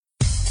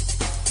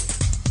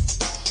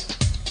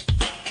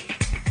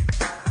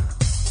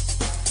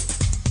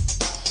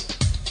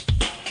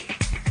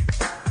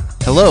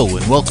Hello,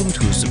 and welcome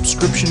to a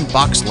subscription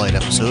Boxlight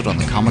episode on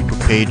the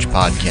ComicBookPage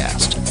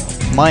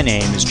podcast. My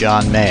name is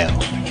John Mayo.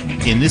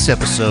 In this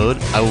episode,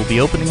 I will be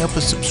opening up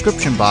a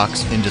subscription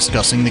box and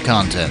discussing the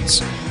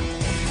contents.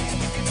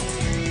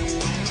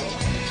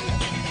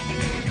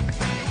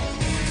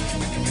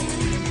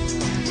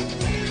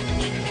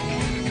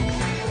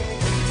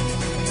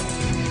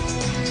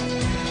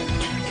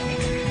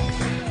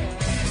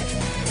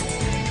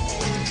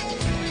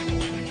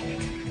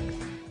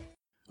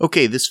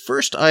 Okay, this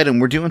first item,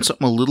 we're doing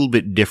something a little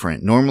bit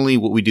different. Normally,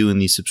 what we do in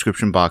the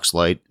subscription box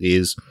light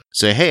is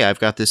say, hey, I've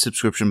got this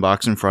subscription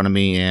box in front of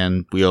me,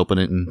 and we open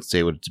it and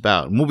say what it's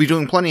about. And we'll be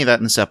doing plenty of that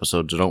in this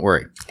episode, so don't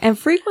worry. And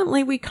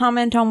frequently, we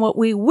comment on what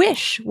we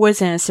wish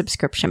was in a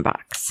subscription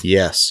box.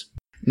 Yes.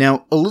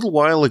 Now, a little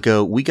while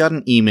ago, we got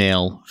an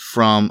email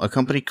from a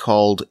company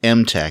called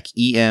Emtec,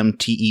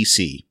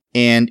 E-M-T-E-C.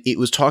 And it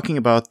was talking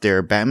about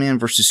their Batman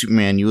vs.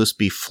 Superman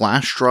USB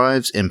flash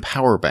drives and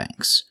power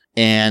banks.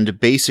 And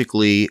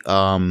basically,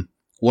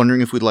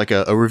 wondering if we'd like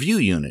a review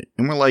unit.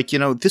 And we're like,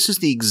 this is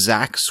the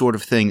exact sort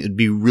of thing that'd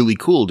be really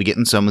cool to get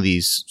in some of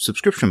these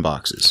subscription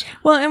boxes.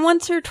 Well, and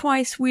once or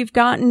twice we've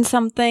gotten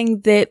something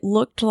that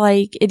looked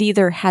like it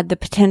either had the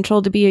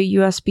potential to be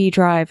a USB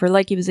drive or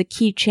like it was a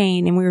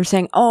keychain. And we were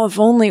saying, oh, if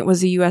only it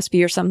was a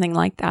USB or something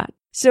like that.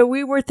 So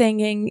we were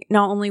thinking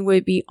not only would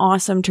it be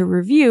awesome to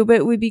review, but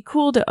it would be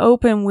cool to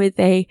open with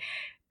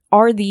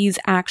are these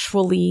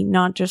actually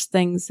not just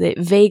things that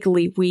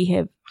vaguely we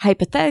have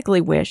hypothetically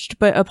wished,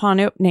 but upon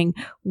opening,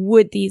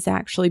 would these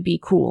actually be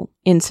cool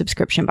in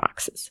subscription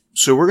boxes?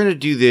 So we're going to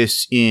do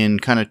this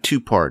in kind of two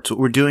parts. What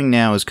we're doing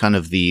now is kind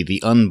of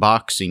the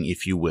unboxing,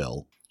 if you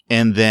will.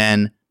 And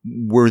then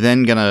we're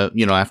then going to,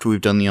 after we've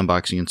done the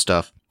unboxing and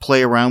stuff,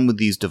 play around with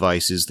these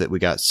devices that we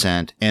got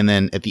sent. And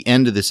then at the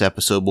end of this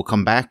episode, we'll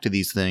come back to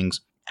these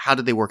things. How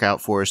did they work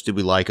out for us? Did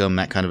we like them?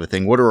 That kind of a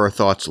thing. What are our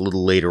thoughts a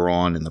little later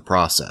on in the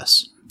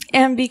process?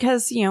 And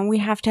because, we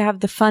have to have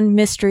the fun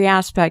mystery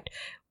aspect,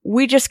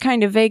 we just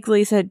kind of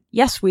vaguely said,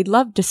 yes, we'd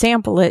love to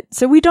sample it.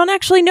 So we don't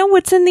actually know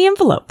what's in the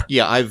envelope.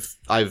 Yeah, I've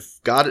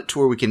got it to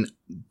where we can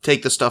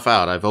take the stuff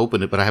out. I've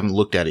opened it, but I haven't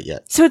looked at it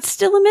yet. So it's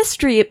still a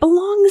mystery. It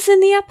belongs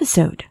in the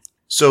episode.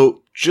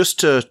 So just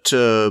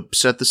to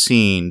set the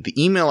scene,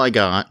 the email I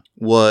got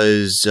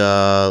was,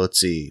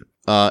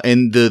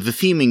 and the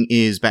theming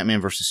is Batman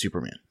versus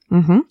Superman.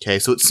 Mm-hmm. Okay,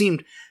 so it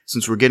seemed,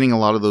 since we're getting a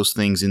lot of those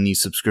things in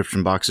these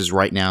subscription boxes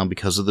right now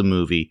because of the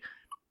movie,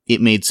 it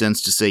made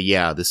sense to say,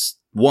 yeah,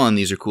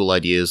 these are cool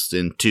ideas,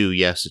 and two,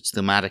 yes, it's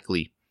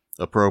thematically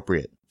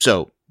appropriate.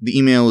 So, the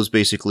email is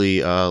basically,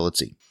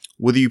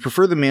 whether you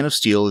prefer the Man of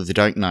Steel or the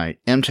Dark Knight,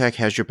 Emtec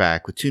has your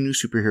back with two new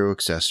superhero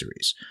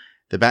accessories.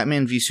 The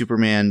Batman v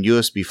Superman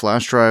USB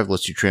flash drive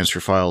lets you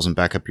transfer files and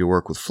back up your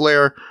work with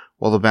flair,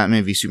 while the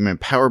Batman v Superman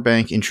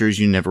PowerBank ensures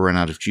you never run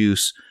out of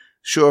juice.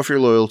 Show off your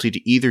loyalty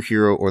to either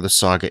hero or the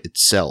saga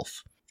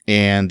itself.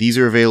 And these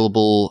are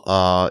available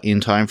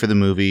in time for the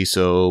movie,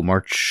 so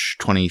March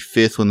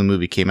 25th when the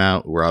movie came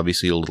out. We're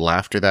obviously a little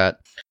after that.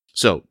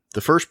 So,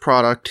 the first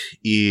product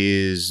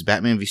is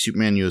Batman v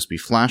Superman USB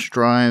flash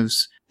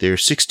drives. They're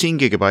 16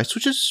 gigabytes,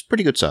 which is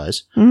pretty good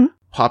size. Mm-hmm.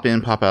 Pop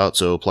in, pop out,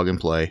 so plug and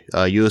play.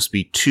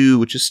 USB 2,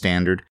 which is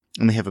standard.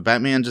 And they have a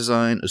Batman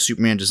design, a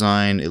Superman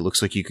design. It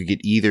looks like you could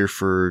get either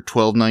for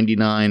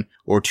 $12.99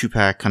 or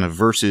 2-pack kind of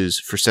versus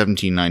for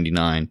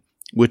 $17.99.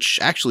 Which,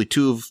 actually,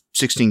 2 of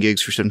 16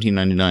 gigs for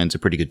 $17.99 is a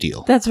pretty good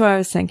deal. That's what I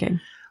was thinking.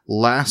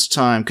 Last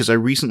time, because I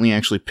recently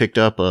actually picked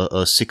up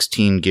a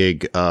 16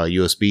 gig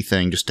USB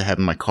thing just to have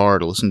in my car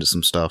to listen to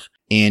some stuff.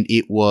 And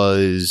it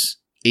was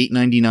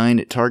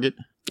 $8.99 at Target.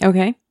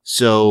 Okay.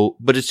 So,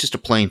 but it's just a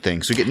plain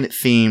thing. So getting it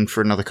themed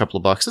for another couple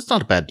of bucks, that's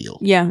not a bad deal.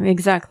 Yeah,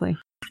 exactly.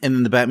 And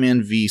then the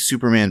Batman v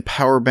Superman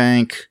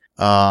PowerBank,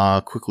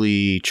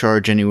 quickly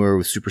charge anywhere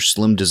with super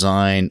slim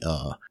design,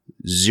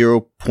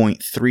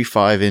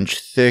 0.35 inch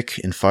thick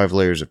and 5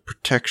 layers of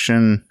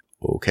protection.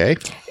 Okay.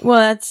 Well,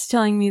 that's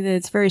telling me that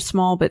it's very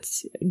small, but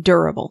it's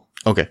durable.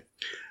 Okay.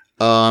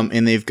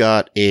 And they've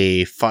got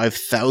a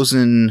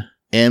 5,000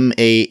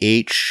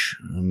 mAh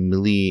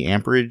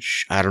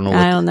milliamperage. I don't know.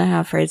 I don't know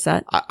how to phrase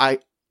that. I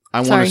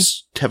want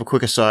to have a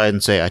quick aside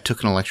and say I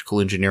took an electrical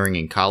engineering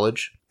in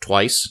college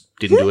twice.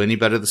 Didn't do any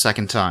better the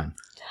second time.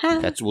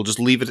 We'll just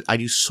leave it. I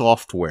do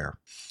software,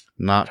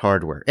 not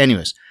hardware.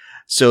 Anyways.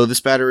 So this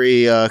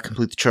battery,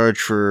 complete the charge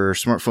for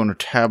smartphone or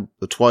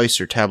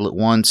twice or tablet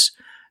once,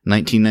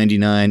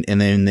 $19.99,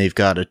 and then they've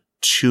got a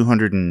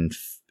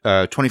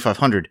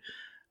 2500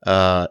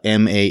 mAh.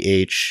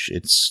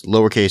 It's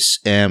lowercase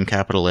m,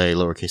 capital A,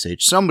 lowercase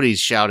h. Somebody's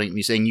shouting at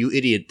me saying, "You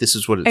idiot! This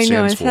is what it stands for." I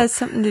know it has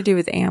something to do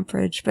with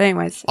amperage, but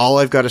anyways. All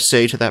I've got to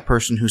say to that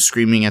person who's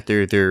screaming at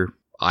their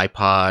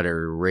iPod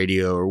or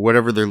radio or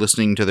whatever they're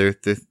listening to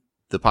the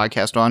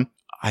podcast on,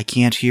 I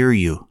can't hear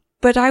you.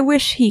 But I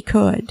wish he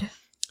could.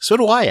 So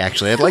do I,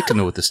 actually. I'd like to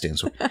know what this stands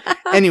for.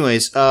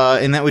 Anyways,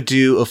 and that would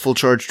do a full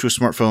charge to a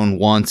smartphone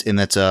once, and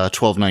that's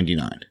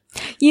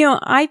 $12.99.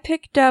 I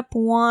picked up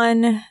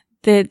one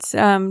that's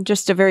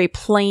just a very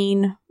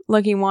plain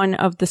looking one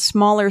of the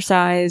smaller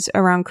size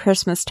around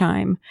Christmas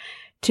time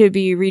to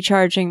be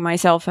recharging my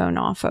cell phone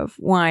off of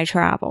when I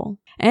travel.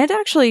 And it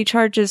actually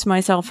charges my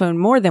cell phone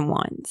more than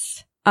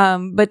once.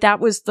 But that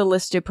was the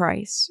listed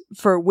price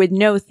for with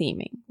no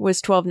theming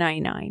was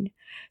 $12.99.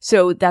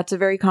 So that's a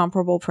very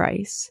comparable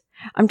price.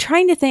 I'm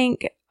trying to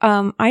think.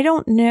 I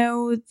don't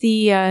know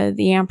the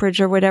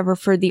amperage or whatever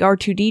for the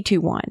R2D2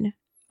 one.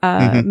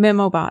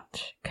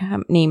 MemoBot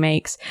company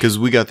makes. Because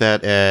we got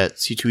that at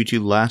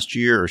C2E2 last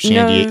year or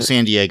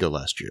San Diego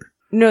last year.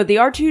 No, the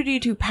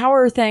R2D2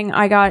 power thing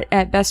I got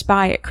at Best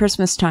Buy at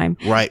Christmas time.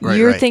 Right.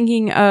 You're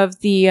thinking of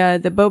the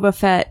Boba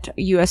Fett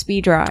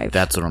USB drive.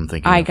 That's what I'm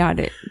thinking. I got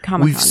it.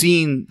 Comic-Con. We've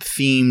seen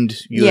themed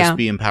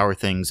USB and power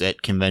things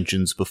at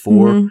conventions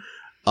before.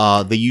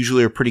 They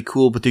usually are pretty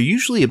cool, but they're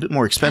usually a bit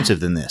more expensive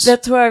than this.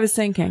 That's what I was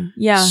thinking.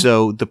 Yeah.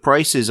 So the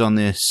prices on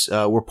this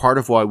were part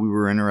of why we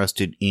were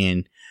interested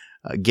in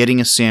getting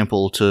a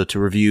sample to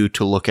review,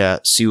 to look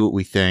at, see what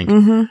we think.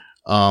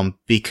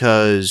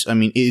 Because, I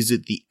mean, is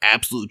it the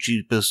absolute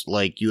cheapest,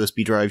 like,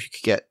 USB drive you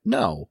could get?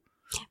 No.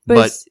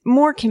 But it's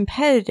more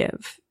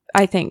competitive,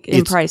 I think,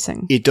 in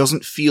pricing. It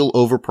doesn't feel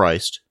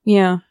overpriced.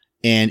 Yeah.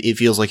 And it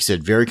feels, like you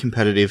said, very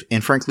competitive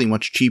and, frankly,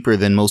 much cheaper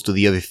than most of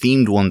the other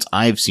themed ones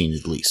I've seen,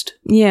 at least.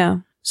 Yeah.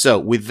 So,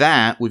 with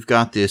that, we've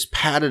got this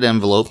padded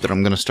envelope that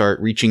I'm going to start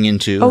reaching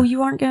into. Oh,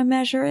 you aren't going to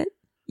measure it?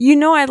 You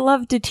know I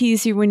love to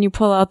tease you when you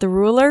pull out the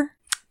ruler.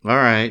 All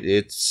right.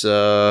 It's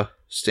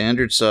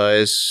standard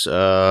size,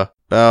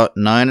 about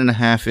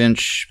 9.5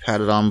 inch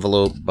padded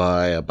envelope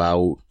by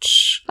about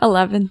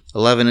 11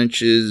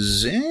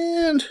 inches,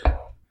 and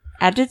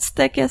at its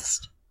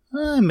thickest,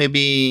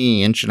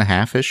 maybe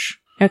 1.5 inch.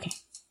 Okay,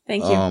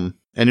 thank you.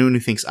 Anyone who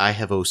thinks I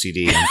have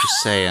OCD, I'm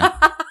just saying.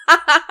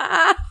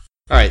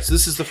 All right, so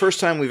this is the first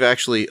time we've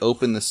actually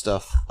opened this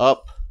stuff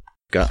up,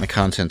 gotten the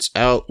contents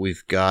out.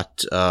 We've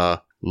got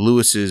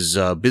Lewis's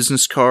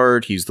business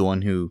card. He's the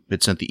one who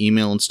had sent the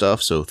email and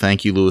stuff, so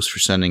thank you, Lewis, for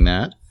sending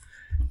that.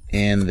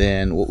 And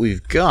then what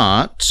we've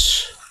got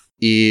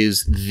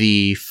is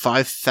the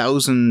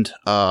 5,000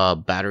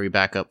 battery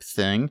backup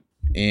thing,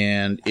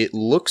 and it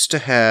looks to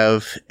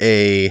have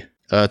a...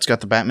 it's got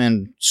the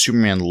Batman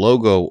Superman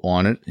logo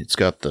on it. It's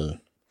got the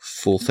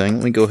full thing.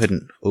 Let me go ahead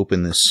and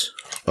open this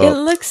up. It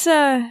looks,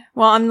 well,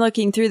 I'm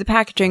looking through the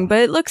packaging, but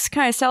it looks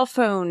kind of cell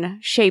phone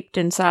shaped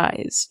and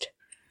sized.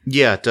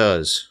 Yeah, it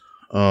does.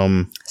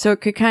 So it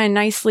could kind of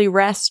nicely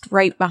rest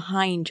right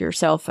behind your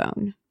cell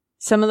phone.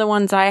 Some of the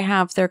ones I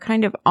have, they're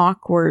kind of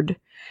awkward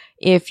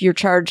if you're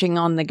charging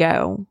on the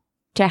go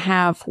to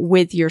have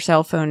with your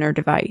cell phone or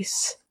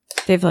device.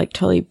 They've like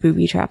totally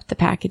booby-trapped the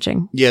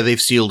packaging. Yeah, they've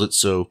sealed it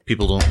so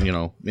people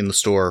don't, in the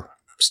store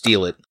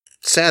steal it.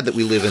 Sad that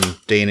we live in a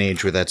day and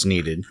age where that's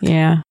needed.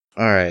 Yeah.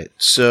 Alright,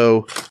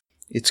 so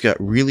it's got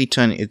really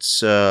tiny...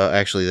 It's,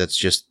 actually, that's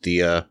just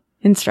the...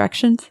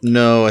 Instructions?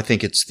 No, I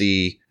think it's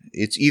either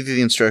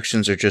the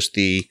instructions or just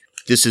the...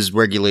 This is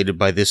regulated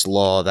by this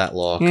law, that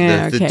law.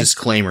 Yeah, the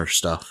disclaimer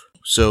stuff.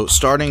 So,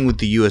 starting with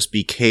the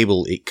USB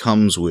cable it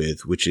comes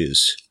with, which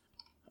is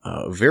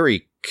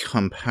very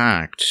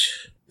compact.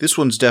 This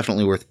one's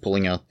definitely worth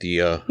pulling out the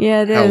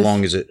how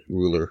long is it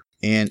ruler.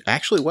 And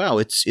actually, wow,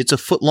 it's a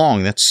foot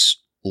long. That's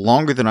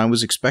longer than I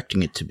was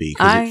expecting it to be,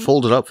 because it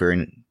folded up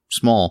very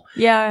small.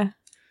 Yeah.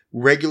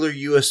 Regular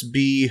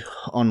USB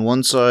on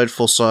one side,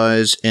 full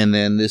size, and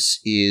then this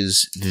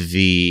is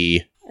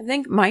the... I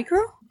think micro?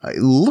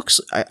 It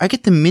looks... I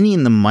get the mini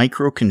and the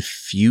micro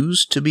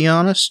confused, to be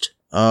honest.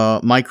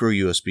 Micro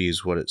USB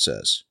is what it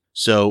says.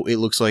 So it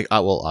looks like...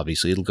 well,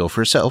 obviously it'll go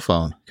for a cell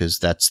phone, because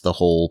that's the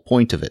whole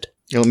point of it.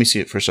 Yeah, let me see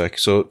it for a sec.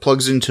 So it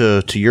plugs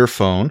into your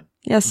phone.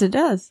 Yes, it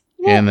does.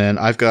 Yeah. And then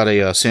I've got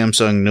a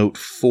Samsung Note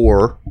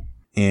 4,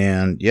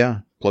 and yeah,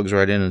 plugs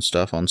right in and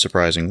stuff,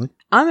 unsurprisingly.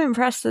 I'm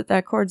impressed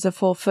that cord's a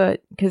full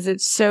foot, because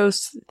it's so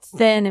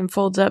thin and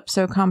folds up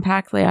so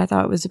compactly. I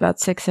thought it was about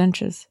 6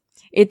 inches.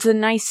 It's a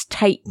nice,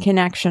 tight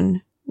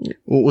connection.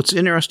 Well, what's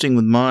interesting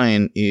with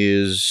mine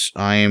is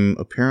I'm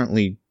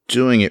apparently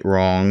doing it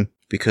wrong,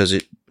 because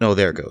it... Oh,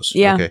 there it goes.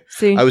 Yeah, okay.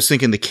 See? I was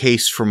thinking the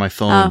case for my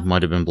phone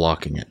might have been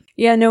blocking it.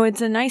 Yeah, no,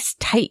 it's a nice,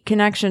 tight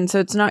connection, so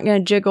it's not going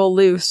to jiggle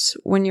loose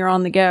when you're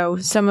on the go.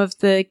 Some of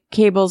the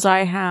cables I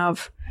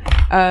have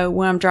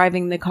when I'm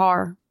driving the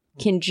car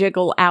can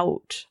jiggle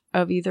out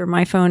of either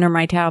my phone or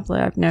my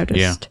tablet, I've noticed.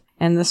 Yeah.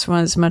 And this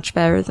one is much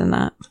better than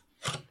that.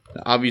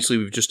 Obviously,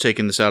 we've just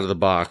taken this out of the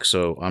box,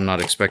 so I'm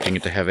not expecting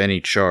it to have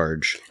any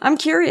charge. I'm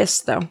curious,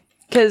 though,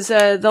 because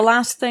the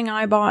last thing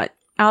I bought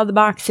out of the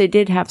box, it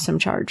did have some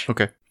charge.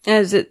 Okay.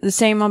 Is it the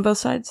same on both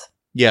sides?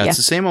 Yeah, it's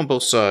the same on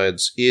both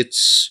sides.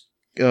 It's,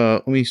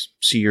 let me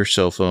see your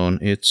cell phone.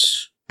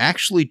 It's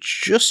actually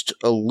just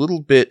a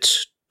little bit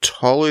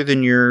taller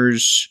than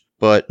yours,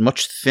 but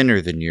much thinner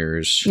than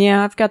yours.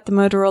 Yeah, I've got the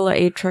Motorola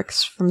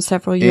Atrix from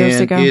several years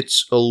ago.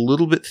 It's a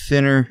little bit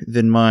thinner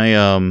than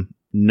my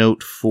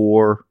Note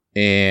 4,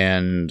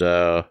 and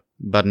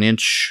about an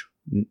inch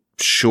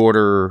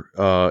shorter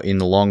in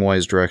the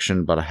longwise direction,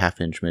 about a half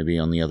inch maybe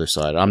on the other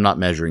side. I'm not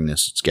measuring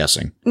this, it's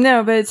guessing.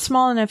 No, but it's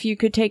small enough you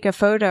could take a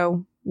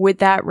photo with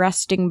that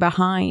resting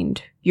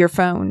behind your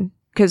phone,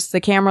 because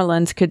the camera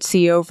lens could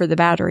see over the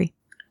battery.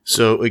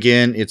 So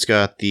again, it's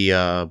got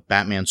the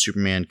Batman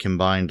Superman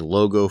combined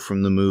logo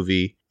from the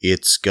movie.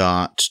 It's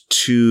got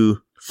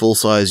 2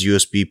 full-size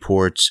USB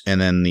ports and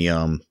then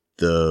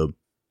the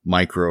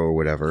micro or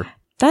whatever.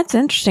 That's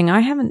interesting.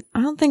 I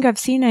don't think I've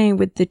seen any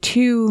with the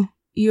 2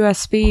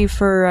 USB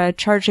for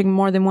charging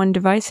more than one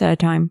device at a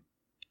time.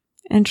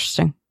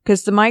 Interesting.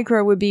 Because the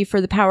micro would be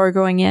for the power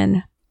going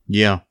in.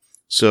 Yeah.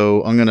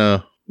 So I'm going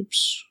to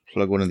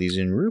plug one of these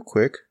in real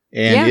quick.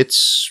 And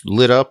it's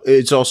lit up.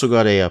 It's also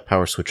got a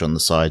power switch on the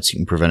side so you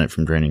can prevent it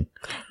from draining.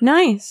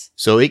 Nice.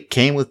 So it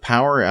came with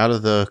power out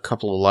of the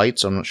couple of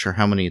lights. I'm not sure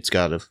how many it's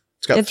got. It's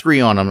got 3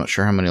 on. I'm not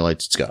sure how many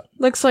lights it's got.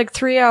 Looks like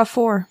 3 out of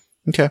 4.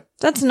 Okay.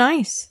 That's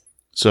nice.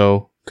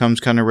 So comes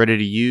kind of ready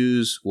to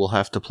use. We'll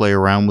have to play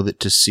around with it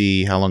to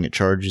see how long it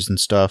charges and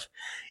stuff.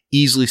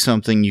 Easily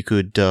something you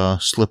could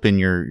slip in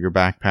your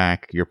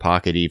backpack, your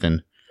pocket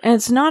even. And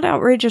it's not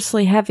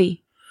outrageously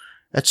heavy.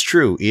 That's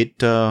true.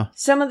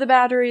 Some of the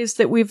batteries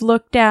that we've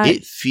looked at.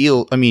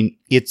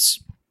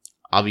 It's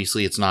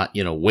obviously it's not,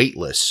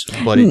 weightless,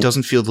 but it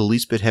doesn't feel the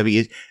least bit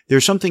heavy.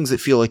 There's some things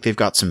that feel like they've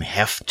got some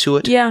heft to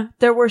it. Yeah,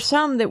 there were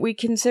some that we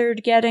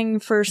considered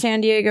getting for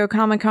San Diego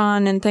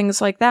Comic-Con and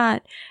things like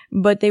that,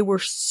 but they were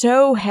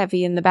so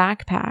heavy in the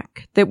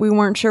backpack that we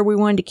weren't sure we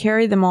wanted to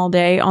carry them all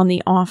day on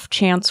the off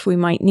chance we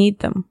might need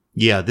them.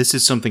 Yeah, this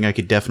is something I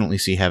could definitely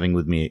see having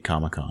with me at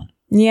Comic-Con.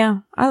 Yeah,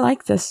 I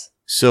like this.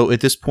 So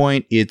at this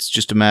point, it's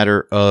just a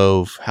matter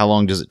of how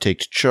long does it take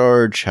to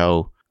charge,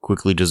 how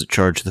quickly does it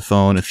charge the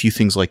phone, a few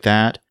things like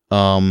that.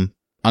 I'm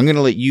going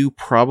to let you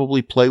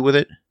probably play with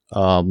it.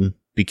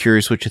 Be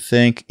curious what you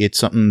think. It's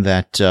something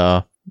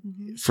that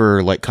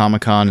for like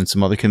Comic-Con and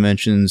some other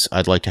conventions,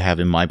 I'd like to have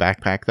in my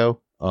backpack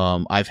though.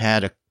 I've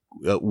had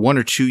 1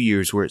 or 2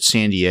 years where at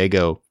San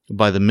Diego,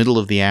 by the middle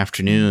of the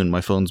afternoon,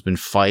 my phone's been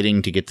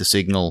fighting to get the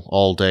signal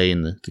all day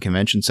in the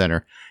convention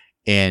center.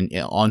 And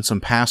on some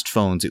past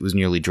phones, it was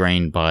nearly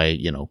drained by,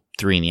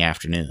 3 in the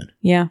afternoon.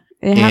 Yeah,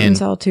 it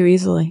happens all too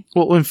easily.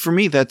 Well, and for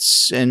me,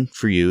 and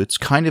for you, it's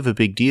kind of a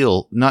big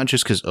deal. Not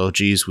just because,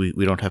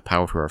 we don't have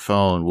power to our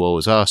phone, woe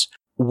is us.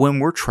 When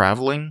we're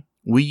traveling,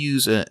 we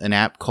use an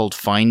app called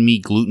Find Me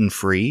Gluten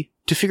Free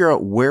to figure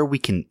out where we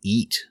can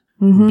eat.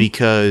 Mm-hmm.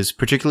 Because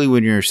particularly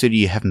when you're in a city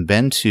you haven't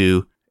been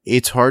to,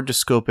 it's hard to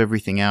scope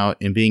everything out,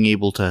 and being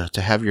able to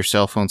have your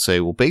cell phone say,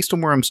 well, based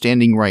on where I'm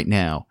standing right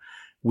now,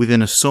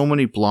 within a so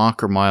many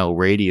block or mile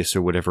radius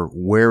or whatever,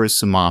 where is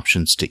some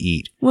options to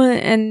eat? Well,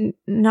 and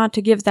not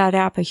to give that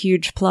app a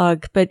huge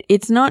plug, but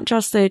it's not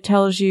just that it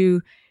tells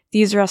you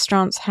these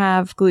restaurants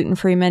have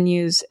gluten-free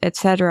menus,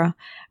 etc.,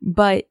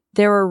 but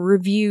there are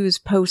reviews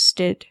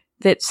posted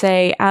that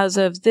say, as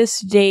of this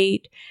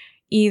date,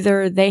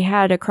 either they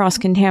had a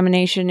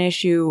cross-contamination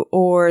issue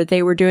or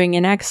they were doing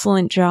an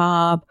excellent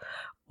job,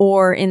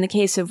 or in the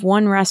case of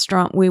one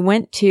restaurant we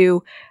went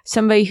to,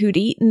 somebody who'd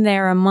eaten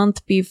there a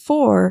month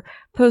before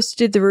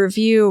posted the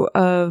review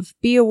of,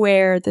 be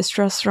aware, this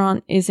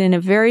restaurant is in a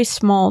very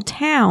small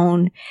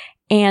town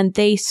and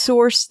they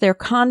source their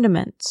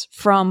condiments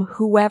from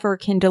whoever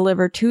can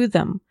deliver to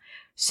them.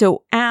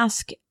 So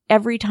ask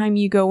every time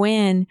you go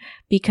in,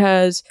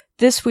 because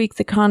this week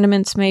the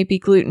condiments may be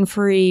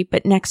gluten-free,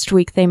 but next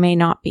week they may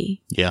not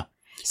be. Yeah.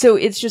 So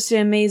it's just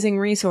an amazing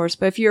resource.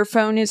 But if your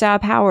phone is out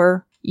of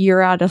power,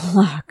 you're out of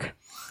luck.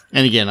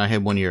 And again, I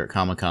had one year at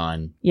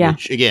Comic-Con, yeah.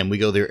 Which, again, we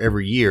go there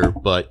every year,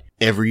 but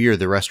every year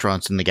the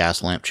restaurants and the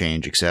gas lamp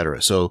change,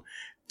 etc. So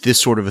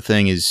this sort of a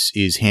thing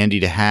is handy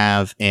to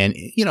have. And,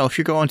 if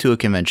you're going to a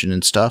convention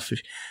and stuff,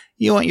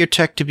 you want your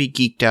tech to be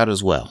geeked out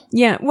as well.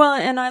 Yeah, well,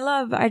 and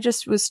I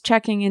just was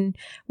checking, and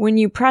when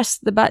you press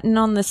the button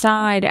on the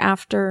side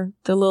after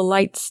the little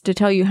lights to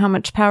tell you how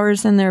much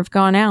power's in there have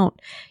gone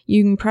out,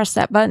 you can press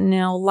that button and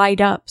it'll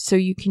light up so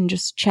you can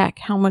just check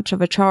how much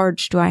of a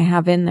charge do I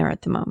have in there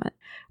at the moment,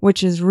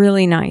 which is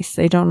really nice.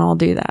 They don't all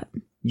do that.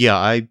 Yeah,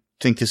 I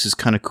think this is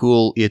kind of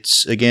cool.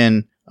 It's,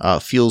 again,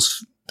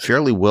 feels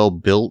fairly well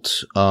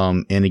built,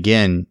 and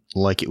again,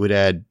 like it would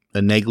add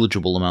a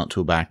negligible amount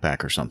to a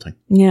backpack or something.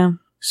 Yeah.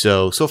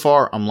 So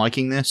far, I'm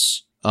liking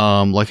this.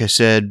 Like I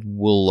said,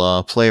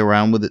 we'll play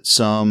around with it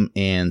some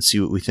and see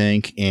what we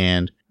think.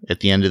 And at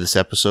the end of this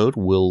episode,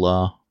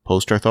 we'll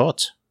post our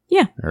thoughts.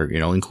 Yeah. Or,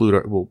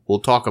 include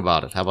we'll talk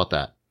about it. How about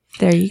that?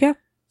 There you go.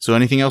 So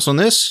anything else on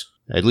this?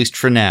 At least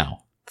for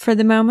now. For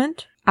the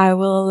moment, I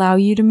will allow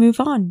you to move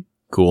on.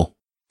 Cool.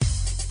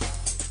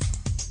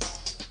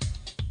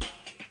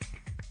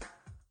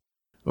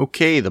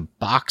 Okay, the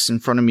box in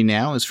front of me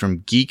now is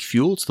from Geek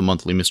Fuel. It's the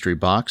monthly mystery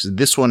box.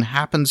 This one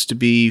happens to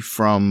be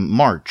from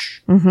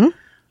March. Mm-hmm.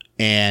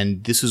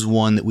 And this is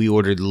one that we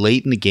ordered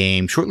late in the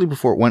game, shortly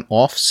before it went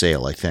off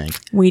sale, I think.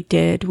 We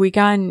did. We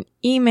got an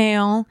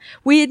email.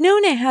 We had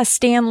known it has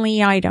Stan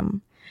Lee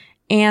item.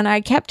 And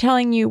I kept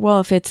telling you,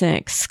 well, if it's an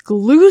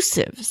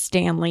exclusive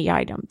Stan Lee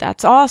item,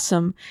 that's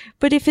awesome.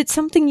 But if it's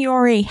something you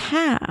already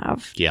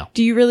have, yeah,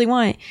 do you really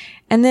want it?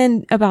 And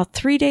then about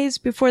 3 days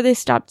before they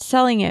stopped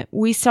selling it,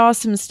 we saw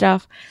some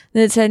stuff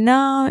that said,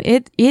 no,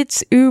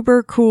 it's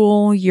uber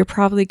cool. You're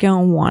probably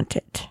going to want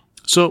it.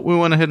 So we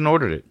went ahead and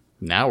ordered it.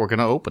 Now we're going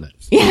to open it.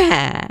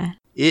 Yeah.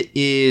 It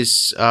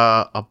is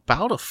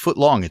about a foot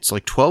long. It's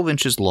like 12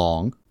 inches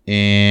long.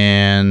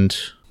 And...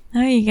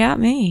 Oh, you got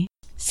me.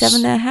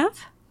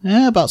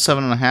 7.5? About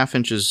 7.5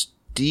 inches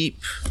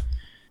deep.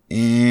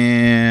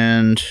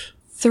 And...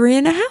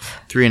 3.5?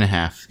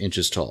 3.5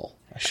 inches tall.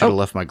 I should have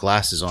left my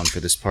glasses on for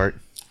this part.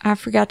 I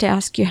forgot to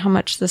ask you how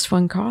much this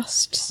one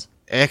costs.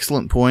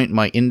 Excellent point.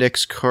 My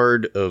index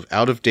card of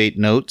out-of-date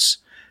notes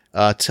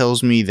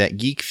tells me that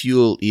Geek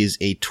Fuel is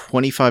a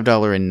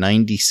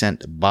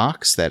 $25.90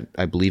 box. That,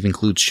 I believe,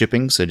 includes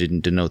shipping, so I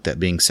didn't denote that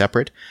being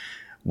separate.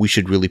 We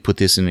should really put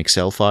this in an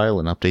Excel file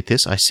and update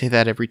this. I say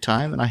that every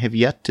time, and I have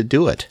yet to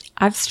do it.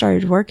 I've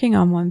started working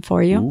on one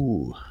for you.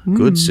 Ooh,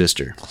 good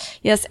sister.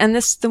 Yes, and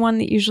this is the one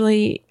that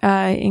usually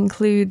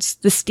includes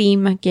the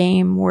Steam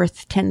game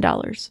worth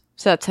 $10.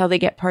 So that's how they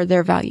get part of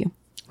their value.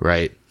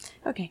 Right.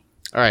 Okay.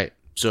 All right.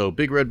 So,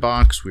 big red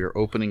box. We are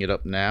opening it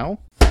up now.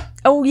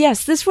 Oh,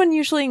 yes. This one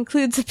usually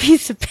includes a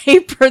piece of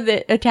paper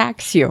that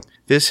attacks you.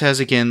 This has,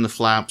 again, the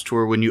flaps to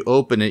where when you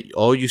open it,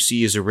 all you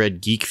see is a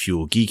red Geek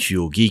Fuel, Geek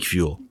Fuel, Geek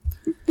Fuel.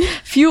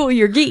 Fuel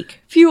your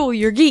geek. Fuel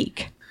your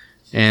geek.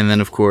 And then,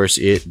 of course,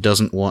 it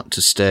doesn't want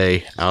to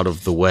stay out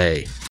of the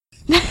way.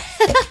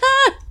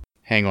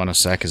 Hang on a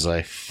sec as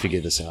I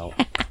figure this out.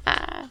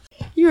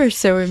 You are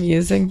so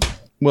amusing.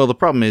 Well, the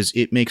problem is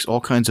it makes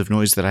all kinds of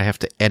noise that I have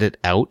to edit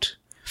out.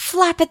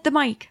 Flap at the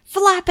mic.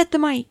 Flap at the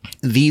mic.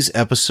 These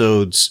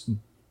episodes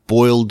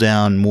boil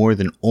down more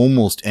than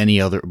almost any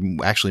other,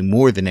 actually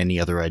more than any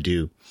other I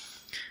do.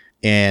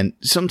 And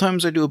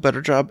sometimes I do a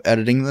better job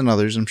editing than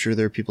others. I'm sure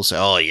there are people say,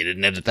 oh, you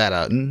didn't edit that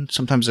out. And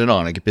sometimes I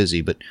don't. I get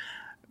busy. But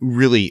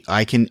really,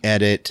 I can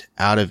edit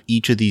out of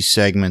each of these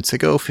segments. They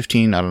go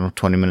 15,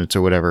 20 minutes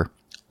or whatever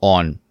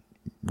on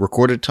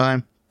recorded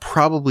time.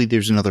 Probably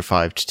there's another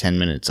 5 to 10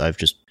 minutes I've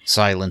just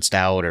silenced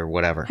out or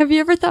whatever. Have you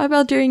ever thought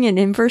about doing an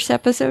inverse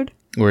episode?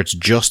 Where it's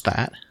just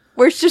that?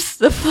 Where it's just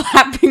the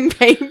flapping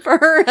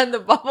paper and the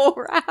bubble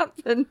wrap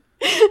and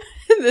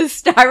the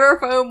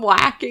styrofoam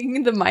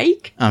whacking the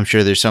mic? I'm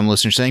sure there's some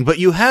listeners saying, but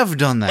you have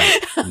done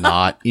that.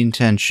 Not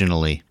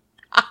intentionally.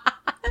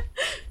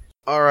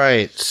 All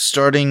right,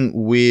 starting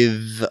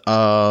with,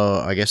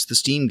 I guess, the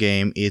Steam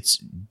game.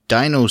 It's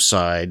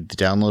Dinocide, the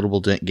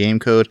downloadable game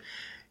code.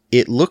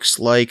 It looks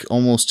like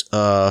almost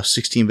a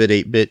 16-bit,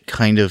 8-bit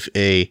kind of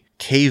a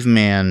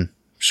caveman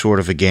sort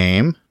of a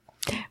game.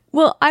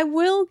 Well, I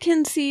will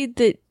concede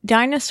that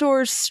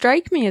dinosaurs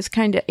strike me as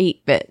kind of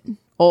 8-bit.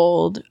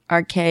 Old,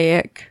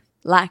 archaic,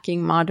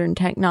 lacking modern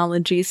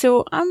technology.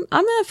 So I'm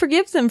going to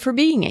forgive them for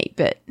being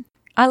 8-bit.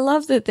 I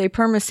love that they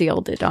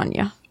permasealed it on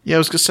you. Yeah, I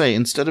was going to say,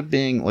 instead of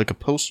being like a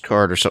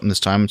postcard or something this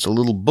time, it's a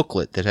little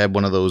booklet that had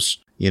one of those,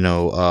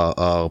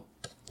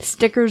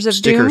 stickers of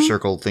sticker doom?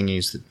 circle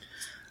thingies.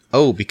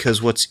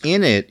 Because what's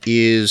in it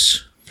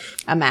is...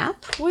 A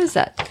map? What is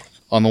that?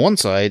 On the one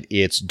side,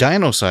 it's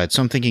Dinocide,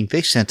 so I'm thinking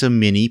they sent a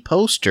mini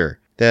poster.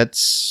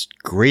 That's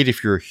great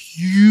if you're a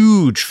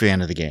huge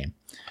fan of the game.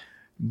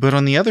 But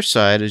on the other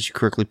side, as you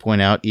correctly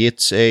point out,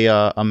 it's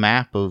a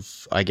map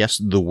of, I guess,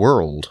 the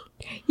world.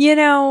 You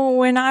know,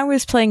 when I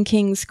was playing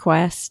King's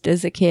Quest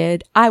as a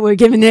kid, I would have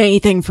given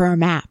anything for a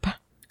map.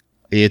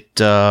 It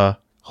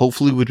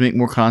hopefully would make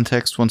more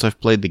context once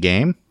I've played the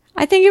game.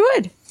 I think it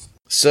would.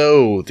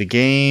 So, the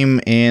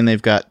game, and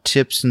they've got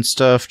tips and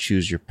stuff.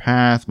 Choose your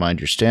path, mind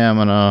your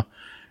stamina,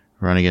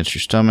 run against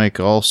your stomach,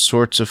 all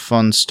sorts of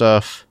fun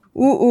stuff.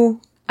 Ooh.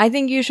 I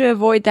think you should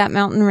avoid that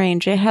mountain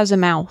range. It has a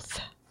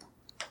mouth.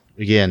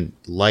 Again,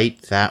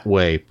 light that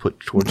way, put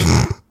towards...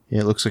 Yeah,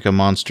 it looks like a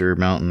monster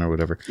mountain or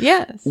whatever.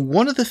 Yes.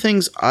 One of the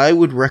things I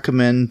would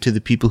recommend to the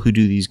people who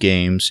do these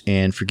games,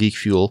 and for Geek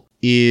Fuel,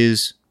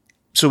 is...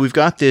 So we've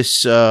got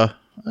this,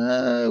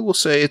 we'll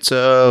say it's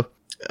a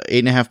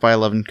 8.5 by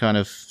 11 kind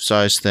of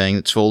size thing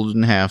that's folded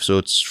in half, so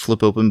it's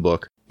flip open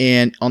book.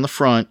 And on the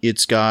front,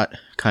 it's got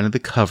kind of the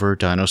cover,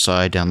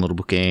 Dinocide,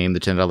 downloadable game, the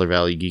 $10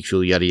 value, Geek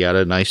Fuel, yada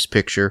yada, nice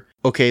picture.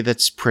 Okay,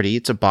 that's pretty.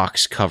 It's a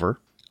box cover.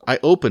 I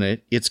open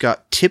it. It's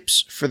got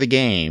tips for the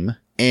game.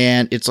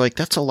 And it's like,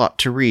 that's a lot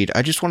to read.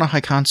 I just want a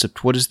high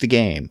concept. What is the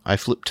game? I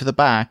flip to the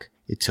back.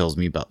 It tells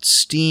me about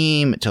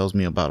Steam. It tells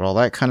me about all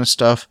that kind of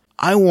stuff.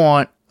 I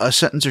want a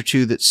sentence or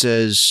two that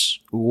says,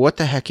 what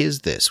the heck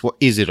is this? What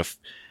is it?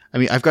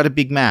 I've got a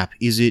big map.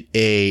 Is it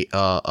a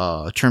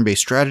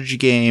turn-based strategy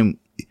game?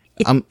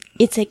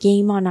 It's a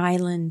game on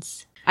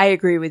islands. I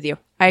agree with you.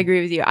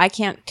 I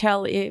can't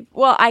tell if...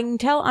 Well, I can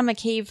tell I'm a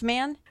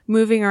caveman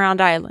moving around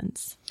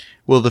islands.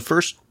 Well, the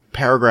first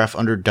paragraph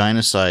under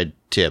Dinocide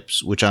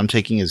tips, which I'm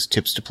taking as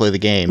tips to play the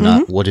game,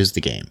 not what is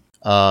the game.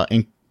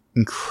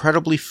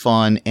 Incredibly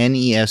fun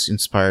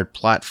NES-inspired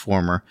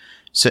platformer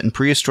set in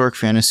prehistoric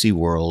fantasy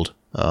world.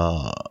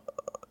 Are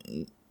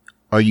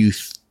your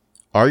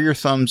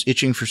thumbs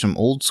itching for some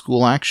old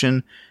school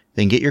action?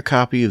 Then get your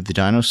copy of the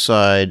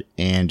Dinocide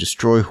and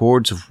destroy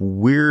hordes of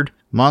weird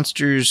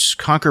monsters,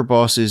 conquer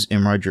bosses,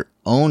 and ride your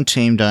own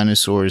tame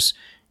dinosaurs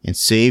and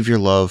save your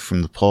love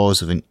from the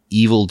paws of an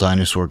evil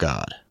dinosaur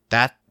god.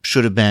 That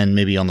should have been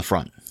maybe on the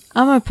front.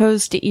 I'm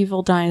opposed to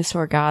evil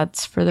dinosaur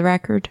gods, for the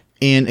record.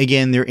 And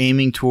again, they're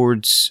aiming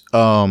towards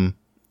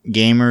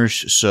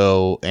gamers,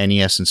 so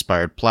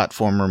NES-inspired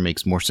platformer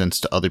makes more sense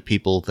to other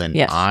people than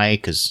I,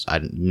 because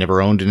I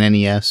never owned an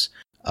NES.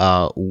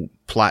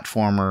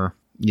 Platformer,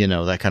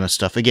 that kind of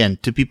stuff. Again,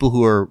 to people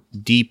who are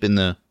deep in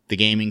the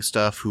gaming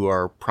stuff, who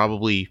are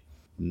probably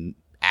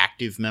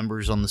active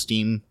members on the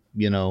Steam,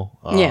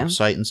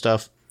 site and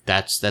stuff,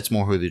 that's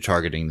more who they're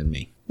targeting than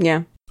me.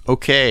 Yeah.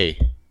 Okay.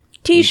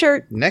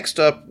 T-shirt. Next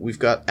up, we've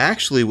got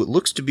actually what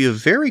looks to be a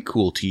very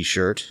cool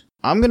t-shirt.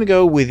 I'm going to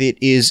go with it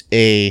is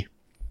a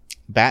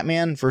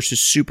Batman versus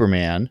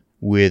Superman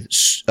with,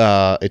 it's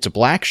a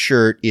black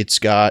shirt. It's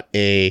got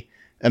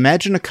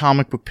imagine a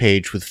comic book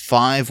page with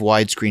 5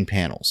 widescreen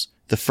panels.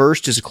 The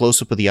first is a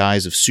close-up of the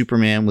eyes of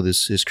Superman with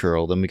his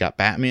curl. Then we got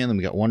Batman. Then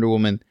we got Wonder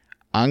Woman.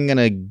 I'm going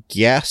to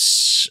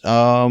guess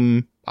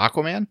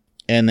Aquaman.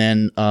 And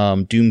then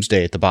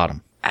Doomsday at the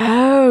bottom.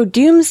 Oh,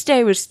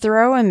 Doomsday was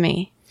throwing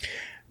me.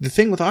 The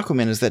thing with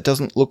Aquaman is that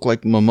doesn't look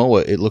like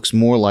Momoa. It looks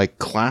more like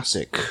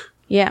classic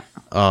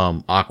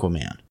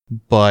Aquaman.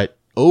 But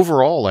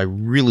overall, I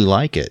really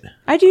like it.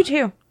 I do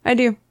too. I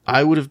do.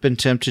 I would have been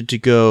tempted to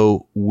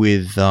go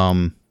with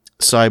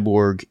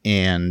Cyborg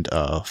and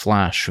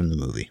Flash from the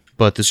movie.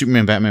 But the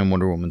Superman, Batman,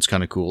 Wonder Woman's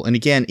kind of cool. And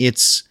again,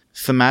 it's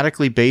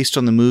thematically based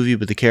on the movie,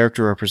 but the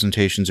character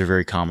representations are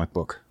very comic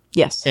book.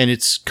 Yes. And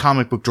it's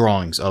comic book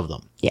drawings of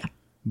them. Yeah.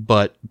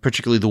 But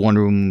particularly the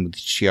Wonder Woman with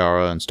the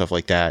tiara and stuff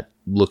like that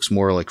looks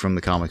more like from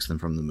the comics than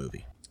from the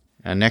movie.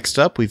 And next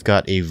up, we've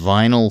got a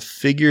vinyl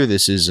figure.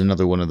 This is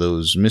another one of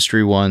those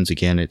mystery ones.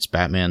 Again, it's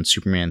Batman,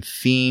 Superman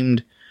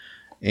themed.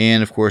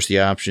 And of course, the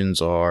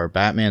options are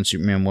Batman,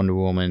 Superman, Wonder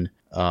Woman,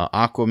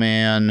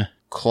 Aquaman,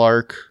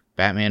 Clark,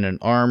 Batman in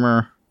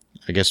armor,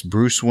 I guess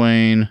Bruce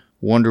Wayne,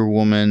 Wonder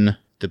Woman,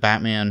 the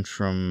Batman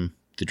from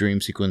the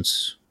dream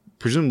sequence,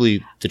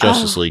 presumably the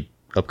Justice League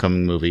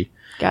upcoming movie.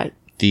 Got it.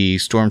 The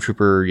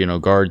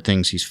Stormtrooper, guard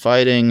things he's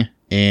fighting,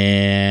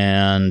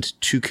 and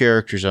 2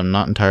 characters I'm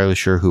not entirely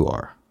sure who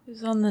are.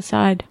 Who's on the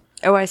side?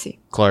 Oh, I see.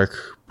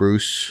 Clark,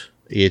 Bruce,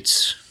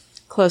 it's...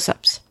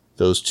 Close-ups.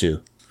 Those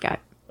 2. Got it.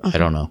 Okay. I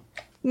don't know.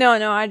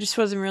 No, I just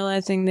wasn't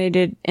realizing they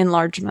did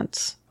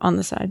enlargements on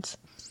the sides.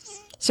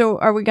 So,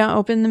 are we going to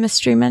open the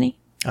mystery mini?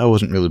 I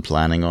wasn't really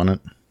planning on it.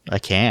 I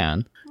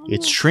can.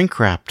 It's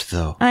shrink-wrapped,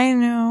 though. I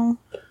know.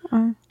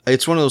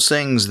 It's one of those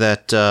things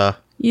that...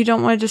 You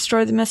don't want to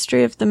destroy the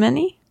mystery of the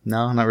mini?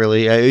 No, not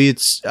really.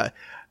 It's...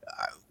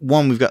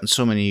 one, we've gotten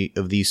so many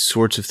of these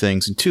sorts of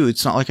things, and 2,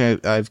 it's not like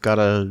I've got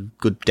a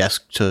good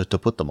desk to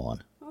put them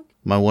on. Okay.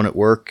 My one at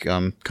work,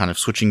 I'm kind of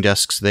switching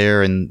desks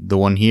there, and the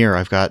one here,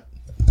 I've got...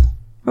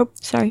 Oh,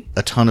 sorry.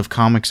 A ton of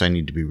comics I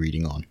need to be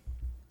reading on.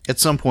 At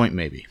some point,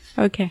 maybe.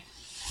 Okay.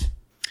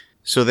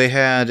 So they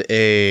had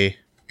a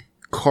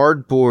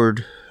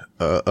cardboard...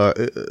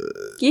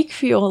 Geek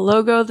Fuel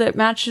logo that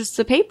matches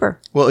the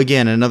paper. Well,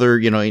 again, another,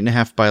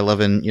 8.5 by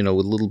 11, with a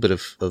little bit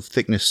of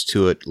thickness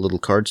to it, little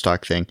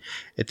cardstock thing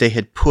that they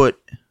had put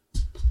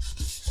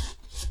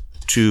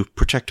to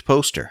protect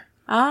poster.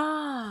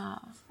 Ah,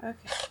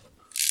 okay.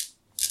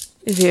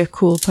 Is it a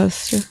cool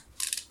poster?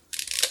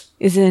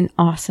 Is it an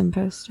awesome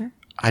poster?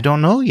 I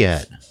don't know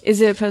yet.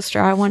 Is it a poster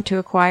I want to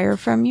acquire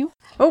from you?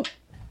 Oh,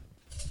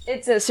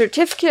 it's a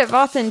certificate of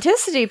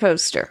authenticity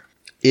poster.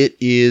 It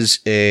is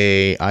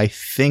I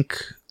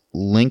think,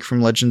 Link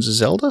from Legends of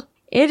Zelda?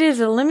 It is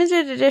a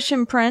limited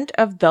edition print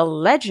of The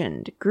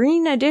Legend,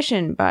 Green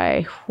Edition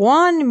by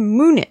Juan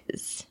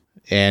Muniz.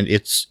 And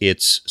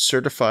it's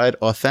certified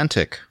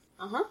authentic.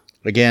 Uh-huh.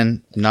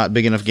 Again, not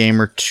big enough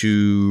gamer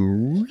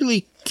to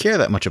really care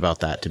that much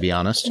about that, to be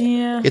honest.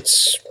 Yeah.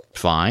 It's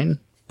fine,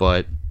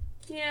 but...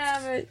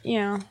 Yeah,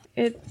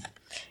 but,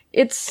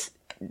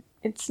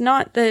 it's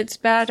not that it's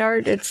bad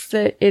art, it's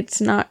that it's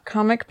not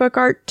comic book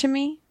art to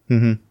me.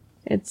 Mm-hmm.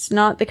 It's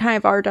not the kind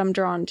of art I'm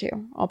drawn to.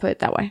 I'll put it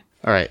that way.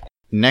 All right.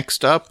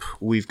 Next up,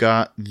 we've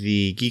got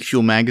the Geek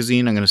Fuel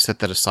magazine. I'm going to set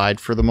that aside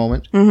for the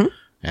moment. Mm-hmm.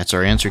 That's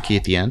our answer key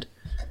at the end.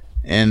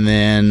 And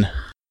then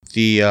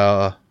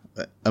the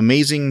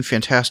amazing,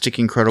 fantastic,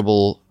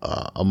 incredible,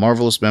 A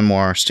Marvelous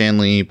Memoir, Stan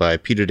Lee by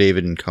Peter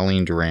David and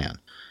Colleen Doran.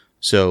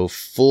 So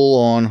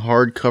full-on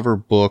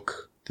hardcover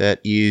book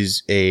that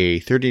is a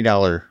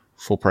 $30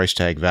 full price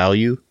tag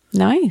value.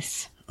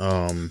 Nice.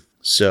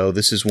 So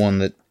this is one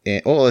that,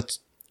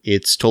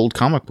 it's told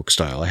comic book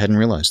style. I hadn't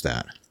realized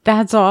that.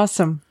 That's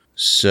awesome.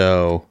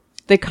 So...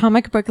 The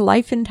comic book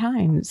life and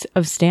times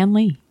of Stan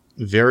Lee.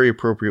 Very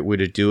appropriate way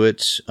to do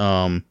it.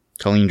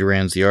 Colleen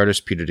Duran's the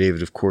artist. Peter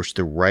David, of course,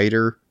 the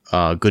writer.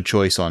 Good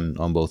choice on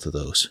both of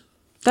those.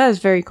 That is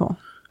very cool.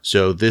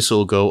 So this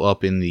will go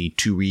up in the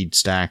to-read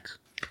stack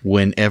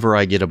whenever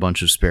I get a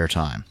bunch of spare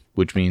time,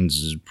 which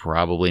means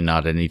probably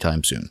not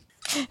anytime soon.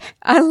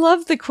 I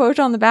love the quote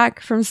on the back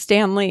from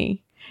Stan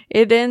Lee.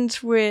 It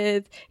ends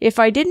with, "If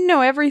I didn't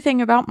know everything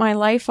about my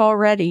life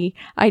already,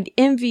 I'd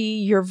envy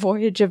your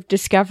voyage of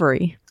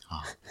discovery."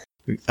 Oh.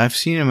 I've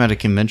seen him at a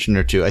convention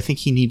or two. I think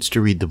he needs to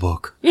read the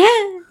book. Yeah.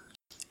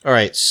 All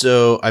right,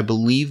 so I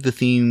believe the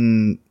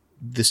theme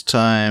this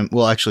time...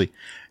 Well, actually,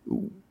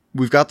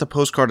 we've got the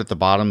postcard at the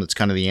bottom that's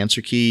kind of the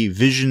answer key.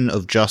 Vision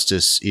of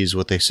Justice is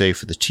what they say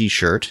for the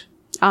t-shirt.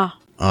 Ah.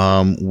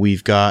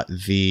 We've got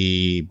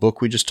the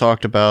book we just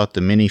talked about,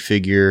 the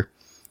minifigure,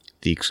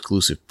 the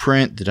exclusive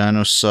print, the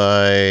Dino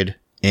Side,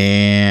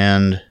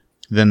 and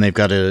then they've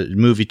got a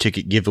movie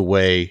ticket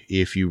giveaway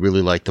if you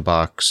really like the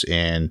box,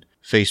 and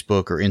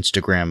Facebook or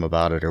Instagram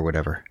about it or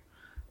whatever.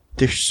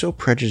 They're so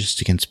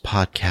prejudiced against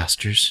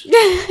podcasters.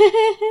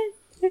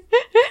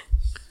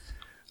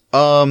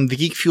 The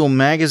Geek Fuel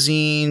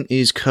magazine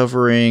is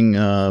covering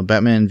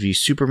Batman v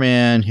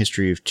Superman,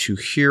 History of Two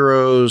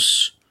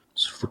Heroes.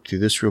 Let's flip through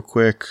this real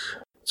quick.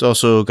 It's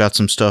also got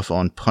some stuff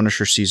on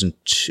Punisher Season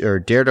 2, or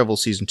Daredevil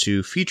Season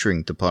 2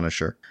 featuring the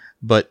Punisher.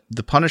 But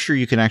the Punisher,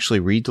 you can actually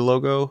read the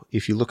logo.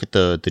 If you look at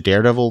the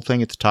Daredevil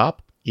thing at the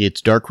top,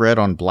 it's dark red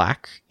on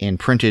black and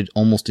printed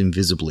almost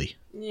invisibly.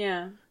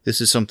 Yeah.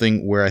 This is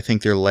something where I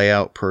think their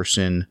layout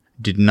person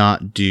did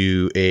not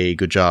do a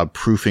good job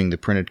proofing the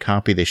printed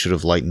copy. They should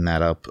have lightened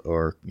that up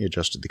or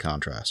adjusted the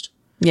contrast.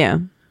 Yeah.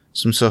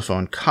 Some stuff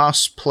on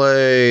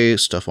cosplay,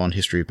 stuff on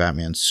History of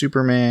Batman,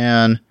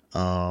 Superman,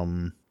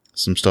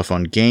 some stuff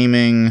on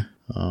gaming,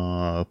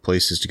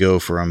 places to go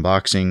for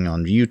unboxing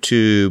on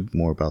YouTube,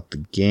 more about the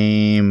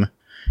game.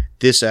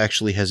 This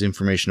actually has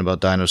information about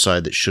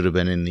Dinocide that should have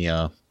been in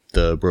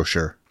the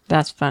brochure.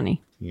 That's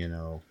funny. You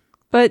know.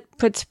 But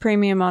puts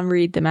premium on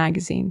Read the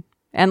magazine.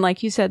 And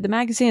like you said, the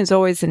magazine is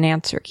always an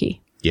answer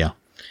key. Yeah.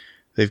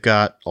 They've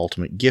got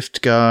Ultimate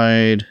Gift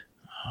Guide.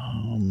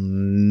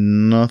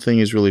 Nothing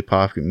is really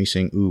popping me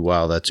saying, ooh,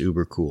 wow, that's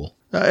uber cool.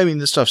 I mean,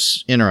 this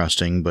stuff's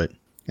interesting, but...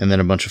 And then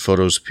a bunch of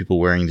photos of people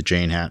wearing the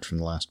Jane hat from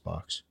the last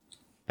box.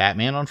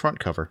 Batman on front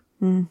cover.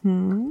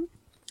 Mm-hmm.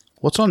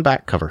 What's on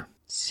back cover?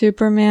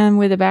 Superman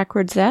with a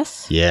backwards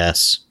S?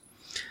 Yes.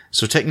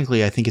 So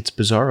technically, I think it's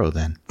Bizarro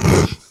then.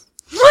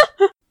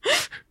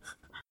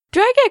 Do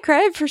I get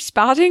credit for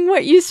spotting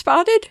what you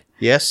spotted?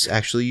 Yes,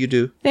 actually you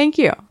do. Thank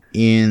you.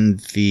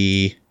 In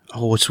the...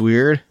 Oh, what's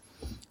weird?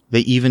 They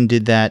even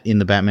did that in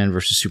the Batman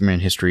vs. Superman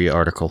history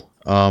article.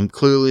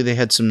 Clearly they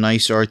had some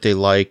nice art they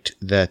liked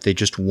that they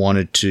just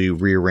wanted to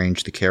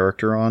rearrange the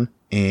character on.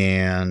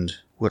 And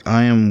what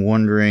I am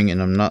wondering,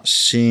 and I'm not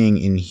seeing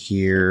in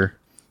here,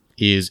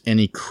 is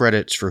any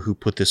credits for who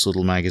put this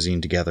little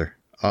magazine together.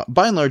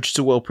 By and large, it's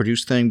a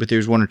well-produced thing, but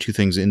there's one or two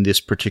things in this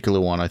particular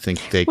one I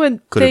think they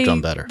could have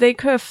done better. They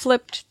could have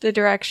flipped the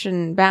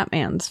direction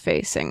Batman's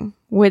facing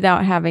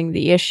without having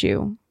the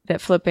issue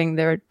that flipping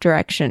the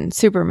direction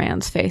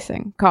Superman's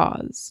facing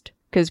caused.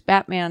 Because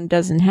Batman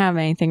doesn't have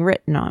anything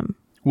written on him.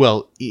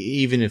 Well,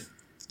 even if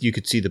you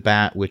could see the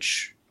bat,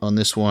 which on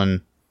this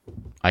one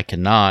I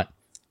cannot,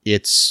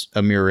 it's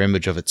a mirror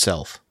image of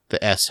itself.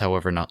 The S,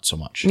 however, not so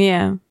much.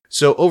 Yeah.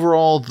 So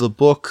overall, the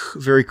book,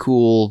 very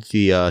cool.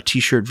 The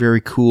t-shirt,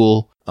 very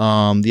cool.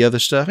 The other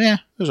stuff, it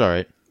was all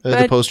right.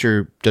 The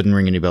poster doesn't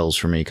ring any bells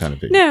for me, kind of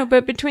thing. No,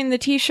 but between the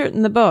t-shirt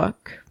and the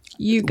book,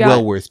 you got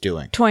well worth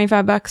doing.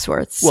 $25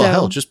 worth. Well,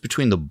 hell, just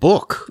between the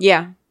book.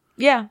 Yeah.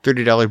 Yeah.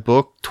 $30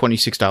 book,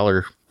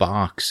 $26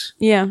 box.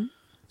 Yeah.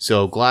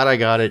 So glad I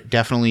got it.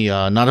 Definitely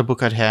not a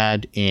book I'd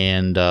had,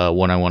 and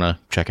one I want to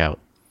check out.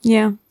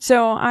 Yeah.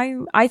 So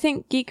I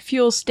think Geek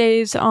Fuel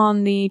stays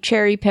on the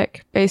cherry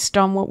pick based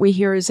on what we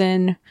hear is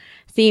in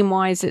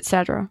theme-wise,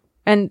 etc.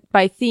 And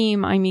by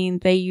theme, I mean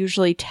they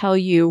usually tell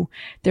you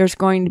there's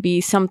going to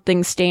be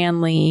something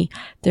Stanley,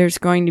 there's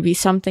going to be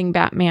something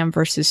Batman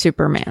versus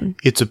Superman.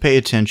 It's a pay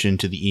attention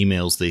to the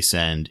emails they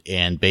send,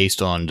 and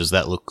based on does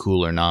that look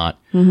cool or not,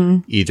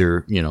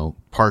 either,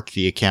 park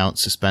the account,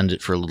 suspend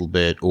it for a little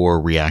bit, or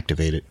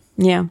reactivate it.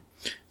 Yeah.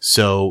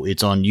 So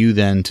it's on you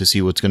then to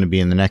see what's going to be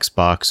in the next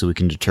box so we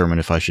can determine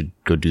if I should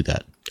go do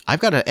that. I've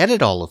got to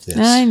edit all of this.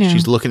 I know.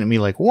 She's looking at me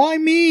like, why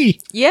me?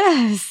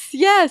 Yes,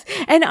 yes.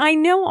 And I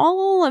know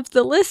all of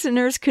the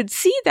listeners could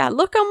see that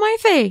look on my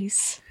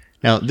face.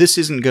 Now, this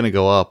isn't going to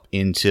go up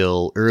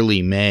until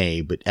early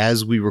May, but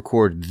as we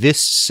record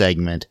this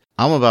segment,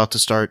 I'm about to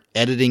start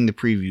editing the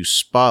preview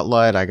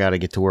spotlight. I got to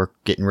get to work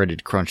getting ready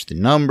to crunch the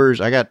numbers.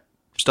 I got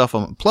stuff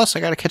on, plus I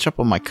got to catch up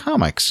on my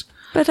comics.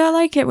 But I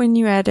like it when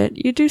you edit.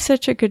 You do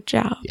such a good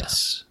job.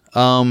 Yes.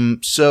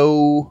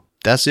 So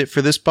that's it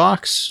for this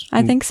box.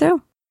 I think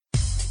so.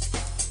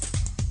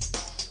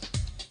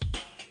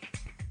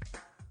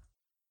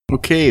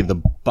 Okay, the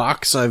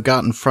box I've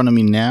got in front of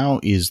me now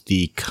is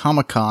the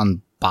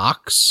Comic-Con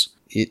box.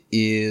 It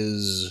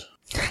is...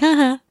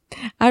 I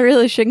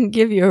really shouldn't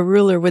give you a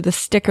ruler with a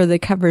sticker that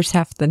covers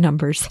half the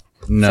numbers.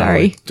 No,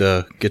 sorry.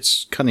 It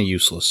gets kind of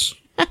useless.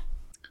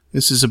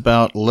 This is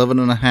about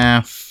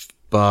 11.5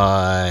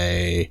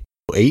 by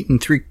 8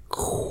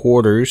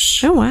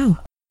 3/4. Oh, wow.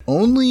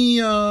 Only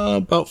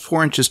about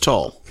 4 inches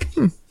tall.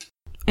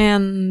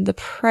 And the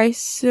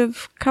price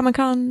of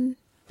Comic-Con,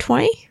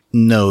 20?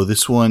 No,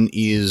 this one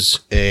is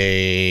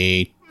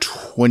a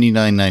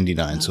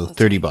 $29.99, so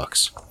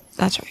 $30.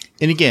 That's right.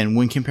 And again,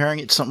 when comparing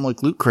it to something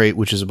like Loot Crate,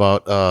 which is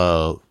about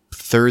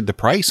third the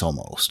price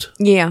almost.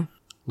 Yeah. A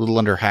little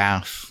under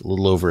half, a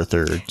little over a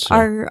third. So.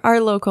 Our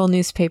local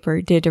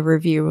newspaper did a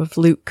review of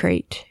Loot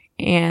Crate,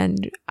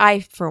 and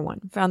I, for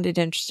one, found it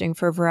interesting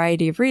for a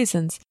variety of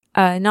reasons.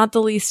 Not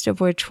the least of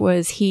which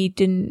was he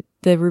didn't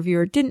the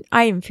reviewer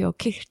I didn't feel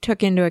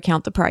took into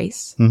account the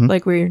price,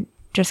 like we were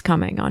just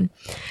commenting on.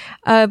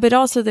 But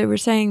also they were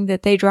saying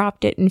that they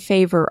dropped it in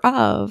favor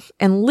of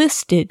and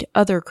listed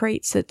other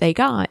crates that they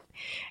got.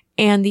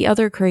 And the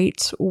other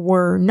crates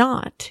were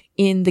not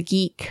in the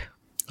geek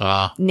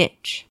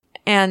niche.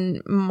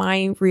 And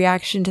my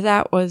reaction to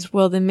that was,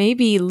 well, then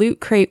maybe Loot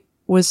Crate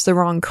was the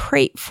wrong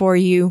crate for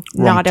you,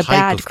 not a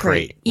bad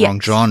crate. Yes. Wrong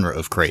genre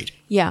of crate.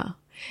 Yeah.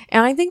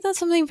 And I think that's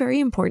something very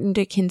important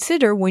to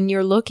consider when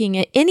you're looking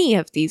at any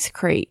of these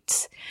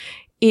crates,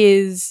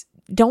 is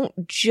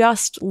don't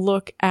just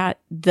look at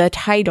the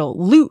title.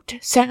 Loot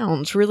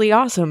sounds really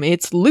awesome.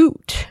 It's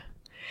loot.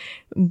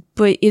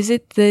 But is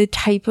it the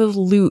type of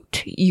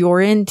loot you're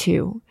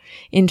into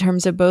in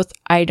terms of both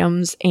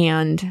items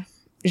and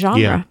genre?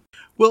 Yeah.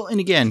 Well,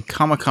 and again,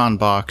 Comic-Con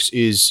box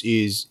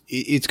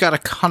it's got a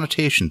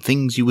connotation,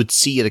 things you would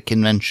see at a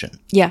convention.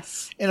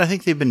 Yes. And I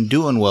think they've been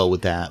doing well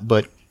with that,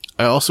 but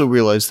I also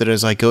realize that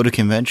as I go to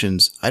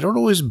conventions, I don't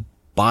always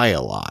buy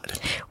a lot.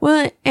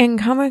 Well, and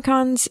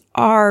Comic-Cons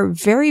are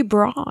very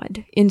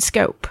broad in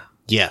scope.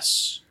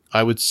 Yes.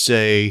 I would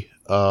say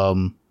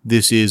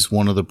this is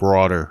one of the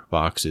broader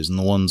boxes, and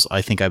the ones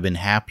I think I've been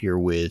happier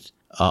with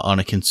on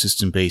a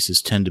consistent basis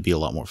tend to be a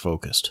lot more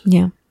focused.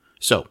 Yeah.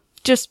 So,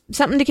 just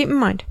something to keep in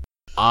mind.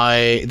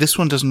 This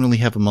one doesn't really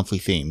have a monthly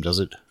theme, does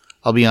it?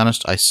 I'll be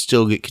honest, I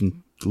still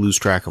lose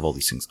track of all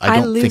these things.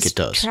 I don't think it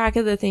does. I lose track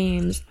of the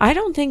themes. I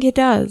don't think it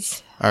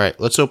does. All right,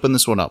 let's open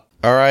this one up.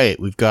 All right,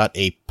 we've got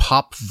a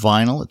pop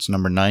vinyl. It's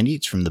number 90.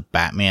 It's from the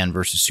Batman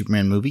vs.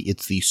 Superman movie.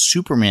 It's the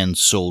Superman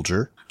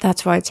soldier.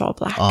 That's why it's all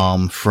black.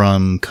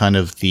 From kind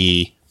of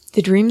the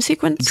dream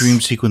sequence? Dream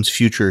sequence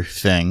future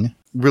thing.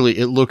 Really,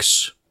 it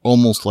looks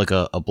almost like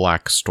a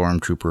black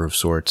stormtrooper of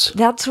sorts.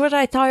 That's what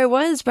I thought it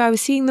was, but I was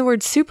seeing the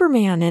word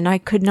Superman, and I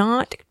could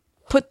not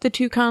put the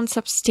two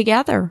concepts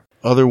together.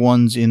 Other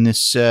ones in this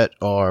set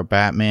are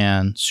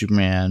Batman,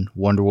 Superman,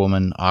 Wonder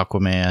Woman,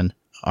 Aquaman,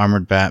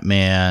 Armored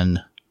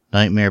Batman,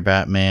 Nightmare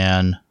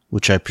Batman,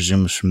 which I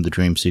presume is from the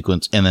dream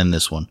sequence, and then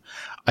this one.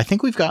 I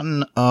think we've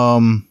gotten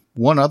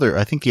one other,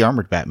 I think the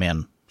Armored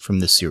Batman from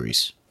this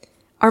series.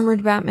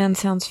 Armored Batman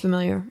sounds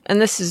familiar,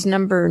 and this is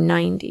number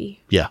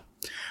 90. Yeah.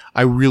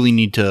 I really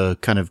need to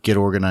kind of get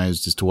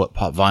organized as to what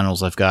pop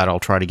vinyls I've got. I'll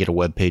try to get a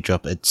web page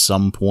up at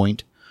some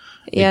point.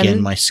 Yeah,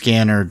 again, my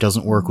scanner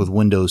doesn't work with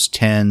Windows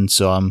 10,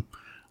 so I'm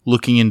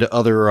looking into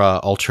other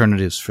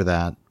alternatives for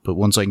that. But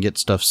once I can get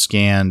stuff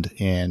scanned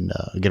and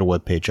get a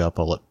web page up,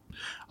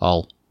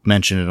 I'll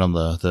mention it on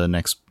the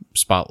next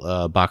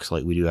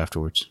Boxlight we do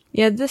afterwards.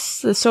 Yeah, this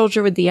is the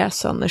soldier with the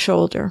S on the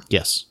shoulder.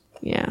 Yes.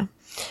 Yeah.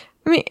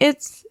 I mean,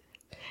 it's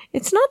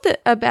not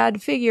a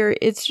bad figure.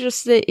 It's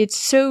just that it's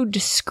so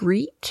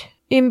discreet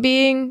in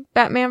being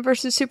Batman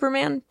versus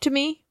Superman to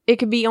me. It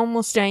could be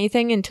almost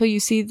anything until you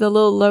see the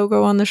little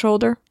logo on the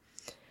shoulder.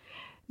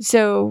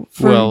 So,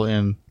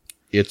 and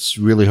it's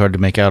really hard to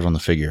make out on the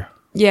figure.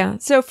 Yeah.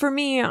 So for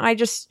me, I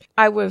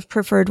would have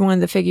preferred one of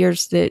the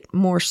figures that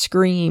more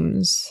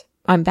screams,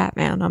 I'm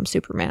Batman, I'm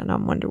Superman,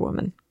 I'm Wonder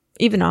Woman,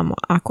 even I'm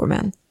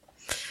Aquaman.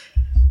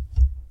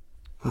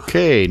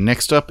 Okay,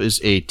 next up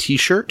is a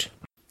t-shirt.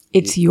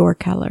 It's your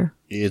color.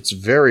 It's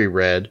very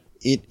red.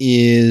 It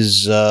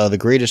is the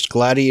greatest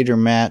gladiator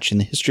match in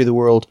the history of the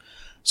world.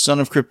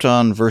 Son of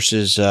Krypton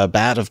versus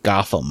Bat of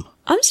Gotham.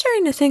 I'm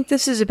starting to think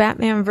this is a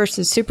Batman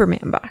versus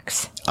Superman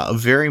box.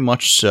 Very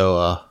much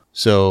so.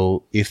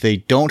 So if they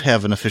don't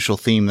have an official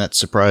theme, that's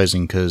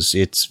surprising because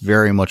it's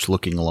very much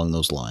looking along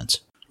those lines,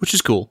 which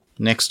is cool.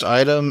 Next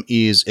item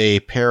is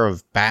a pair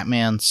of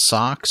Batman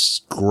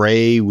socks,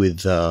 gray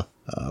with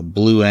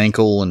blue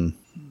ankle and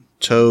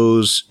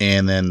toes,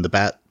 and then the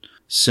bat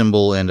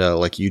symbol and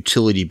like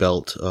utility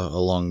belt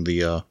along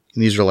the.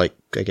 These are like,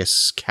 I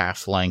guess,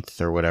 calf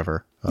length or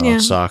whatever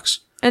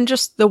socks. And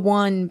just the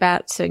one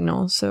bat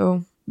signal,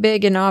 so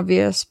big and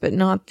obvious, but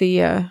not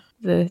the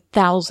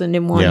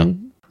 1,001. Yeah.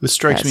 This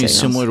strikes me as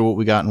similar to what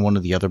we got in one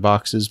of the other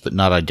boxes, but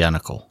not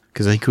identical.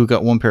 Because I think we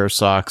got one pair of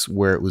socks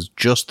where it was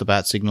just the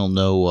bat signal,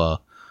 no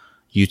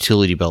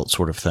utility belt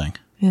sort of thing.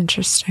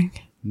 Interesting.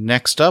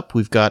 Next up,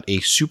 we've got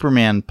a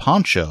Superman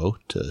poncho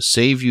to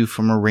save you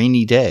from a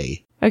rainy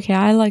day. Okay,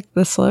 I like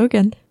the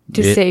slogan.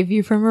 To save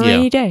you from a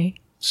rainy day.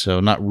 So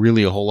not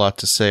really a whole lot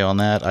to say on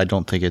that. I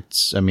don't think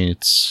it's...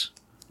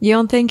 You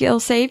don't think it'll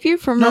save you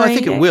from a rainy day? No, I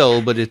think it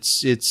will, but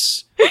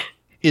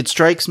it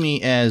strikes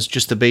me as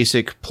just a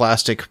basic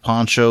plastic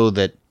poncho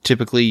that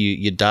typically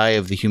you die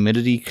of the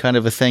humidity kind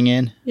of a thing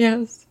in.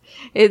 Yes.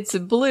 It's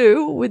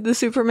blue with the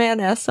Superman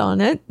S on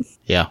it.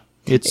 Yeah.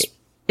 It's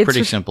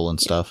pretty simple and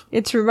stuff.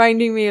 It's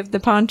reminding me of the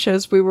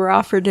ponchos we were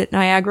offered at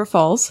Niagara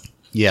Falls.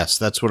 Yes,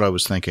 that's what I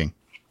was thinking.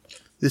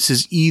 This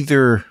is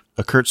either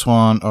a Kurt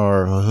Swan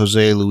or a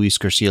Jose Luis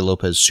Garcia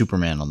Lopez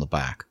Superman on the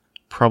back.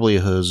 Probably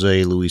a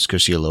Jose Luis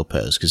Garcia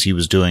Lopez, because he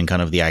was doing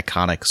kind of the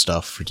iconic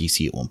stuff for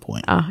DC at one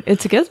point.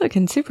 It's a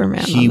good-looking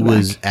Superman. He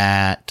was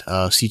at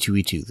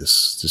C2E2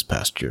 this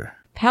past year.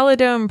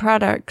 Paladome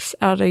Products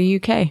out of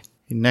UK.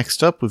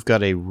 Next up, we've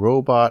got a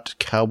robot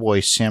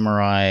cowboy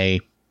samurai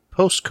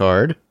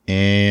postcard,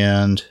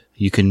 and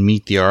you can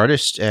meet the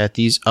artist at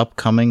these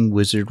upcoming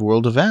Wizard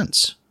World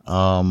events.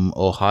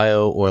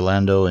 Ohio,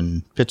 Orlando,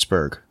 and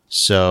Pittsburgh.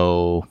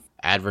 So,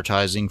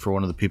 advertising for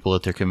one of the people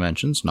at their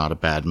conventions, not a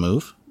bad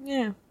move.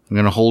 Yeah. I'm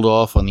going to hold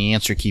off on the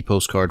answer key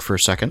postcard for a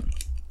second.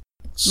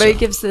 But it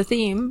gives the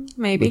theme,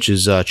 maybe. Which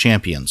is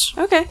Champions.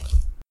 Okay.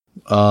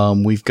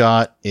 We've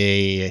got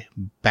a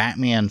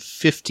Batman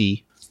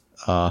 50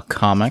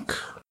 comic,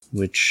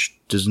 which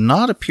does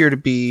not appear to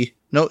be...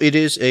 No, it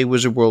is a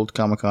Wizard World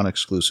Comic-Con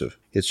exclusive.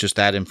 It's just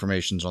that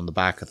information's on the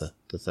back of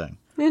the thing.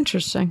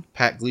 Interesting.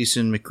 Pat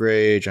Gleason,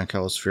 McRae, John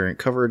Callis variant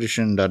cover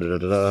edition,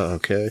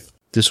 okay.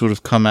 This would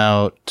have come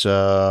out,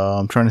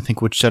 I'm trying to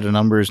think which set of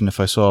numbers and if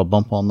I saw a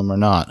bump on them or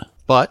not.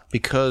 But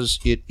because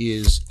it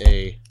is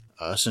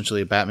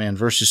essentially a Batman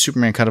versus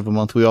Superman cut of a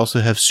month, we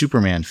also have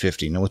Superman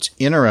 50. Now what's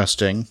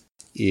interesting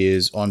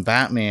is on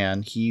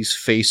Batman, he's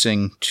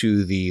facing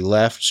to the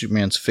left,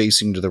 Superman's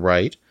facing to the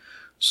right.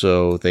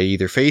 So they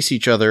either face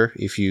each other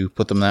if you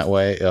put them that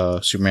way,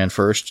 Superman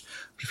first.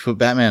 If you put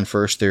Batman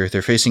first, they're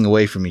facing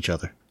away from each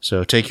other.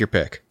 So take your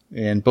pick.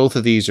 And both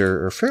of these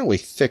are fairly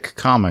thick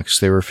comics.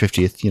 They were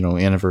 50th,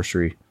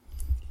 anniversary,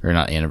 or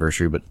not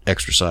anniversary, but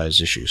extra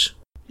size issues.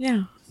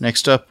 Yeah.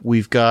 Next up,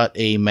 we've got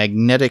a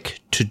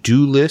magnetic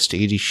to-do list,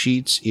 80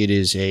 sheets. It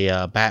is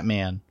a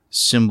Batman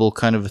symbol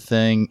kind of a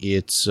thing.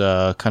 It's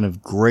kind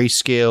of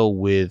grayscale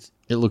with,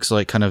 it looks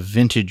like kind of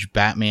vintage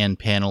Batman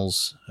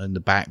panels in the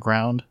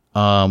background.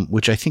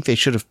 Which I think they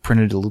should have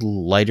printed a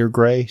little lighter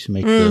gray to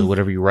make the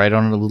whatever you write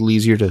on it a little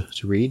easier to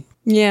read.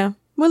 Yeah.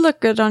 Would look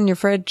good on your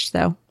fridge,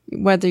 though,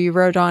 whether you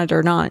wrote on it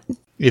or not.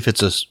 If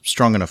it's a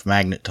strong enough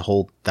magnet to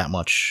hold that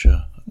much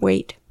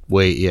weight,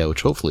 yeah,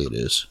 which hopefully it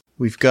is.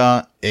 We've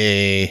got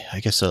a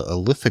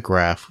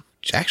lithograph,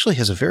 which actually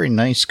has a very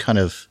nice kind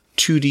of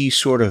 2D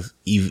sort of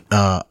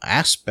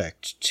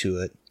aspect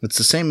to it. It's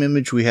the same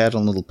image we had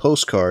on little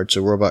postcards,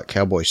 a Robot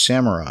Cowboy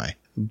Samurai,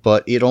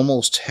 but it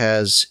almost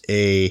has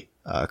a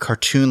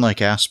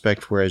cartoon-like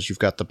aspect, whereas you've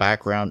got the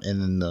background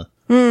and then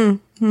the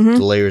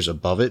layers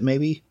above it,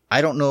 maybe. I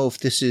don't know if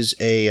this is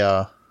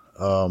a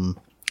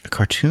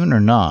cartoon or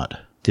not.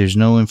 There's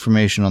no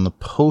information on the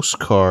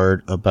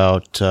postcard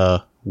about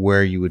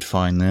where you would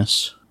find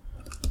this.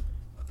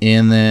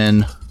 And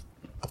then,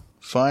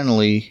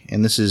 finally,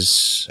 and this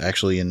is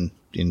actually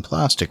in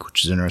plastic,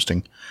 which is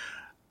interesting,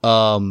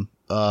 like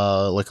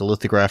a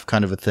lithograph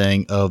kind of a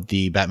thing of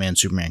the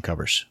Batman-Superman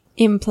covers.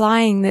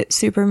 Implying that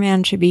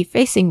Superman should be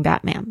facing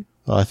Batman.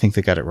 Well, I think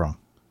they got it wrong.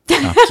 No,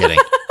 I'm kidding.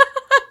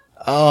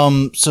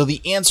 So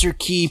the answer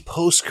key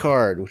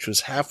postcard, which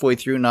was halfway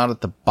through, not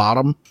at the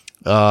bottom.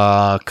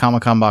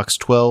 Comic-Con Box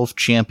 12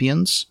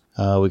 Champions.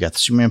 We got the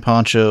Superman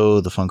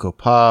poncho, the Funko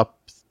Pop.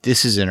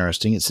 This is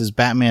interesting. It says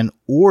Batman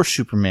or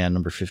Superman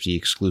number 50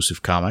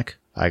 exclusive comic.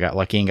 I got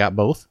lucky and got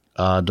both.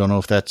 Don't know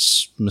if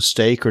that's a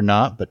mistake or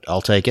not, but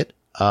I'll take it.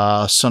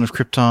 Son of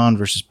Krypton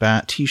versus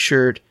Bat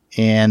t-shirt.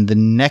 And the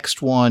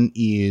next one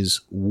is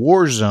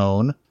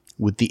Warzone,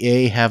 with the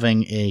A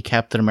having a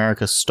Captain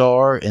America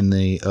star and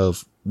the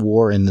of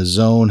War in the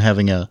Zone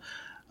having a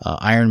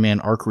Iron Man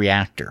arc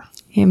reactor.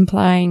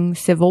 Implying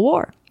Civil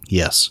War.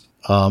 Yes.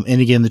 And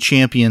again, the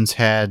champions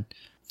had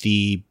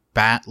the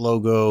Bat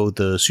logo,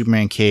 the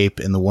Superman cape,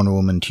 and the Wonder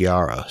Woman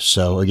tiara.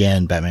 So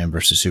again, Batman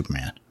versus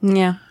Superman.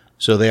 Yeah.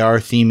 So they are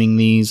theming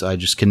these. I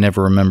just can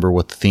never remember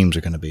what the themes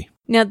are going to be.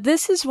 Now,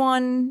 this is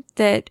one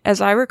that,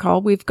 as I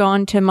recall, we've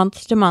gone to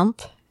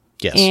month.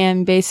 Yes.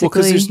 And basically... Well,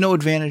 because there's no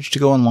advantage to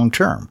going long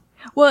term.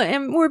 Well,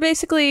 and we're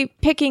basically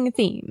picking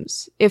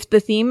themes. If the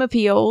theme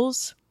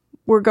appeals,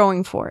 we're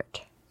going for it.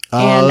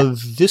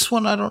 This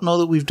one, I don't know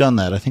that we've done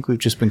that. I think we've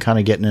just been kind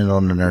of getting it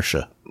on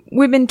inertia.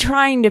 We've been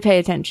trying to pay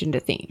attention to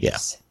themes. Yeah.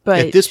 But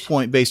at this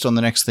point, based on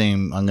the next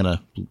theme, I'm going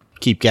to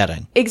keep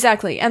getting.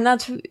 Exactly. And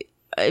that's...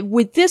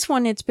 with this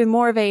one, it's been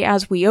more of a,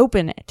 as we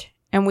open it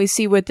and we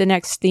see what the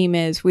next theme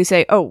is, we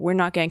say, oh, we're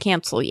not going to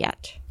cancel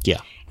yet.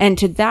 Yeah. And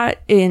to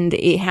that end,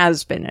 it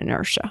has been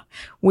inertia.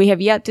 We have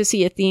yet to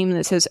see a theme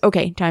that says,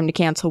 okay, time to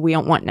cancel. We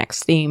don't want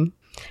next theme.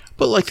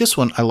 But like this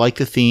one, I like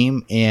the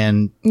theme.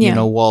 And, you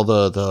know, while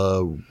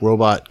the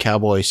robot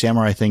cowboy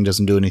samurai thing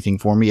doesn't do anything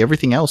for me,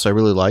 everything else I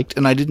really liked.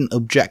 And I didn't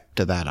object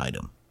to that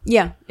item.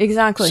 Yeah,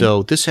 exactly.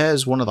 So this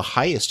has one of the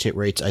highest hit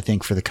rates, I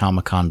think, for the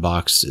Comic-Con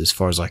box, as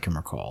far as I can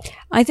recall.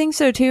 I think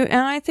so, too.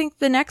 And I think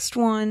the next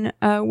one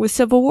with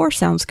Civil War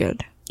sounds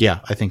good.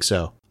 Yeah, I think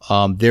so.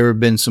 There have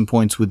been some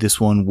points with this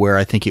one where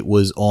I think it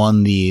was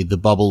on the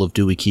bubble of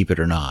do we keep it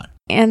or not.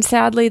 And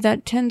sadly,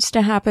 that tends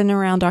to happen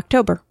around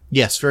October.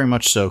 Yes, very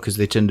much so, because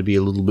they tend to be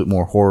a little bit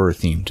more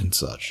horror-themed and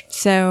such.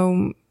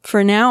 So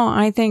for now,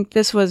 I think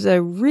this was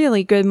a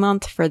really good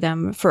month for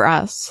them, for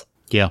us.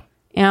 Yeah.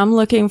 And I'm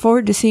looking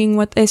forward to seeing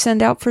what they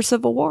send out for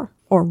Civil War,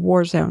 or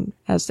Warzone,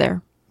 as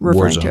they're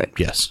referring to it.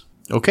 Yes.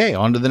 Okay,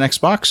 on to the next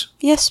box.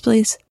 Yes,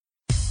 please.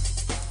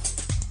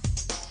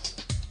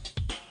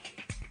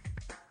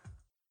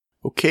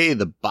 Okay,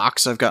 the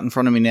box I've got in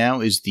front of me now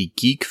is the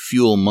Geek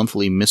Fuel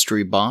monthly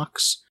mystery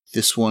box.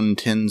 This one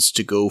tends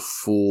to go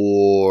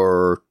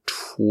for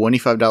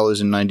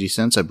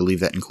 $25.90. I believe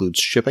that includes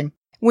shipping.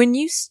 When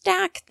you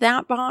stack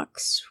that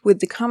box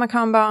with the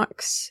Comic-Con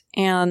box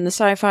and the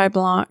Sci-Fi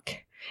block,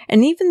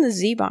 and even the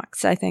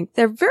zBox, I think,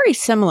 they're very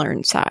similar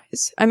in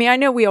size. I mean, I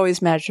know we always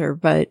measure,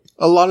 but...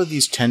 A lot of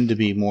these tend to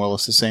be more or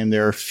less the same.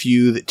 There are a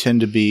few that tend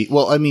to be...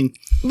 Well, I mean...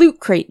 Loot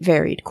Crate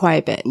varied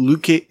quite a bit.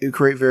 Loot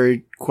Crate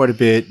varied quite a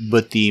bit,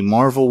 but the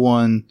Marvel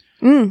one,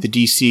 the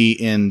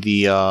DC, and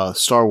the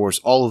Star Wars,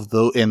 all of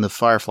those, and the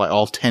Firefly,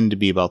 all tend to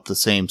be about the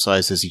same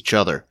size as each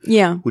other.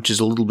 Yeah. Which is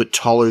a little bit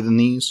taller than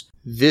these.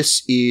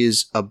 This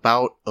is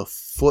about a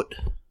foot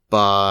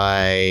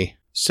by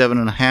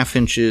 7.5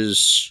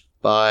 inches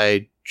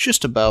by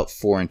just about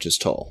 4 inches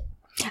tall.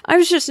 I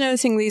was just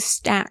noticing these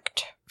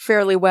stacked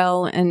fairly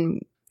well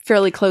and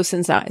fairly close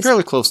in size.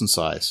 Fairly close in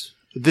size.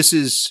 This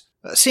is...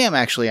 Sam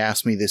actually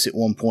asked me this at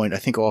one point, I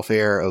think off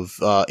air, of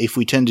if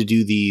we tend to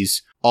do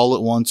these all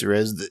at once or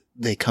as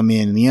they come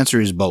in, and the answer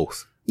is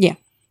both. Yeah.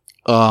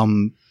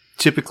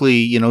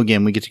 Typically,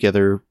 again, we get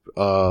together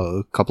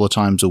a couple of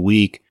times a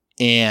week,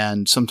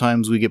 and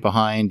sometimes we get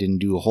behind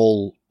and do a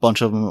whole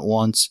bunch of them at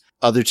once.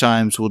 Other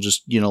times we'll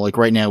just, like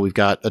right now we've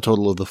got a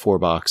total of the 4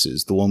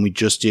 boxes. The one we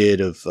just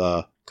did of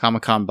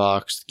Comic-Con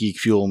box, Geek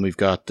Fuel, and we've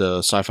got the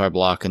Sci-Fi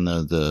block and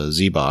the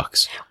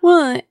zBox.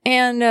 Well,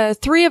 and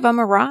 3 of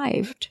them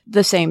arrived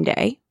the same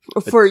day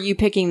for you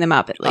picking them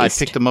up at least.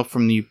 I picked them up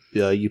from the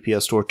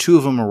UPS store. 2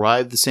 of them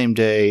arrived the same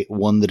day,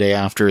 1 the day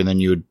after, and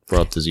then you had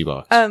brought the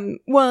zBox.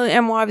 Well,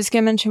 and what I was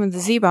going to mention with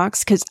the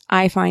zBox, because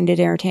I find it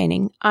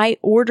entertaining, I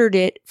ordered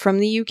it from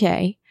the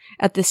UK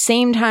at the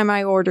same time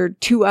I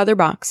ordered 2 other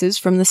boxes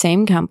from the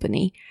same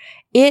company.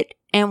 It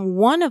and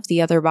one of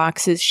the other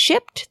boxes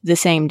shipped the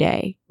same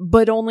day,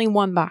 but only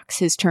 1 box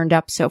has turned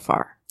up so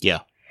far. Yeah.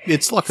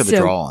 It's luck of the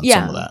draw on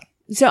some of that.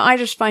 So I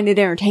just find it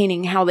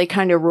entertaining how they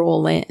kind of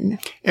roll in.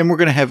 And we're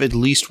going to have at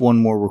least one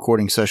more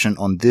recording session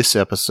on this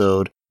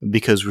episode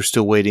because we're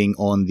still waiting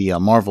on the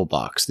Marvel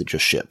box that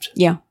just shipped.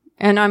 Yeah.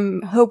 And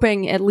I'm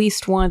hoping at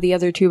least one of the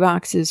other 2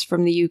 boxes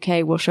from the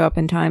UK will show up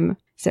in time.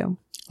 So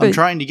I'm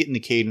trying to get in the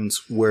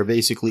cadence where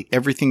basically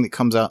everything that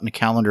comes out in a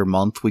calendar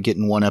month we get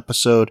in one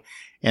episode,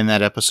 and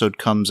that episode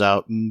comes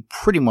out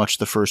pretty much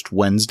the first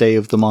Wednesday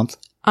of the month.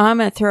 I'm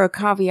going to throw a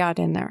caveat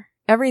in there.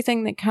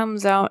 Everything that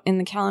comes out in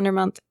the calendar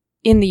month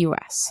in the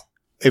US.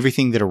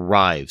 Everything that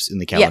arrives in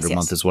the calendar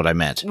month is what I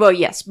meant. Well,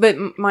 yes, but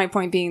my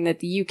point being that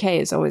the UK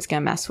is always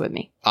going to mess with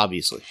me.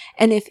 Obviously.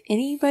 And if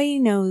anybody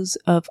knows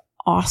of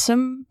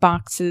awesome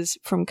boxes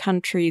from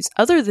countries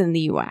other than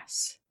the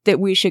US that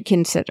we should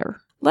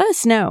consider, let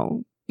us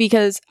know.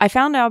 Because I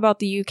found out about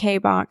the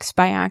UK box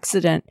by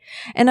accident,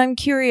 and I'm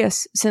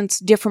curious since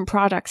different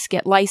products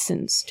get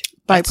licensed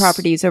by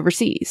properties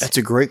overseas. That's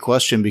a great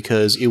question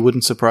because it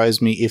wouldn't surprise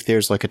me if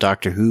there's like a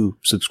Doctor Who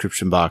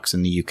subscription box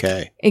in the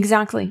UK.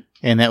 Exactly.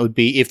 And that would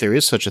be, if there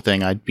is such a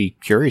thing, I'd be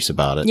curious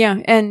about it. Yeah,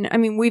 and I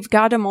mean, we've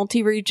got a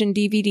multi-region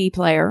DVD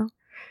player,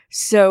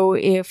 so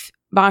if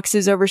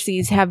boxes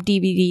overseas have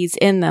DVDs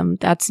in them,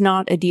 that's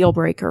not a deal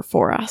breaker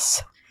for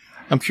us.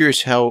 I'm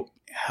curious how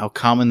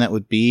common that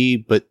would be,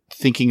 but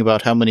thinking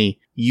about how many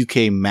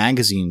UK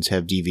magazines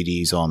have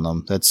DVDs on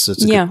them, that's a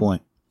good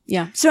point.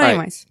 Yeah. So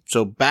anyways. Right.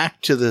 So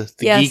back to the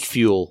Geek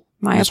Fuel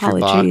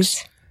mystery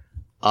apologies.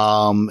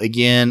 Box.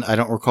 Again, I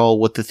don't recall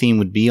what the theme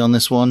would be on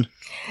this one.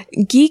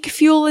 Geek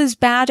Fuel is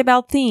bad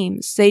about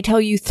themes. They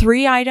tell you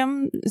 3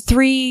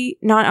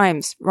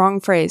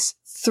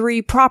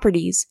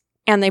 properties,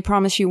 and they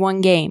promise you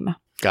 1 game.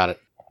 Got it.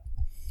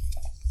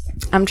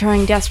 I'm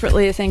trying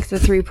desperately to think the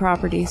 3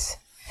 properties.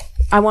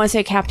 I want to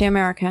say Captain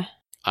America.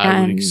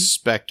 I would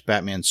expect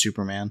Batman,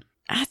 Superman.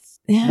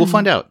 Yeah. We'll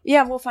find out.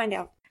 Yeah, we'll find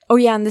out. Oh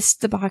yeah, and this is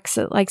the box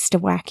that likes to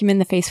whack him in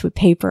the face with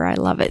paper. I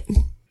love it.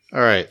 All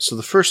right, so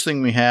the first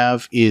thing we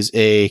have is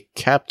a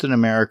Captain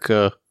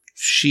America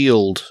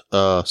shield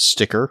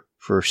sticker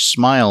for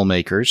Smile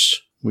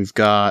Makers. We've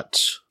got,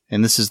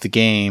 and this is the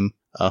game,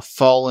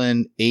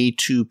 Fallen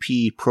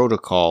A2P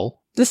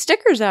Protocol. The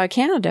sticker's out of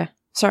Canada.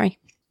 Sorry,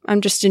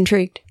 I'm just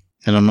intrigued.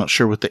 And I'm not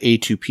sure what the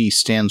A2P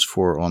stands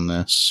for on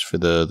this, for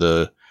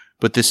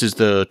but this is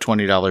the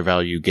 $20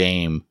 value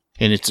game,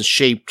 and it's a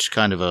shaped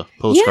kind of a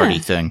postcard-y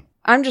thing.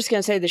 I'm just going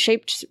to say the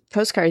shaped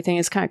postcard thing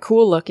is kind of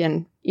cool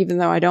looking, even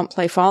though I don't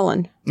play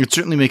Fallen. It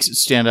certainly makes it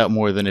stand out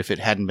more than if it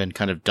hadn't been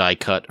kind of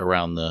die-cut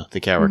around the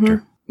character.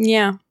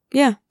 Mm-hmm.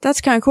 Yeah,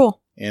 that's kind of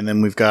cool. And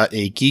then we've got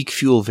a Geek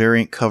Fuel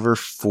variant cover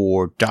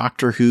for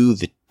Doctor Who,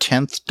 the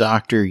 10th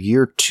Doctor,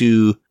 Year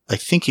 2, I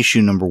think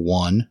issue number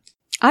 1.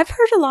 I've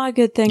heard a lot of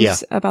good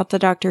things about the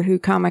Doctor Who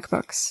comic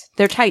books.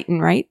 They're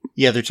Titan, right?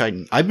 Yeah, they're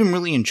Titan. I've been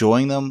really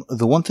enjoying them.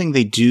 The one thing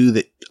they do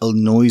that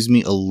annoys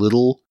me a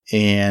little,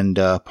 and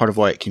part of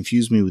why it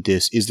confused me with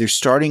this, is they're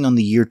starting on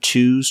the year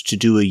 2s to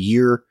do a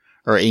year,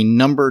 or a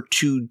number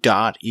 2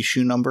 dot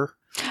issue number.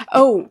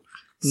 Oh.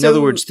 In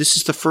other words, this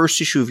is the first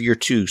issue of year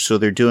 2, so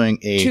they're doing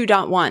a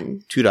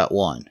 2.1.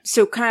 2.1.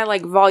 So kind of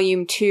like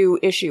volume 2,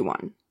 issue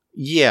 1.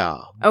 Yeah.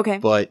 Okay.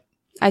 But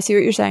I see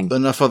what you're saying.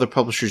 Enough other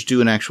publishers do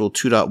an actual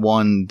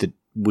 2.1 that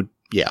would,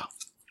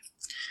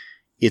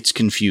 it's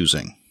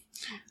confusing.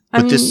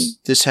 But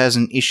this has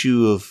an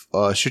issue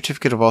of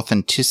Certificate of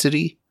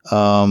Authenticity.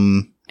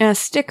 And And a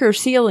sticker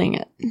sealing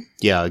it.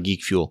 Yeah,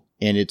 Geek Fuel.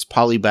 And it's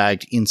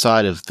polybagged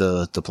inside of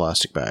the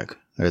plastic bag.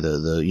 Or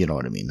the you know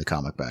what I mean, the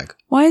comic bag.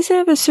 Why does it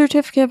have a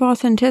certificate of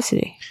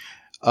authenticity?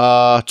 To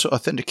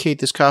authenticate,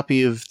 this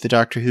copy of the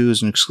Doctor Who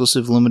is an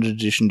exclusive limited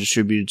edition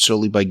distributed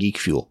solely by Geek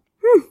Fuel.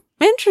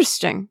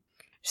 Interesting.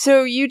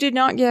 So you did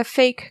not get a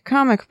fake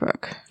comic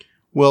book?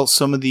 Well,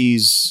 some of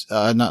these,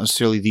 not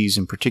necessarily these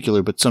in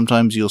particular, but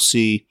sometimes you'll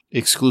see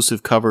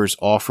exclusive covers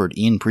offered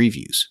in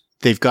previews.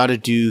 They've got to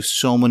do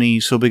so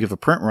big of a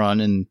print run,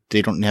 and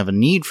they don't have a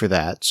need for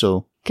that,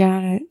 so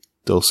got it.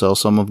 They'll sell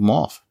some of them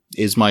off,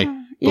 is my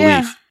belief.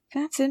 Yeah,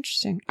 that's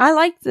interesting. I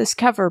like this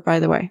cover, by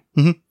the way.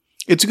 Mm-hmm.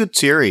 It's a good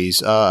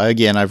series.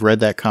 Again, I've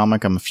read that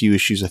comic. I'm a few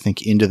issues, I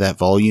think, into that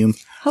volume.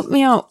 Help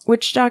me out.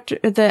 Which doctor?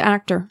 The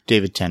actor?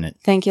 David Tennant.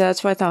 Thank you.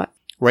 That's what I thought.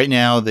 Right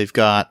now, they've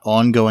got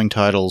ongoing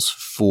titles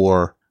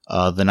for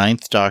the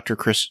 9th Doctor,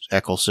 Chris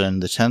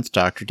Eccleston, the 10th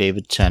Doctor,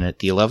 David Tennant,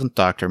 the 11th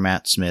Doctor,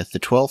 Matt Smith, the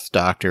 12th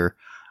Doctor,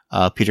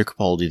 Peter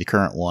Capaldi, the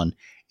current one,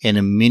 and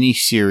a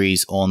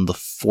mini-series on the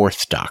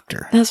 4th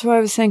Doctor. That's what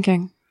I was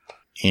thinking.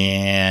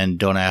 And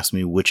don't ask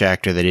me which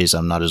actor that is.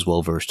 I'm not as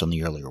well-versed on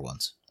the earlier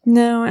ones.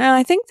 No, and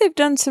I think they've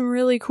done some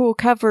really cool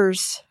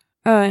covers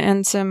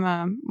and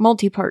some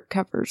multi-part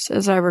covers,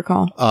 as I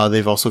recall.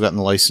 They've also gotten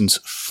the license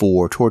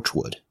for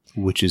Torchwood,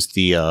 which is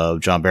the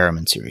John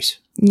Barrowman series.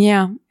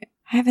 Yeah.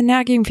 I have a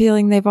nagging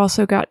feeling they've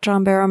also got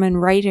John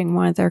Barrowman writing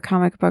one of their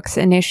comic books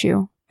in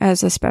issue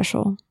as a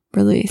special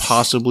release.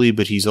 Possibly,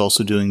 but he's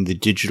also doing the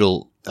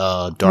digital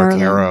Dark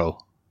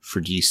Arrow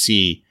for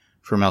DC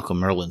for Malcolm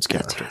Merlin's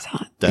character. That's what I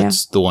thought.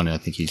 That's the one I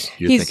think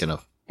you're thinking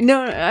of.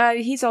 No,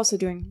 he's also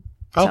doing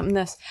something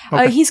this.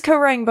 Okay. He's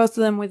co-writing both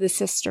of them with his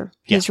sister,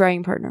 his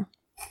writing partner.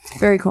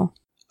 Very cool.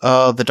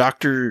 The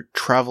Doctor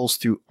travels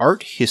through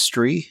art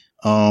history.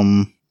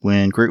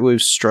 When great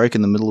waves strike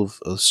in the middle of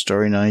a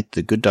starry night,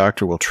 the good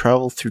Doctor will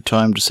travel through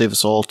time to save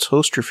us all.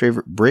 Toast your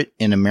favorite Brit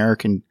and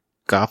American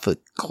Gothic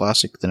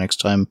classic the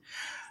next time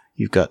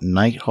you've got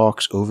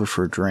Nighthawks over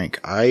for a drink.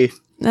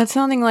 That's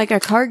sounding like a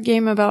card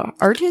game about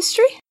art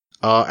history?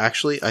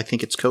 Actually, I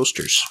think it's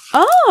coasters.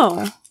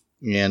 Oh!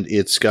 And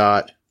it's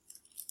got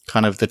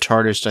kind of the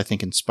TARDIS, I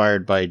think,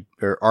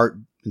 art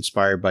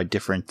inspired by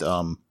different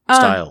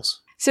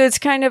styles. So it's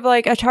kind of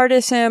like a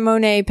TARDIS in a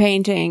Monet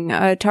painting,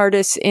 a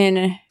TARDIS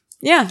in...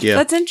 Yeah,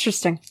 that's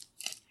interesting.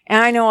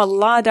 And I know a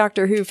lot of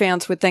Doctor Who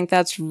fans would think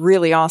that's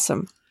really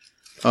awesome.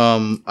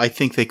 I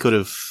think they could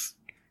have...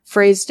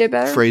 Phrased it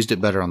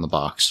better on the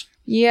box.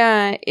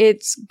 Yeah,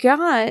 it's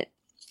got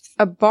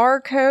a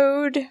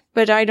barcode,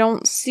 but I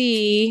don't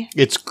see...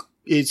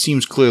 It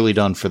seems clearly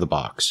done for the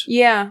box.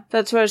 Yeah,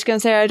 that's what I was going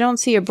to say. I don't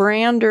see a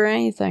brand or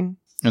anything.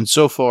 And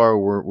so far,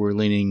 we're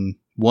leaning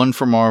 1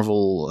 for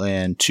Marvel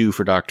and 2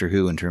 for Doctor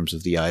Who in terms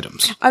of the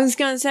items. I was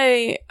going to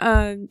say,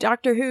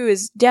 Doctor Who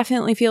is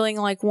definitely feeling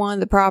like one of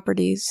the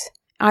properties.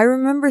 I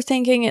remember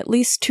thinking at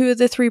least 2 of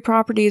the 3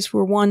 properties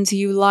were ones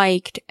you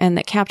liked, and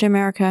that Captain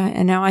America,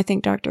 and now I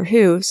think Doctor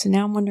Who, so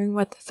now I'm wondering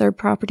what the third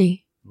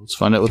property... Let's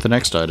find out what the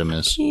next item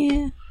is.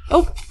 Yeah.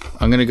 Oh!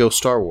 I'm going to go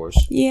Star Wars.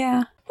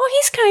 Yeah. Well,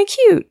 he's kind of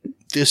cute.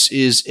 This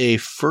is a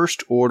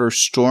First Order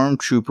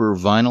Stormtrooper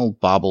vinyl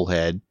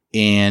bobblehead,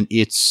 and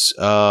it's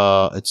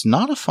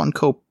not a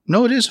Funko.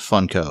 No, it is a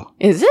Funko.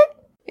 Is it?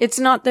 It's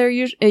not their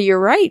usual... You're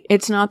right.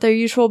 It's not their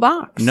usual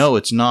box. No,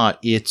 it's not.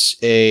 It's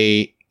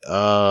a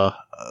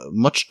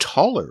much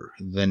taller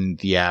than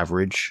the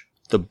average.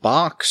 The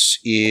box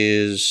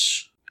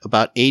is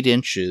about 8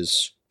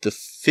 inches. The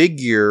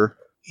figure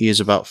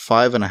is about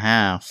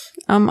 5.5.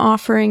 I'm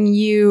offering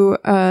you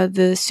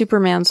the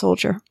Superman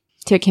soldier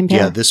to compare.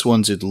 Yeah, this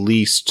one's at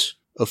least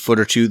a foot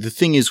or 2. The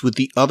thing is, with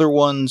the other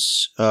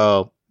ones,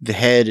 the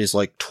head is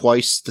like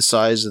twice the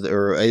size of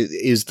or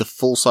is the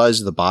full size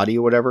of the body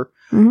or whatever.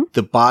 Mm-hmm.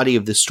 The body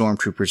of this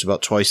Stormtrooper is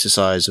about twice the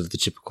size of the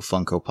typical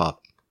Funko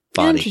Pop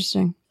body.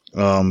 Interesting.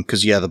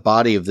 Because the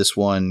body of this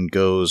one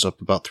goes up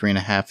about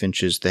 3.5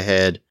 inches. The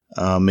head,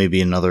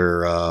 maybe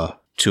another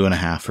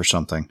 2.5 or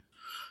something.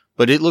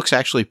 But it looks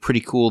actually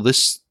pretty cool.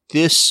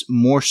 This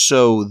more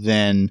so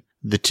than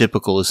the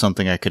typical is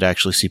something I could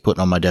actually see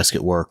putting on my desk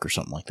at work or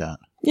something like that.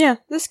 Yeah,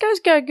 this guy's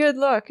got a good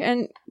look.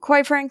 And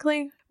quite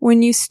frankly,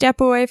 when you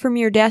step away from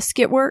your desk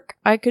at work,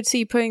 I could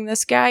see putting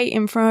this guy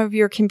in front of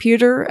your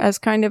computer as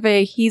kind of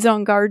a he's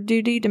on guard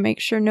duty to make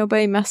sure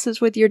nobody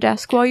messes with your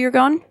desk while you're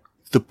gone.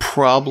 The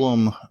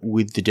problem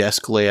with the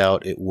desk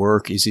layout at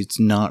work is it's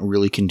not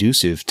really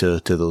conducive to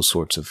those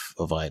sorts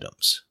of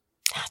items.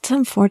 That's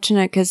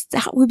unfortunate, because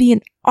that would be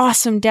an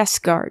awesome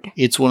desk guard.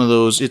 It's one of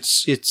those,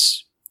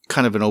 it's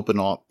kind of an open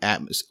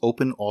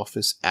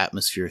office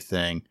atmosphere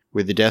thing,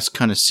 where the desk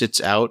kind of sits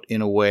out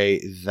in a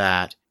way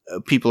that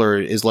people are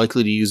as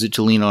likely to use it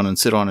to lean on and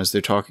sit on as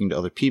they're talking to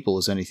other people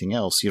as anything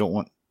else. You don't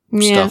want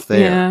stuff there.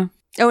 Yeah.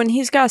 Oh, and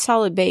he's got a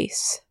solid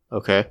base.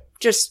 Okay.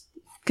 Just...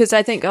 because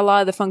I think a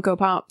lot of the Funko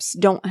Pops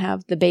don't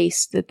have the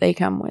base that they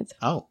come with.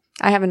 Oh.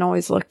 I haven't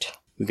always looked.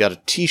 We got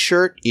a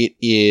t-shirt. It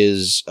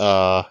is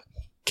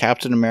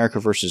Captain America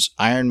versus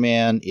Iron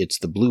Man. It's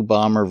the Blue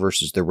Bomber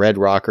versus the Red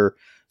Rocker.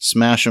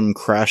 Smash 'em,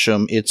 crash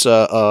 'em. It's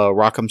a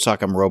Rock'em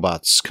Sock'em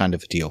Robots kind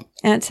of a deal.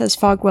 And it says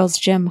Fogwell's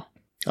Gym.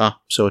 Ah,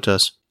 so it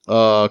does.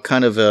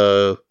 Kind of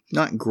a,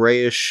 not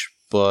grayish,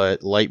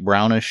 but light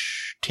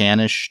brownish, tan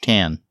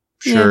shirt.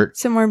 Yeah,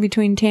 somewhere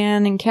between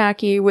tan and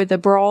khaki with a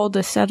brawl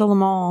to settle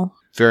them all.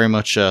 Very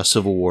much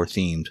Civil War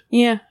themed.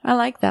 Yeah, I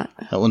like that.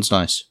 That one's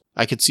nice.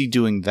 I could see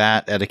doing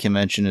that at a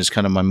convention as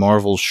kind of my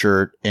Marvel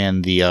shirt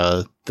and the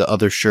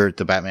other shirt,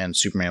 the Batman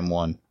Superman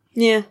one.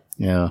 Yeah.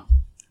 Yeah.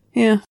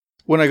 Yeah.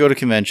 When I go to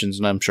conventions,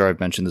 and I'm sure I've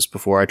mentioned this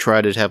before, I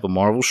try to have a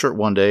Marvel shirt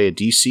one day, a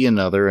DC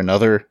another,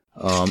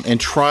 and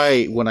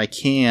try when I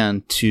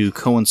can to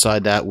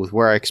coincide that with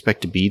where I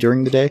expect to be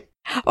during the day.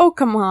 Oh,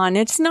 come on.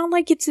 It's not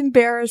like it's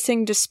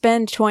embarrassing to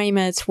spend 20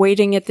 minutes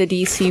waiting at the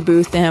DC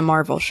booth in a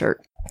Marvel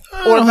shirt.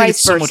 I don't think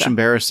it's so much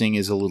embarrassing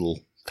is a little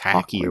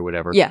tacky awkward. Or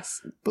whatever.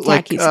 Yes. But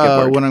like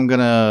when I'm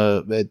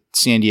at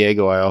San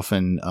Diego, I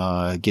often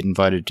get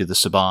invited to the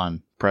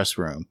Saban press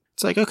room.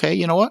 It's like, okay,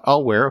 you know what?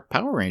 I'll wear a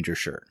Power Ranger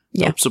shirt.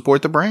 Yeah. Help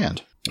support the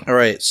brand. All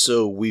right,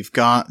 so we've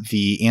got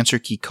the answer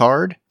key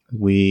card.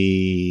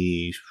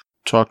 We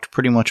talked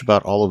pretty much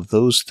about all of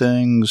those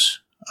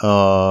things.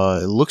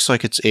 It looks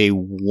like it's a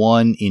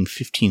 1 in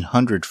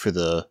 1,500 for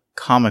the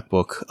comic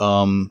book.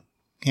 Hand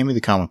me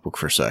the comic book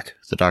for a sec.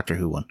 The Doctor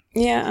Who one.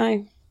 Yeah,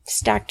 I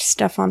stacked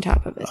stuff on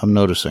top of it. I'm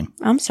noticing.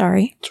 I'm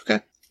sorry. It's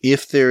okay.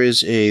 If there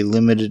is a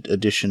limited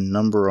edition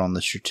number on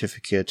the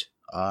certificate,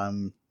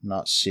 I'm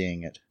not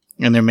seeing it.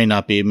 And there may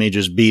not be. It may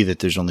just be that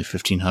there's only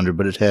 1,500,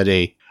 but it had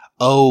they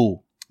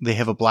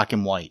have a black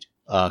and white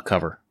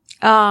cover.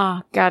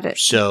 Ah, got it.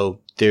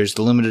 So there's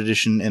the limited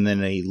edition and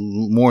then a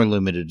more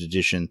limited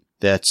edition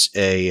that's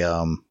a,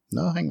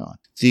 no, hang on.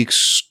 The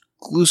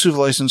exclusive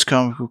licensed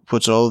comic book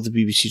puts all of the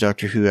BBC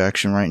Doctor Who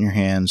action right in your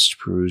hands to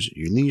peruse at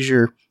your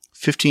leisure.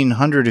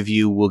 1,500 of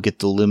you will get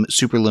the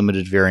super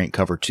limited variant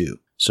cover too.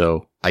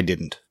 So I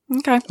didn't.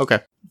 Okay.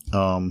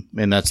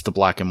 And that's the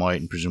black and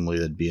white, and presumably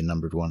that'd be a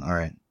numbered one. All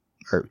right.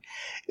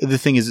 The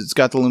thing is, it's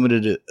got the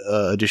limited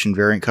edition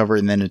variant cover,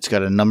 and then it's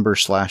got a number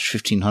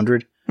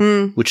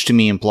 /1,500, which to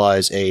me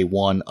implies a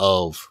one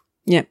of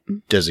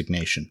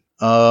designation.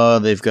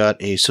 They've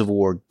got a Civil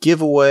War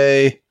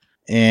giveaway,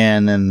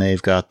 and then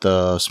they've got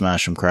the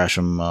Smash 'em, Crash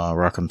 'em,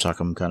 Rock 'em,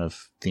 Sock 'em kind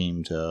of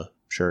themed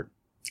shirt.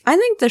 I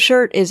think the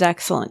shirt is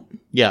excellent.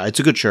 Yeah, it's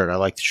a good shirt. I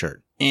like the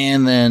shirt.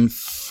 And then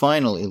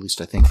finally, at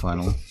least I think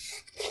finally.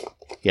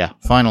 Yeah,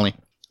 finally.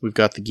 We've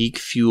got the Geek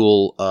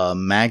Fuel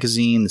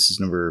magazine. This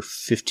is number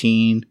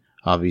 15,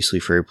 obviously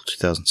for April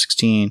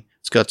 2016.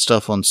 It's got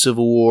stuff on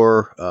Civil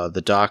War,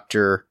 the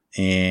Doctor,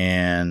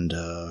 and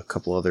a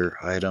couple other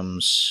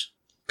items.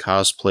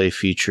 Cosplay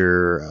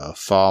feature,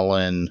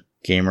 Fallen,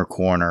 Gamer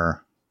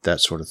Corner,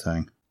 that sort of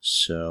thing.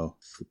 So,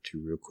 flip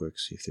through real quick,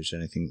 see if there's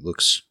anything that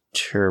looks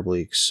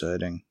terribly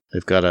exciting.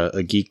 They've got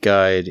a geek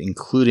guide,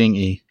 including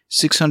a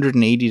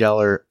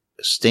 $680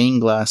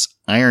 stained glass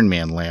Iron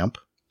Man lamp.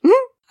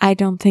 I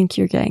don't think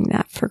you're getting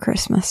that for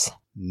Christmas.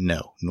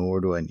 No,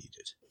 nor do I need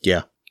it.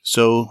 Yeah,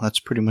 so that's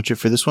pretty much it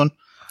for this one.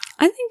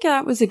 I think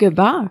that was a good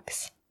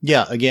box.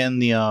 Yeah, again,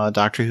 the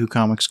Doctor Who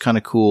comics kind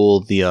of cool.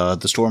 The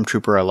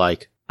Stormtrooper I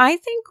like. I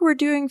think we're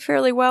doing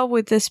fairly well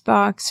with this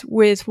box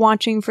with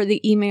watching for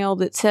the email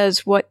that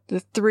says what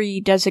the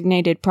 3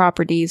 designated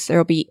properties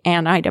there'll be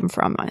an item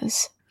from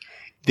us.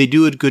 They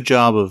do a good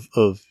job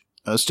of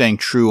staying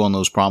true on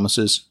those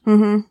promises.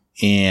 Mm-hmm.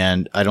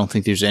 And I don't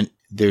think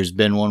there's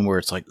been one where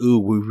it's like, ooh,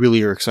 we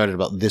really are excited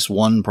about this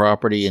one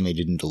property and they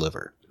didn't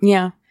deliver.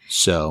 Yeah.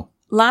 So.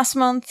 Last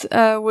month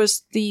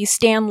was the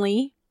Stan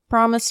Lee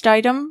promised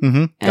item.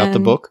 Mm-hmm. Got the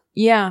book.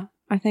 Yeah.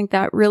 I think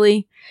that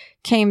really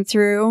came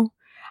through.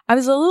 I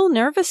was a little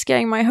nervous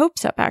getting my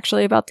hopes up,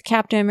 actually, about the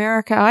Captain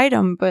America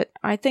item, but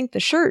I think the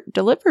shirt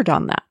delivered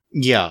on that.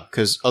 Yeah,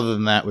 because other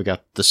than that, we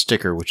got the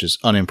sticker, which is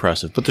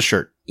unimpressive, but the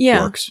shirt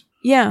works.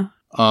 Yeah.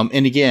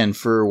 And again,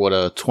 for what,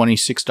 a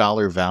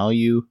 $26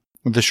 value,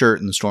 the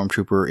shirt and the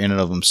Stormtrooper in and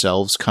of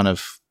themselves kind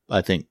of,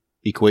 I think,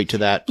 equate to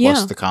that,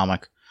 plus the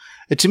comic.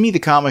 To me, the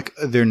comic,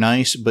 they're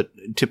nice, but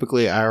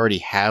typically I already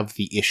have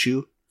the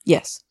issue.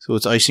 Yes. So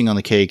it's icing on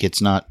the cake.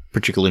 It's not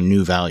particular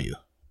new value.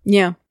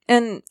 Yeah.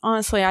 And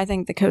honestly, I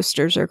think the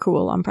coasters are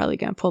cool. I'm probably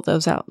going to pull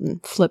those out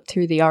and flip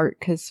through the art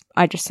because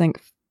I just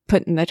think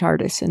putting the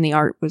TARDIS in the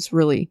art was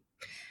really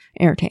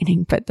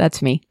entertaining, but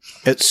that's me.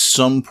 At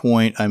some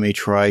point, I may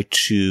try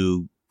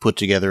to put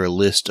together a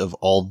list of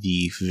all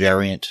the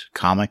variant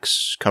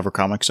comics, cover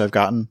comics I've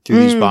gotten through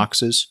these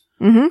boxes.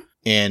 Mm-hmm.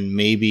 And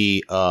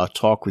maybe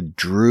talk with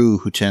Drew,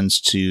 who tends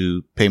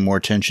to pay more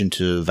attention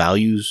to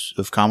values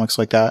of comics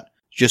like that,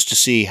 just to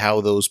see how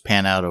those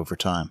pan out over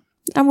time.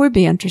 That would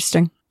be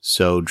interesting.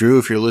 So, Drew,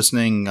 if you're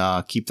listening,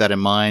 keep that in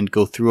mind.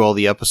 Go through all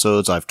the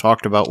episodes. I've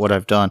talked about what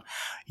I've done.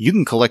 You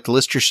can collect the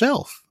list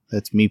yourself.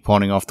 That's me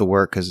pawning off the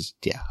work because,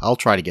 I'll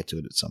try to get to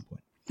it at some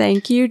point.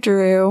 Thank you,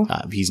 Drew.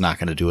 He's not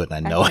going to do it,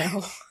 and I know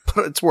it.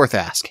 But it's worth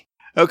asking.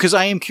 Because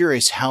I am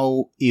curious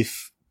how,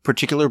 if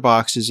particular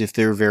boxes, if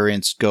their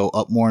variants go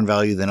up more in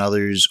value than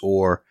others,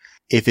 or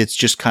if it's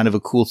just kind of a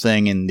cool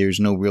thing and there's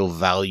no real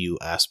value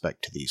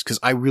aspect to these. Because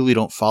I really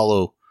don't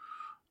follow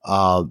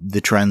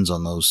the trends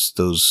on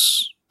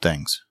those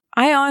things.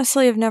 I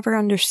honestly have never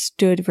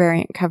understood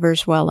variant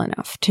covers well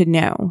enough to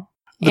know.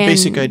 The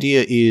basic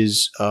idea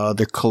is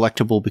they're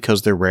collectible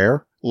because they're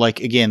rare.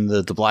 Like, again,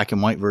 the black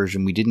and white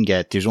version we didn't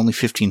get, there's only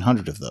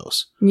 1,500 of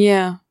those.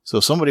 Yeah. So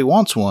if somebody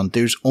wants one,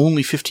 there's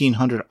only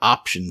 1,500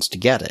 options to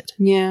get it.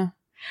 Yeah.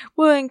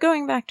 Well, and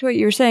going back to what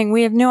you were saying,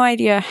 we have no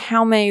idea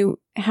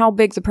how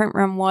big the print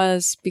run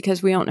was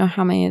because we don't know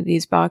how many of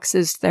these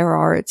boxes there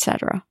are,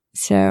 etc.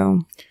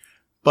 So,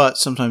 but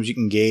sometimes you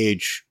can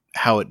gauge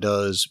how it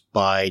does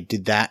by,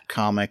 did that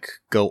comic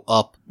go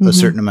up a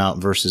certain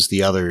amount versus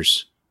the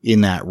others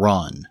in that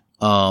run?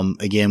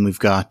 Again, we've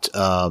got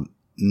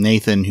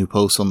Nathan who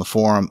posts on the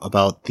forum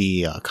about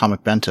the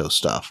comic bento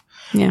stuff.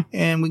 Yeah.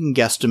 And we can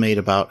guesstimate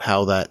about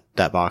how that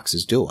box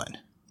is doing.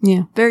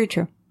 Yeah, very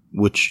true.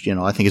 Which,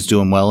 I think is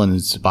doing well, and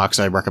it's a box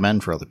I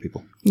recommend for other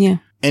people. Yeah.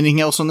 Anything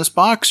else on this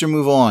box, or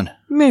move on?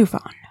 Move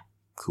on.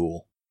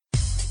 Cool.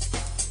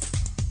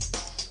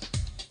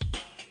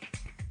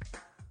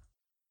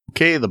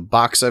 Okay, the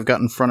box I've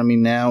got in front of me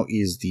now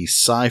is the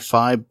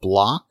Sci-Fi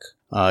Block.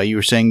 You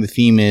were saying the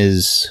theme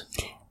is...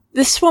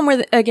 This one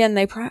where, again,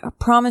 they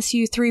promise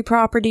you 3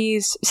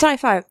 properties.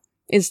 Sci-Fi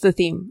is the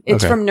theme.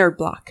 It's from Nerd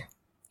Block.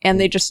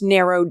 And they just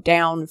narrowed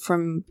down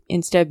from,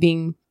 instead of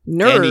being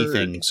nerd.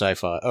 Anything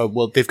sci-fi. Oh,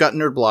 well, they've got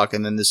Nerd Block,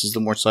 and then this is the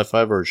more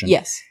sci-fi version.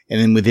 Yes. And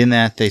then within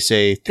that, they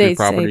say 3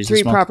 properties Say 3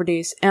 this month?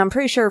 properties. And I'm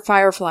pretty sure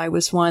Firefly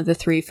was one of the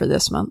 3 for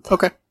this month.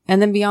 Okay.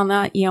 And then beyond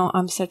that,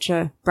 I'm such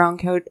a brown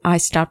coat, I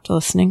stopped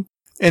listening.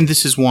 And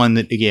this is one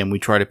that, again, we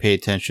try to pay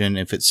attention.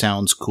 If it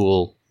sounds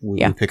cool,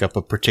 we pick up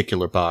a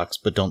particular box,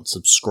 but don't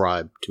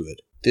subscribe to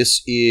it.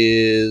 This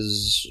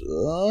is,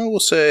 we'll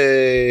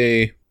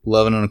say,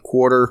 11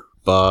 1/4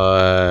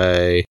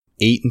 by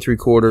 8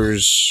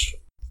 3/4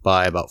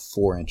 by about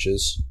 4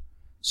 inches.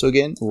 So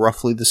again,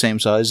 roughly the same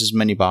size as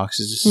many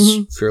boxes. This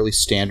is fairly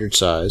standard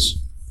size.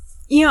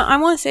 I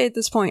want to say at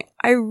this point,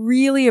 I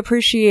really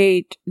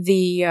appreciate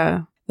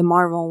the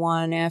Marvel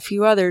one and a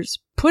few others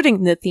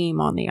putting the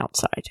theme on the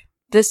outside.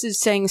 This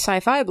is saying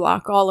Sci-Fi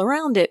Block all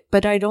around it,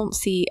 but I don't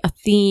see a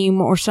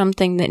theme or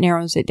something that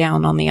narrows it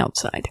down on the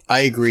outside. I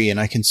agree, and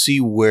I can see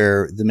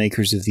where the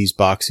makers of these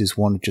boxes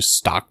want to just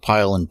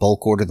stockpile and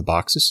bulk order the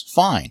boxes.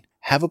 Fine.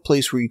 Have a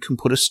place where you can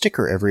put a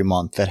sticker every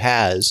month that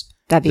has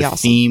That'd be the awesome.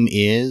 theme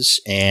is,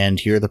 and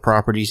here are the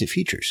properties it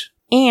features.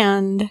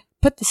 And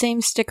put the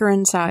same sticker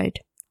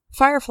inside.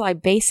 Firefly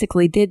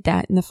basically did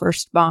that in the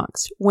first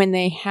box when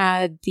they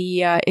had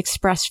the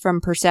Express from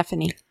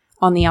Persephone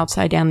on the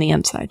outside and the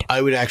inside.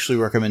 I would actually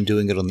recommend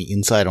doing it on the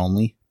inside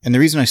only. And the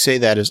reason I say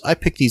that is I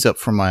picked these up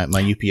from my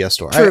UPS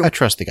store. I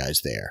trust the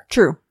guys there.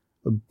 True.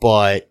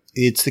 But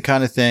it's the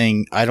kind of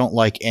thing, I don't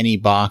like any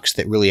box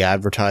that really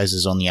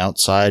advertises on the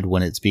outside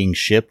when it's being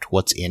shipped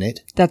what's in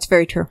it. That's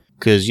very true.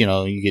 Because,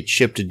 you get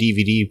shipped a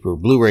DVD or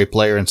Blu-ray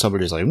player and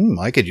somebody's like,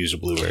 I could use a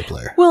Blu-ray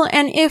player. Well,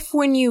 and if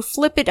when you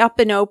flip it up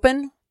and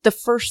open, the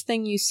first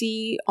thing you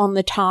see on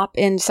the top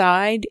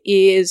inside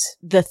is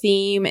the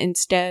theme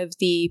instead of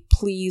the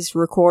please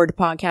record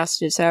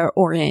podcast, etc.,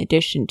 or in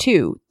addition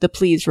to the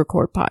please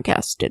record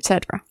podcast,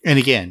 etc. And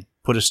again,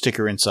 put a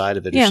sticker inside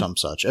of it or some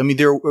such. I mean,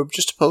 they're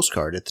just a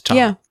postcard at the top.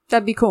 Yeah,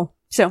 that'd be cool.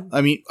 So,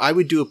 I mean, I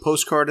would do a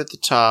postcard at the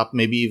top,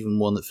 maybe even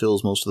one that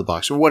fills most of the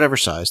box, or whatever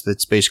size.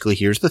 That's basically,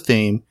 here's the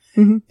theme,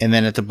 and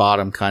then at the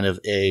bottom, kind of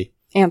a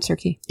answer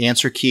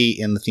key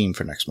in the theme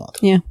for next month.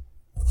 Yeah.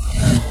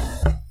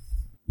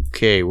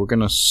 Okay, we're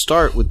going to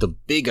start with the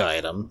big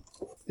item.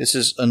 This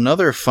is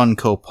another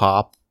Funko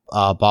Pop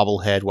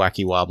bobblehead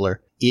wacky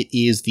wobbler. It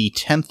is the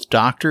 10th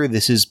Doctor.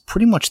 This is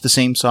pretty much the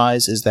same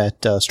size as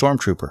that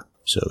Stormtrooper.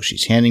 So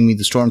she's handing me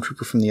the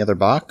Stormtrooper from the other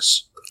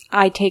box.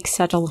 I take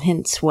subtle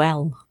hints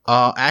well.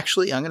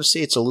 Actually, I'm going to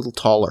say it's a little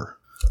taller.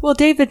 Well,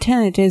 David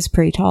Tennant is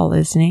pretty tall,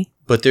 isn't he?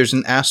 But there's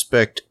an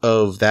aspect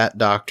of that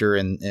Doctor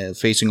and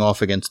facing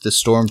off against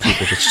this Stormtrooper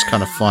that's just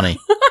kind of funny.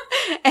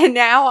 And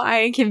now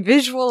I can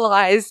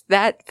visualize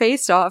that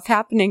face-off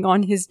happening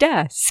on his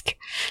desk.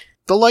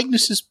 The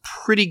likeness is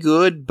pretty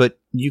good, but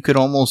you could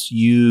almost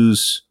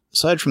use,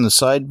 aside from the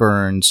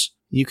sideburns,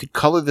 you could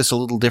color this a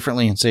little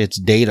differently and say it's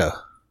Data.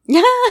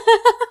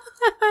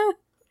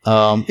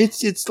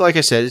 It's like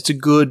I said, it's a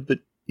good, but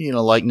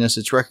likeness.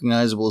 It's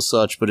recognizable as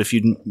such. But if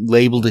you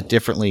labeled it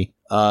differently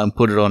and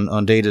put it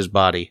on Data's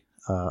body,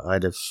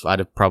 I'd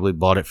have probably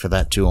bought it for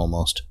that too,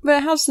 almost.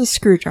 But how's the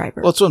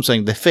screwdriver? Well, that's what I'm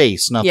saying. The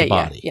face, not the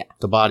body. Yeah.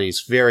 The body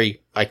is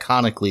very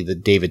iconically the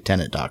David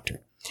Tennant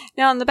Doctor.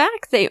 Now, on the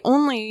back, they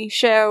only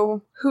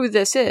show who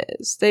this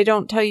is. They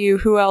don't tell you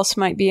who else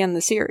might be in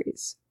the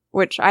series,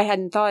 which I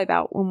hadn't thought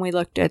about when we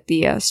looked at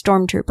the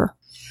Stormtrooper.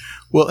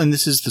 Well, and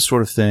this is the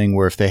sort of thing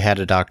where if they had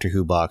a Doctor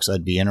Who box,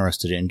 I'd be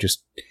interested in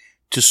just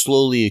to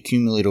slowly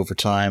accumulate over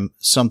time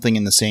something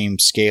in the same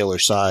scale or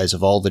size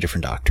of all the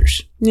different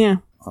Doctors. Yeah.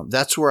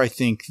 That's where I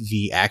think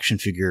the action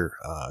figure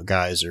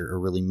guys are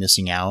really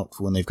missing out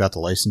when they've got the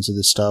license of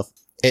this stuff.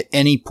 At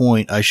any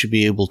point, I should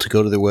be able to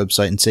go to their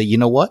website and say, you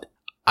know what?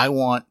 I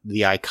want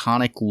the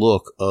iconic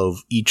look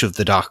of each of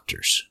the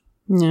Doctors.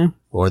 Yeah.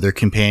 Or their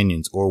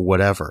companions, or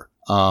whatever.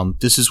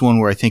 This is one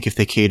where I think if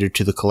they catered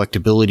to the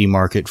collectability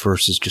market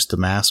versus just the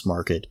mass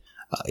market,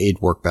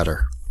 it'd work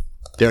better.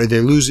 They're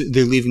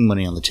leaving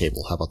money on the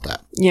table. How about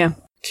that? Yeah.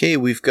 Okay,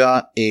 we've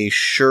got a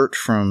shirt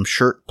from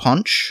Shirt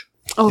Punch.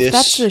 Oh, if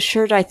that's the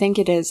shirt I think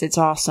it is, it's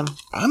awesome.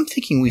 I'm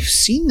thinking we've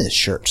seen this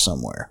shirt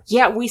somewhere.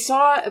 Yeah, we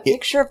saw a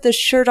picture of this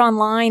shirt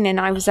online, and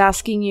I was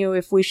asking you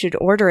if we should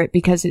order it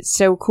because it's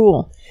so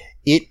cool.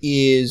 It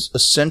is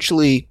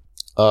essentially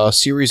a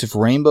series of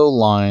rainbow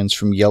lines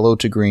from yellow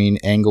to green,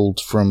 angled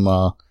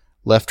from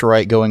left to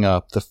right going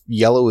up. The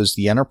yellow is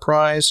the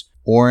Enterprise,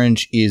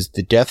 orange is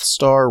the Death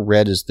Star,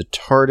 red is the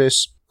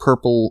TARDIS,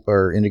 purple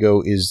or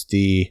indigo is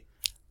the,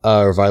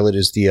 or violet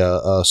is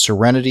the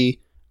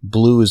Serenity,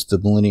 blue is the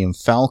Millennium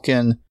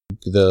Falcon,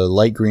 the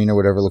light green or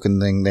whatever looking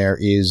thing there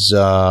is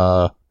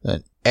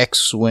an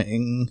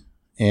X-Wing,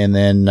 and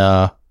then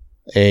a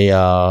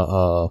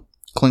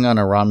Klingon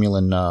or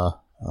Romulan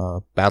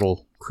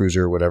battle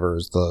cruiser or whatever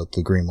is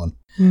the green one.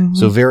 Mm-hmm.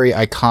 So very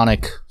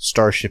iconic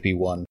starshipy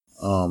one.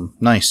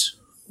 Nice.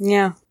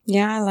 Yeah.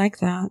 Yeah, I like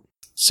that.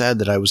 Sad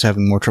that I was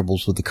having more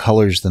troubles with the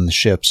colors than the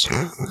ships.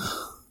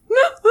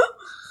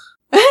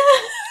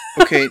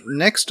 Okay,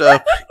 next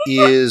up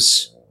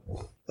is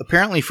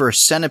apparently for a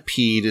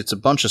centipede, it's a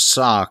bunch of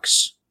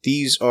socks.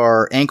 These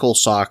are ankle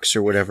socks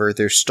or whatever.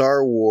 They're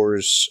Star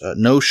Wars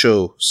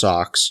no-show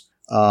socks.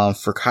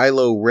 For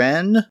Kylo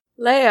Ren.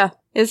 Leia,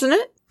 isn't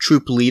it?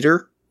 Troop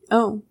Leader.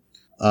 Oh.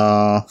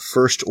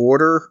 First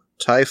Order,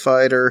 TIE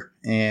Fighter,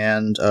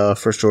 and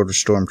First Order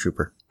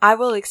Stormtrooper. I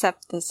will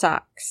accept the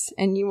socks,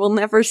 and you will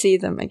never see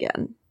them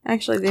again.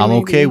 Actually, I'm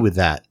okay with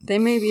that. They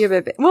may be a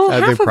bit big. Well,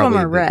 half of them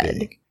are red.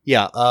 Big.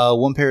 Yeah,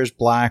 one pair is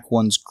black,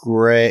 one's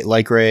gray,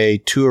 light gray,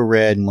 two are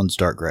red, and one's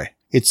dark gray.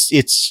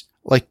 It's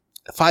like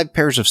 5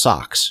 pairs of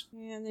socks.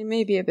 Yeah, they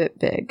may be a bit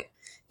big.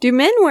 Do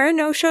men wear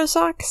no-show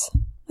socks?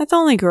 I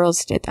thought only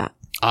girls did that.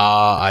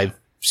 I've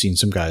seen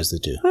some guys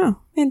that do. Oh,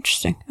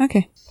 interesting.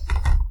 Okay.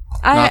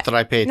 Not that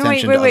I pay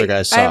attention to other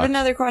guys' socks. I have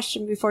another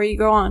question before you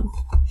go on.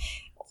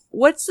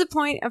 What's the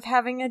point of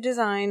having a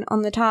design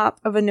on the top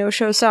of a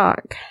no-show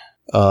sock?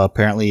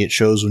 Apparently it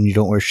shows when you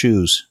don't wear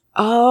shoes.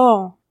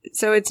 Oh,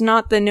 so it's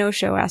not the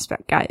no-show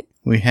aspect guide.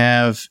 We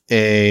have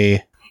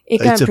It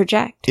can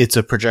project. It's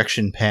a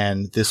projection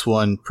pen. This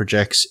one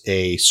projects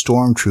a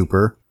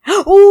stormtrooper.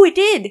 Oh, it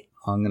did!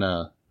 I'm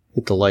gonna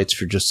hit the lights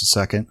for just a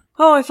second.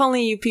 Oh, if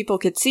only you people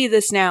could see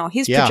this now.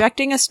 He's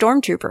projecting a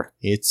stormtrooper.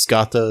 It's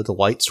got the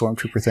white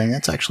stormtrooper thing.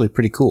 That's actually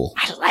pretty cool.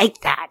 I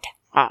like that.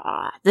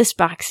 This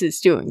box is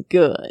doing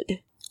good.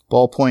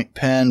 Ballpoint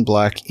pen,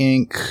 black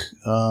ink,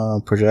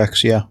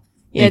 projects, yeah.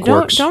 Yeah,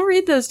 don't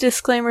read those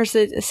disclaimers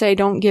that say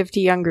don't give to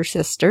younger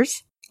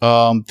sisters.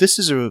 This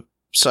is a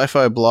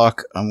Sci-Fi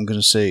Block, I'm going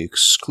to say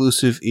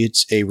exclusive.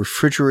 It's a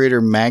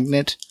refrigerator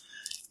magnet.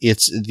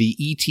 It's the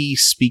E.T.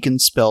 Speak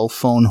and Spell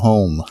Phone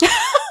Home.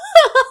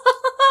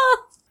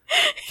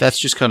 That's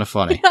just kind of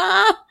funny.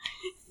 I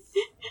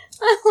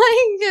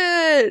like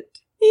it.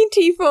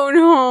 E.T. Phone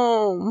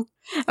Home.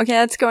 Okay,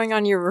 that's going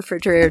on your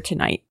refrigerator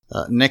tonight.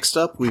 Next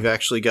up, we've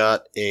actually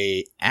got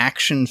a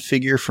action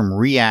figure from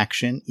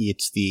Reaction.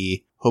 It's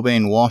the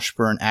Hoban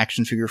Washburn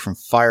action figure from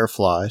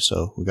Firefly,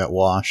 so we got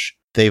Wash.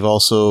 They've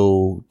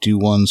also do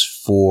ones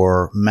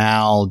for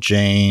Mal,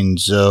 Jane,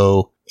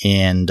 Zoe,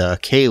 and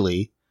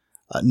Kaylee.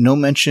 No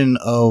mention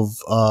of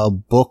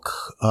Book,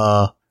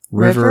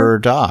 River, or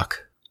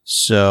Doc.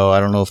 So I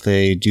don't know if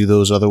they do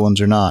those other ones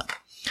or not.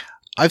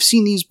 I've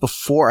seen these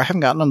before. I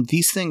haven't gotten them.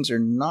 These things are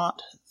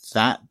not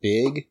that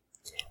big.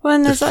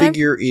 Well, the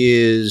figure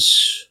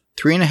is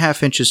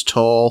 3.5 inches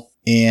tall,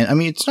 and I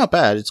mean it's not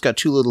bad. It's got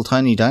 2 little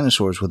tiny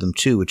dinosaurs with them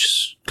too, which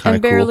is kind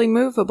of cool. And barely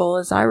movable,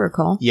 as I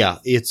recall. Yeah,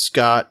 it's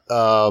got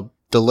the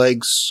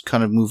legs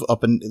kind of move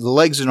up, and the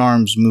legs and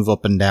arms move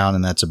up and down,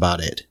 and that's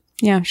about it.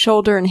 Yeah,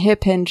 shoulder and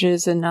hip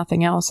hinges, and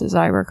nothing else, as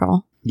I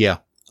recall. Yeah,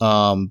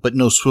 but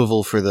no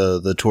swivel for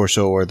the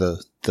torso or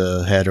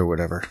the head or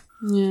whatever.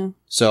 Yeah.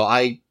 So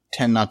I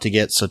tend not to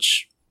get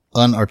such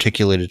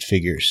unarticulated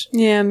figures.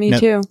 Yeah, me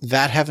too.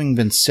 That having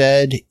been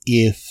said,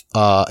 if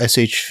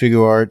SH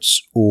Figure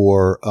Arts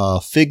or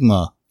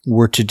Figma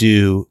were to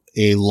do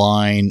a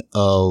line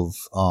of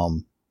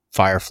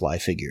Firefly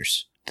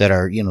figures that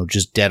are,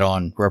 just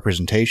dead-on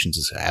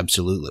representations,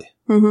 absolutely.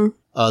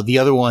 Mm-hmm. The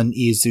other one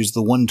is there's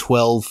the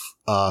 112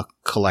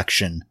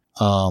 collection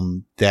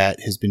that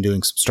has been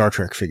doing some Star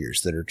Trek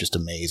figures that are just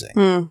amazing.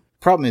 Mm.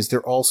 Problem is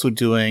they're also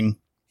doing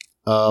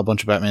a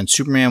bunch of Batman,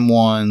 Superman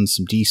ones,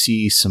 some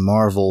DC, some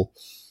Marvel.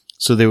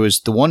 So there was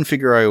the one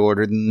figure I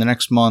ordered, and the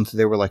next month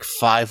there were like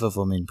 5 of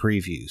them in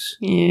previews.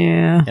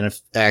 Yeah. And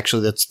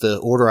actually that's the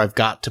order I've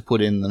got to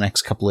put in the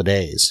next couple of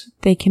days.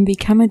 They can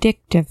become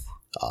addictive.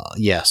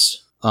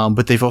 Yes.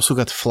 But they've also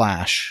got the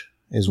Flash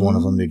is one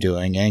of them they're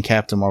doing, and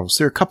Captain Marvel.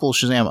 So there are a couple of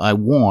Shazam I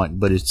want,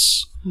 but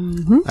it's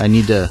I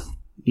need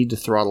to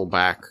throttle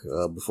back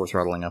before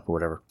throttling up or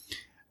whatever.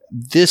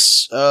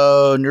 This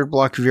Nerd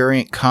Block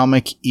variant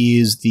comic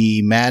is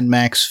the Mad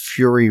Max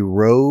Fury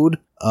Road,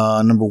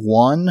 number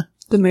 1.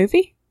 The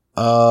movie?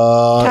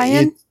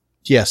 Tie-in?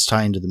 Yes,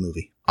 tie into the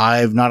movie.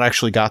 I've not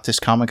actually got this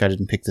comic. I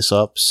didn't pick this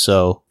up,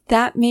 so...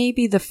 that may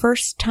be the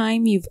first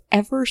time you've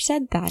ever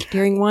said that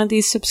during one of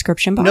these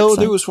subscription boxes. No,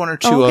 there was one or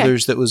two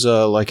others that was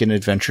like an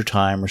Adventure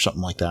Time or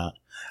something like that.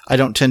 I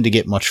don't tend to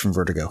get much from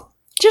Vertigo.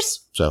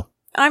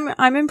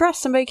 I'm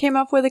impressed. Somebody came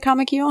up with a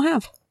comic you don't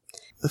have.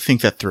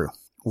 Think that through.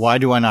 Why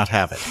do I not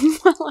have it?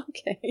 Well,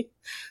 okay.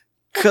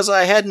 Because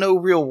I had no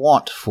real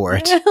want for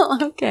it. Well,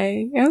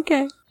 okay.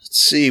 Let's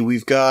see.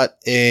 We've got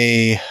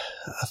a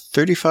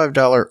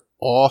 $35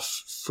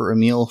 off for a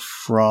meal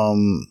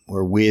from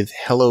or with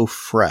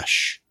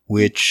HelloFresh,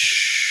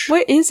 which...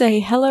 What is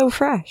a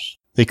HelloFresh?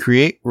 They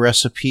create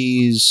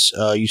recipes,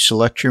 you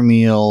select your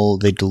meal,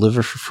 they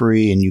deliver for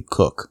free, and you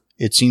cook.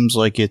 It seems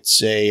like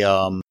it's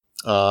a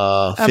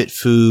Fit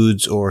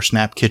Foods or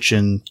Snap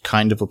Kitchen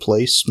kind of a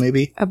place,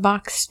 maybe. A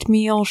boxed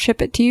meal,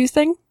 ship it to you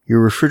thing?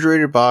 Your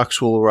refrigerated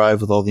box will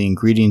arrive with all the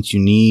ingredients you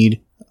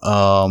need,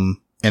 and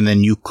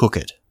then you cook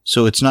it.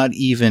 So it's not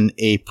even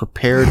a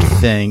prepared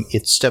thing,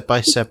 it's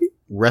step-by-step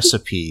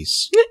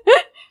recipes.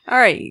 All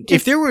right.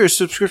 If there were a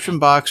subscription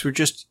box where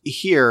just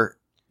here,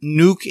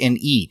 nuke and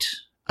eat,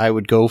 I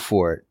would go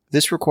for it.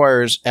 This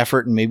requires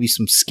effort and maybe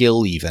some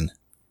skill even.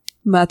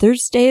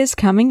 Mother's Day is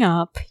coming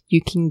up.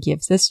 You can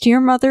give this to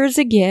your mother as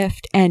a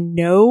gift, and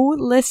no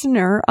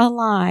listener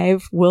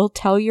alive will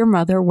tell your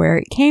mother where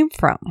it came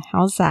from.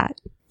 How's that?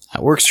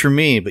 That works for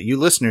me, but you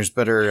listeners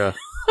better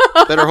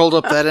hold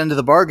up that end of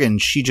the bargain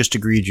she just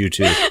agreed you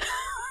to.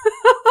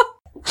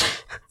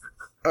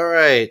 All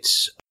right.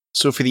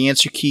 So for the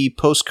answer key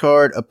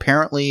postcard,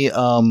 apparently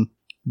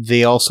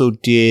they also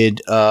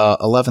did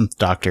 11th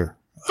Doctor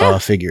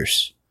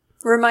figures.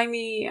 Remind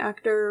me,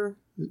 actor...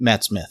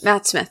 Matt Smith.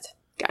 Got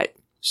it.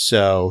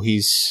 So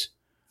he's...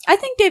 I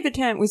think David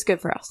Tennant was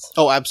good for us.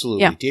 Oh,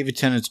 absolutely. Yeah. David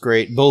Tennant's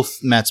great. Both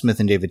Matt Smith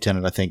and David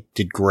Tennant, I think,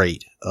 did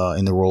great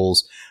in the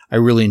roles. I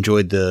really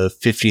enjoyed the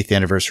 50th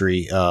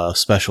anniversary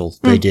special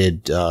they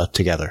did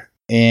together.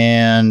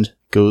 And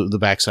the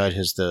backside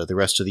has the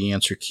rest of the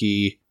answer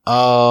key.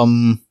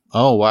 Oh,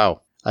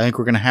 wow. I think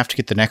we're going to have to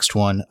get the next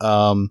one.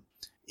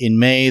 In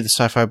May, the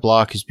Sci-Fi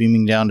Block is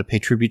beaming down to pay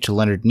tribute to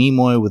Leonard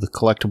Nimoy with a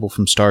collectible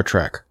from Star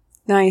Trek.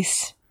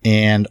 Nice.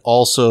 And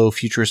also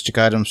futuristic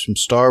items from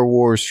Star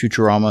Wars,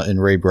 Futurama,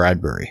 and Ray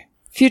Bradbury.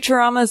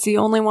 Futurama is the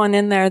only one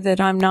in there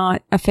that I'm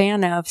not a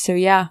fan of, so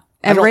yeah.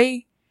 And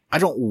I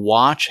haven't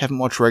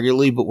watched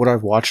regularly, but what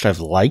I've watched I've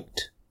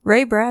liked.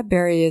 Ray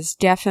Bradbury is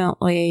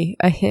definitely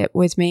a hit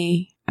with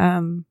me.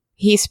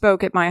 He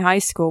spoke at my high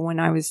school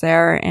when I was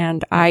there,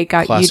 and I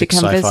got you to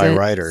come visit. Classic sci-fi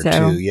writer,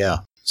 too,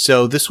 yeah.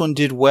 So this one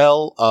did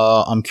well.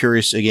 I'm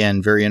curious,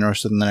 again, very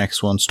interested in the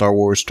next one, Star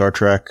Wars, Star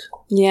Trek.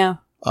 Yeah.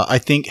 I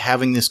think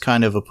having this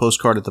kind of a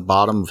postcard at the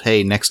bottom of,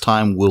 hey, next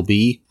time will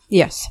be,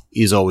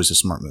 is always a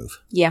smart move.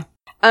 Yeah.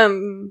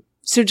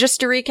 So just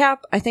to recap,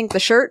 I think the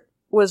shirt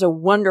was a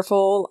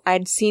wonderful,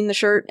 I'd seen the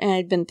shirt and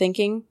I'd been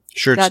thinking.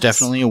 Shirt's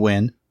definitely a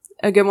win.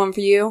 A good one for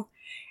you.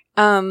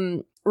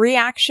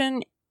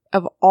 Reaction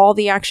of all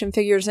the action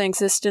figures in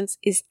existence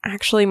is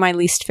actually my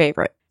least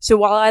favorite. So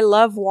while I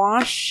love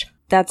Wash,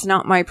 that's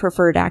not my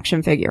preferred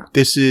action figure.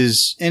 This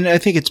is, and I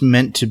think it's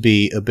meant to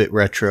be a bit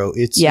retro.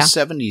 It's the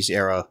 70s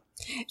era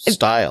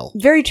style.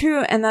 Very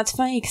true, and that's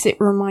funny because it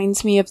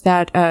reminds me of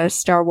that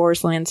Star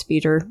Wars land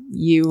speeder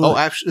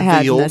actually,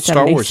 the old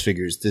Star Wars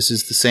figures. This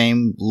is the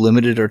same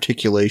limited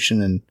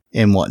articulation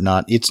and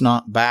whatnot. It's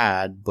not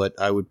bad, but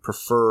I would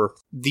prefer...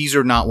 These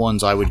are not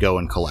ones I would go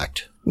and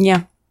collect.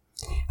 Yeah.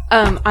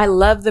 I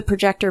love the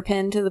projector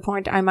pin to the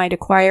point I might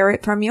acquire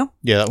it from you.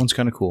 Yeah, that one's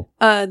kind of cool.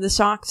 The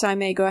socks I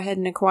may go ahead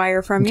and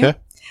acquire from you.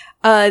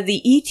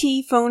 The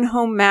ET phone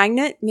home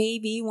magnet may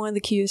be one of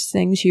the cutest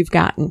things you've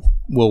gotten.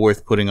 Well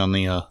worth putting on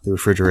the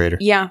refrigerator.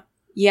 Yeah.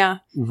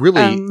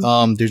 Really,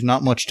 there's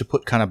not much to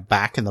put kind of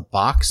back in the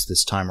box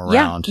this time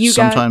around.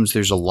 Sometimes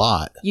there's a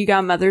lot. You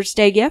got Mother's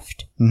Day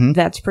gift. Mm-hmm.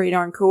 That's pretty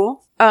darn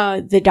cool.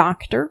 The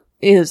Doctor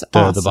is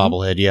awesome. The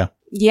bobblehead, yeah.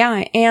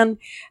 Yeah, and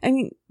I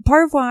mean,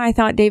 part of why I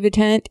thought David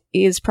Tennant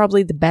is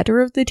probably the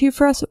better of the two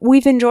for us,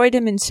 we've enjoyed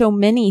him in so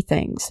many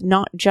things,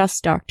 not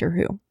just Doctor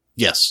Who.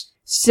 Yes.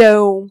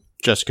 So...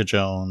 Jessica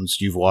Jones,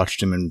 you've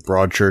watched him in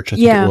Broadchurch, I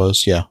think it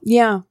was, yeah.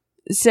 Yeah,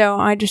 so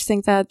I just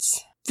think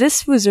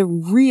this was a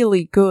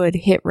really good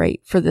hit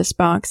rate for this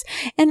box,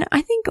 and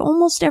I think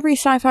almost every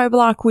sci-fi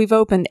block we've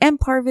opened, and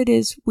part of it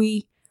is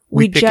we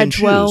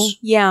judge well,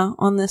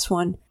 on this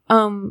one.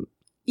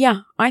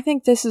 Yeah, I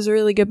think this is a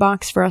really good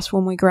box for us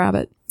when we grab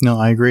it. No,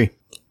 I agree.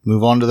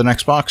 Move on to the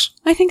next box.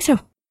 I think so.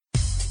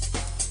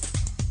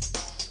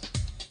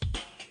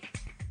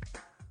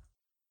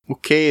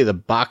 Okay, the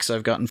box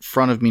I've got in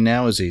front of me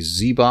now is a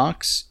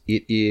zBox.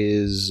 It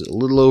is a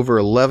little over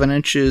 11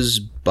 inches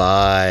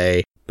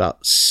by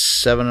about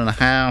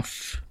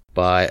 7.5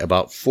 by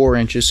about 4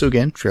 inches. So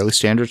again, fairly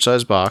standard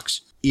size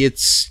box.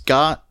 It's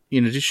got,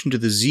 in addition to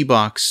the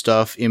zBox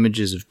stuff,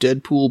 images of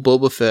Deadpool,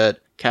 Boba Fett,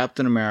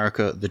 Captain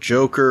America, the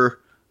Joker,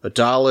 a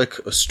Dalek,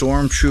 a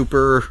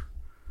Stormtrooper,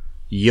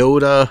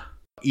 Yoda,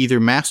 either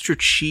Master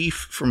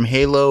Chief from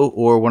Halo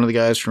or one of the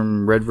guys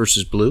from Red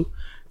vs. Blue.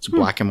 It's a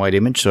black and white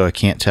image, so I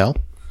can't tell.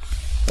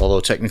 Although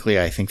technically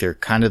I think they're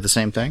kind of the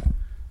same thing.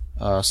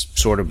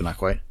 Sort of, but not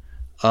quite.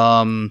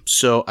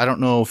 So I don't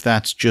know if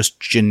that's just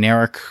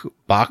generic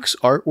box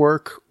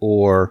artwork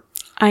or...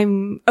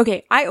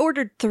 I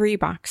ordered 3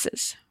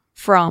 boxes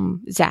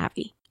from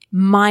Zavvi.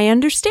 My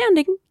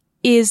understanding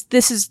is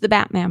this is the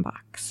Batman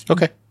box.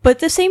 Okay. But at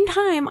the same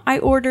time, I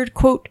ordered,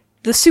 quote,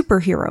 the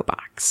superhero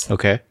box.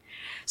 Okay.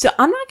 So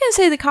I'm not going to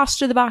say the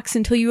cost of the box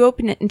until you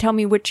open it and tell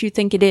me what you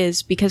think it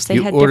is, because they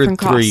had different You ordered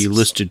costs. 3, you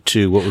listed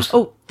 2. What was...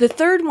 Oh, the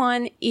third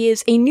one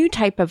is a new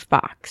type of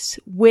box,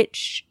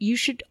 which you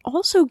should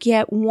also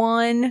get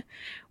one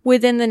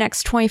within the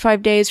next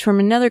 25 days from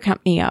another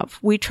company of.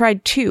 We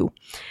tried 2.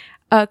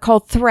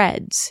 Called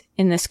Threads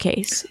in this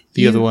case.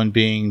 The other one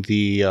being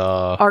the...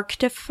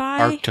 Arctify?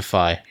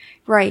 Arctify.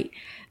 Right.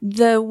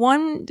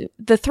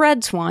 The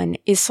Threads one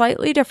is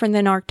slightly different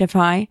than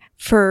Arctify.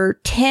 For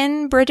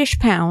 10 British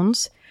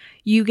pounds,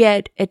 you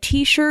get a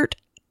t-shirt,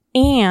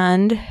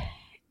 and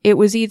it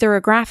was either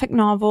a graphic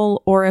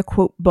novel or a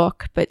quote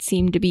book, but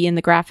seemed to be in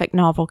the graphic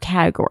novel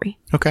category.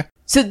 Okay.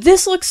 So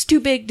this looks too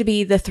big to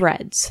be the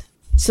Threads.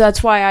 So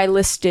that's why I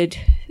listed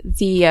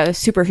the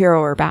superhero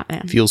or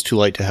Batman. Feels too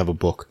light to have a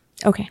book.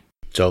 Okay.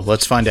 So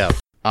let's find out.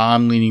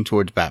 I'm leaning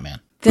towards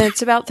Batman. Then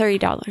it's about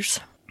 $30.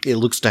 It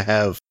looks to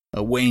have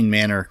a Wayne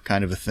Manor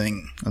kind of a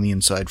thing on the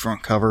inside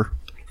front cover.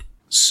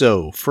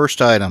 So,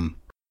 first item.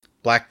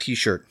 Black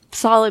t-shirt.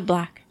 Solid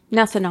black.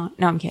 Nothing on.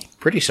 No, I'm kidding.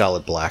 Pretty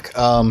solid black.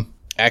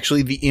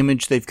 Actually, the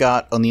image they've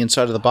got on the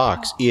inside of the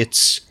box,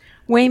 it's...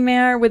 Wayne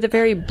Manor with a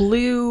very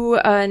blue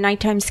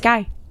nighttime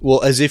sky.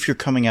 Well, as if you're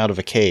coming out of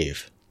a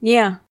cave.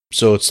 Yeah.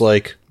 So it's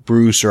like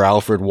Bruce or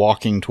Alfred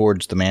walking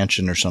towards the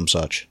mansion or some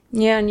such.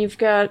 Yeah, and you've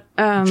got...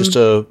 just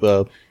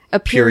a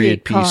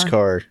period piece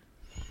card.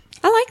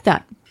 I like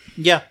that.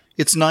 Yeah,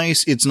 it's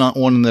nice. It's not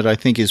one that I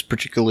think is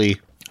particularly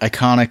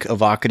iconic,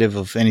 evocative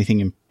of anything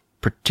in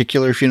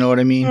particular, if you know what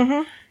I mean.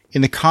 Mm-hmm.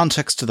 In the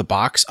context of the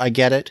box, I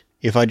get it.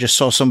 If I just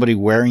saw somebody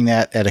wearing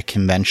that at a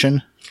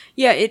convention...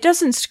 Yeah, it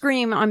doesn't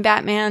scream, I'm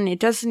Batman. It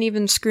doesn't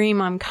even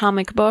scream, I'm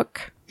comic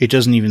book. It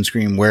doesn't even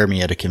scream, wear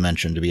me at a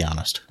convention, to be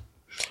honest.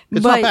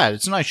 It's not bad.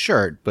 It's a nice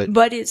shirt, but...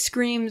 But it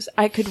screams,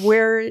 I could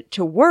wear it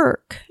to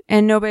work,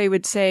 and nobody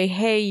would say,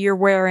 hey, you're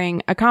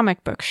wearing a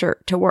comic book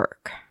shirt to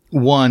work.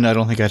 One, I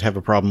don't think I'd have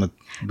a problem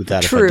with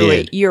that if I did.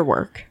 Truly, your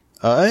work.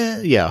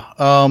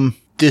 Yeah.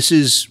 This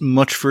is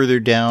much further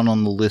down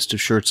on the list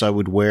of shirts I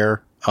would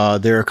wear.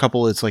 There are a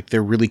couple that's like,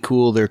 they're really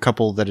cool. There are a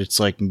couple that it's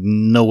like,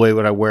 no way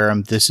would I wear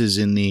them. This is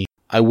in the,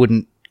 I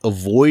wouldn't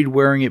avoid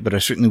wearing it, but I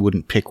certainly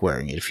wouldn't pick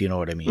wearing it, if you know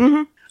what I mean.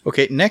 Mm-hmm.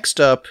 Okay,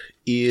 next up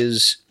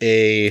is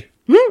a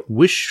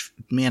Wish,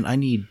 man, I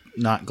need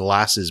not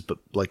glasses, but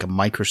like a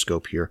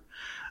microscope here.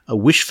 A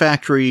Wish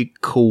Factory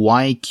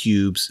Kawaii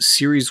Cubes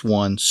Series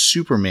 1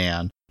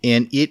 Superman,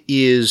 and it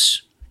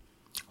is...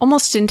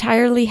 almost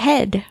entirely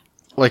head.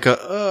 Like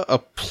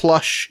a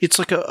plush, it's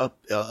like a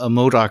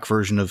MODOK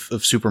version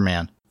of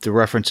Superman. The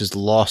reference is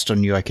lost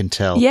on you, I can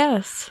tell.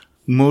 Yes.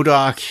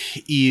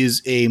 MODOK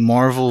is a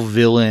Marvel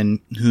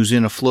villain who's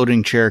in a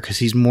floating chair because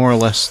he's more or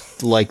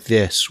less like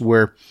this,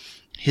 where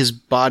his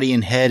body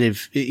and head,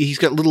 he's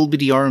got little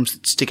bitty arms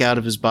that stick out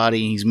of his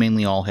body, and he's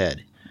mainly all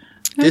head.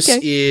 Okay. This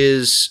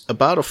is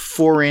about a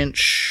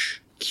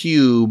 4-inch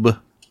cube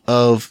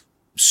of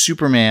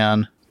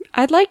Superman.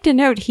 I'd like to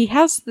note he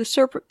has the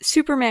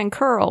Superman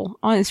curl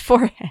on his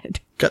forehead.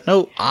 Got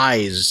no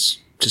eyes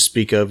to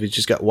speak of. He's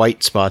just got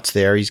white spots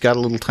there. He's got a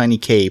little tiny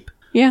cape.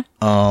 Yeah.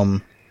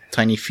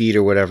 Tiny feet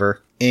or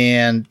whatever.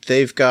 And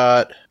they've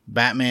got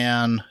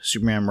Batman,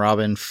 Superman,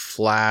 Robin,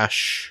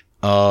 Flash,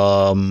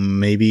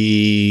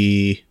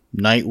 maybe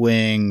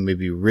Nightwing,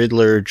 maybe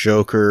Riddler,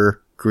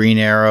 Joker, Green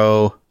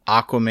Arrow,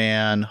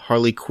 Aquaman,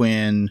 Harley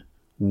Quinn,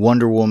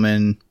 Wonder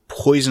Woman,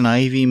 Poison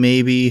Ivy,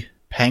 maybe,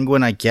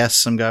 Penguin, I guess,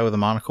 some guy with a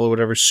monocle or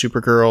whatever,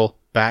 Supergirl,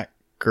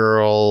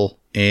 Batgirl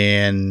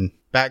in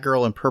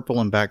purple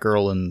and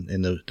Batgirl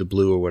in the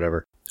blue or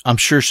whatever. I'm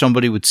sure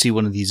somebody would see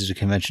one of these at a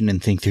convention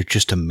and think they're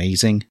just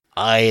amazing.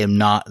 I am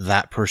not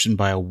that person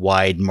by a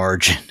wide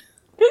margin.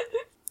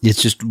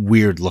 It's just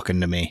weird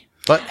looking to me.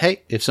 But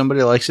hey, if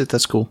somebody likes it,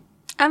 that's cool.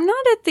 I'm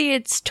not at the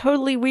it's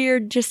totally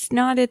weird, just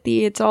not at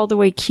the it's all the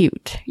way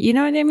cute. You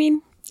know what I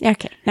mean?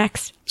 Okay,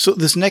 next. So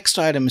this next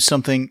item is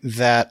something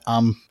that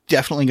I'm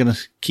definitely going to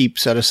keep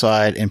set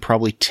aside and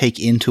probably take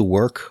into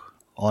work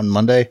on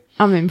Monday.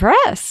 I'm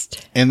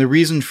impressed. And the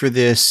reason for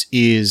this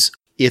is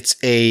it's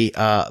a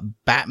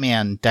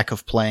Batman deck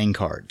of playing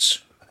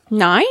cards.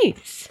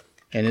 Nice.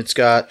 And it's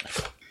got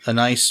a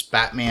nice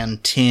Batman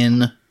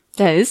tin.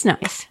 That is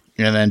nice.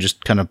 And then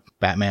just kind of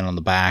Batman on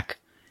the back.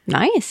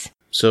 Nice.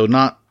 So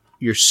not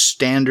your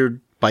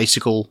standard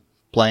bicycle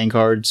playing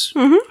cards.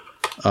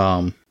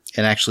 Mm-hmm.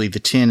 And actually the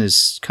tin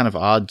is kind of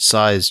odd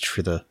sized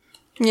for the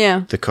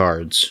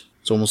cards.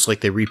 It's almost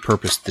like they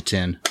repurposed the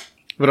tin.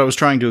 But I was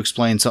trying to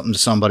explain something to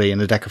somebody and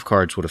a deck of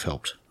cards would have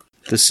helped.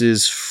 This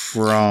is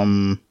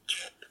from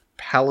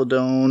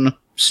Paladone,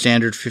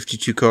 standard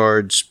 52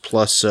 cards,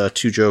 plus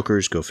 2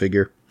 jokers, go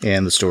figure,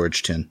 and the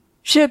storage tin.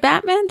 Should a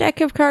Batman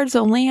deck of cards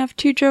only have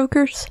 2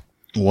 jokers?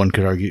 One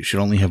could argue it should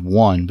only have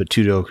 1, but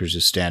 2 jokers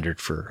is standard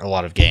for a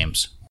lot of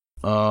games.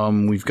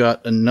 We've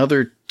got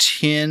another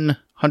tin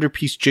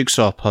 100-piece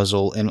jigsaw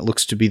puzzle, and it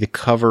looks to be the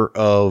cover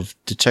of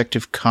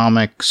Detective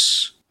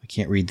Comics. I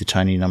can't read the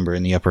tiny number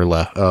in the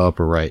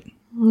upper right.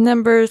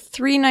 Number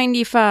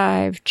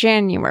 395,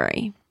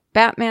 January.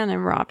 Batman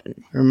and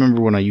Robin. I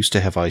remember when I used to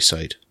have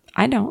eyesight.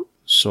 I don't.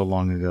 So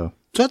long ago.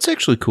 So that's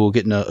actually cool,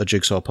 getting a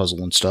jigsaw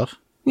puzzle and stuff.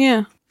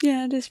 Yeah.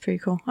 Yeah, it is pretty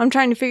cool. I'm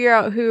trying to figure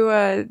out who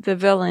the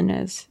villain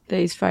is that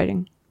he's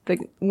fighting. The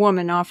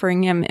woman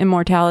offering him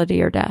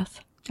immortality or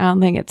death. I don't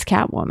think it's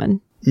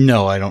Catwoman.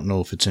 No, I don't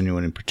know if it's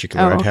anyone in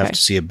particular. Oh, I'd have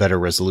to see a better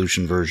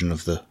resolution version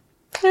of the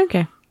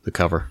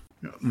cover.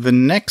 The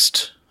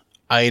next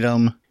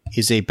item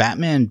is a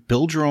Batman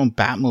Build-Your-Own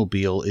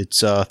Batmobile.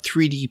 It's a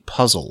 3D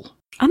puzzle.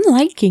 I'm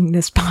liking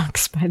this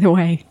box, by the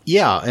way.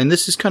 Yeah, and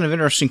this is kind of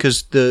interesting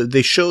because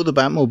they show the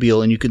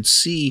Batmobile and you can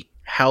see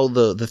how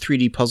the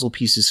 3D puzzle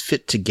pieces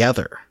fit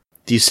together.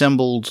 The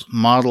assembled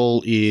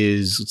model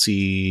is,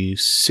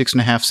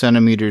 6.5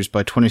 centimeters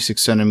by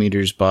 26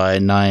 centimeters by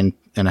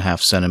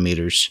 9.5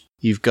 centimeters.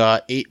 You've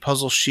got 8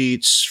 puzzle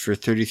sheets for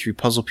 33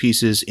 puzzle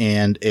pieces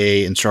and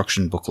a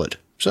instruction booklet.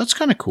 So that's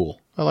kind of cool.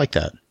 I like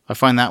that. I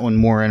find that one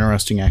more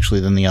interesting, actually,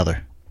 than the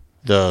other.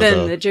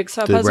 The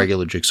jigsaw puzzle? The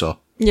regular jigsaw.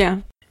 Yeah.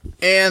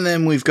 And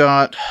then we've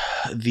got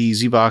the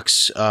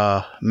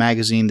zBox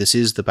magazine. This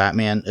is the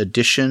Batman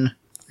edition.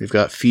 We've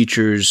got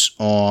features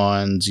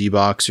on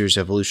zBox. There's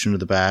Evolution of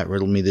the Bat,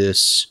 Riddle Me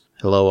This,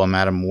 Hello, I'm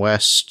Adam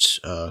West,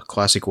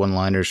 classic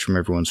one-liners from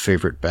everyone's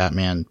favorite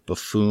Batman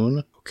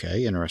buffoon.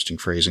 Okay, interesting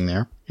phrasing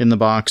there. In the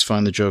box,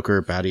 Find the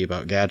Joker, Batty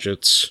About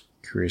Gadgets.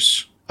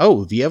 Curious.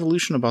 Oh, the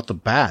evolution about the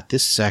Bat.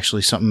 This is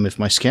actually something, if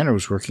my scanner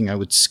was working, I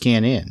would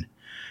scan in.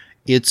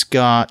 It's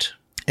got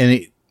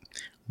a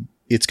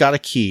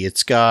key.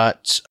 It's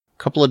got a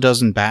couple of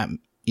dozen Bat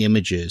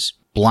images.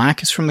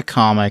 Black is from the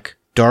comic,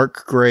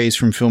 dark grays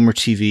from film or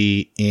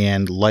TV,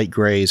 and light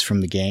grays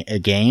from the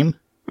game.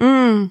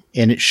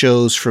 And it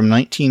shows from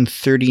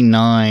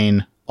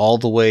 1939 all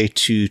the way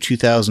to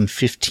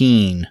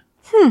 2015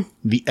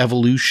 the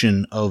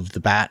evolution of the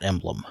Bat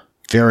emblem.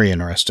 Very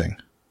interesting.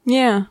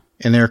 Yeah.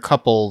 And there are a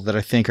couple that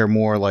I think are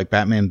more like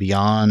Batman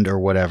Beyond or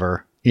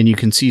whatever. And you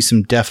can see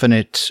some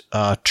definite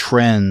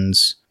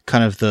trends,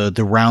 kind of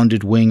the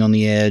rounded wing on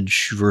the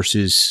edge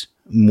versus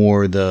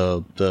more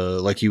the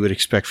like you would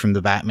expect from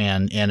the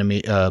Batman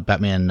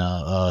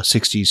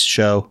 60s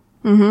show.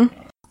 Mm-hmm.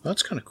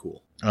 That's kind of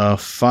cool.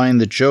 Find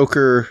the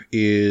Joker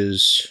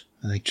is,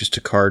 I think, just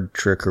a card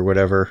trick or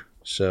whatever.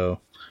 So,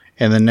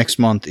 and then next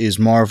month is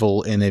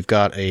Marvel, and they've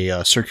got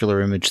a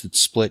circular image that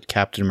split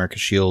Captain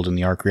America's shield and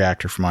the arc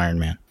reactor from Iron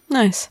Man.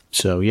 Nice.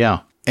 So, yeah.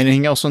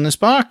 Anything else on this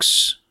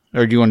box?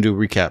 Or do you want to do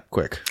a recap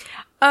quick?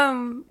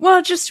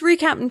 Well, just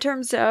recap in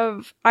terms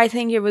of, I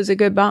think it was a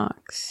good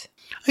box.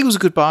 I think it was a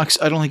good box.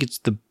 I don't think it's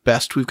the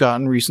best we've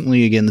gotten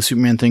recently. Again, the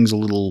Superman thing's a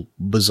little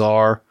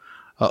bizarre.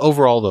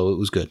 Overall, though, it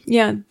was good.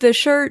 Yeah, the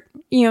shirt,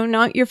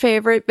 not your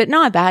favorite, but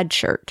not a bad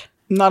shirt.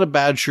 Not a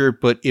bad shirt,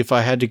 but if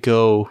I had to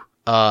go,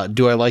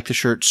 do I like the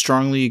shirt?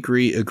 Strongly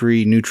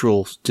agree,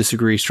 neutral,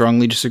 disagree,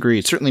 strongly disagree.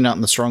 It's certainly not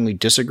in the strongly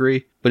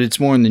disagree, but it's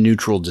more in the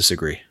neutral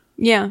disagree.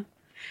 Yeah,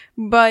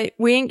 but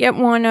we didn't get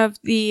one of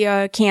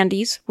the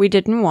candies we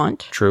didn't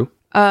want. True.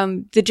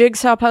 The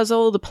jigsaw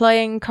puzzle, the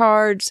playing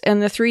cards,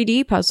 and the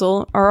 3D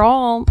puzzle are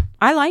all,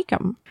 I like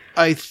them.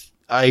 I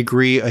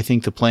agree. I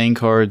think the playing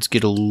cards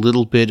get a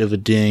little bit of a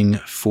ding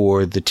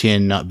for the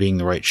tin not being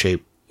the right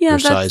shape or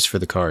size for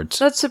the cards.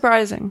 That's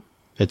surprising.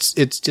 It's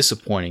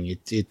disappointing.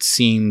 It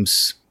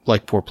seems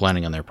like poor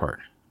planning on their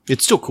part.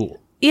 It's still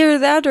cool. Either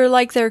that or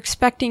like they're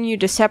expecting you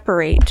to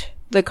separate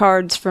the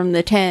cards from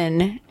the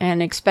tin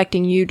and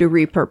expecting you to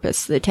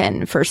repurpose the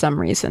tin for some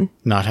reason.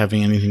 Not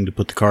having anything to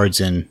put the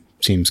cards in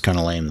seems kind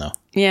of lame, though.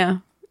 Yeah.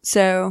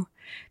 So,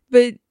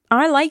 but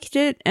I liked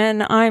it,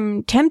 and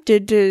I'm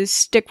tempted to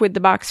stick with the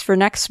box for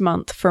next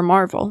month for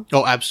Marvel.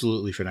 Oh,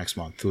 absolutely, for next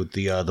month with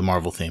the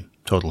Marvel theme.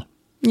 Totally.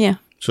 Yeah.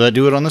 So that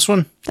do it on this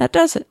one? That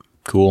does it.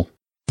 Cool.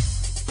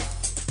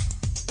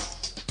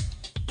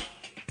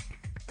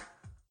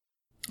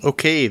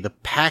 Okay, the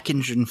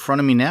package in front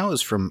of me now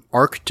is from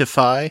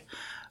Arctify.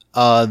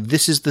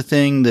 This is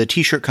the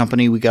t-shirt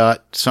company we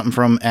got something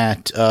from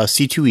at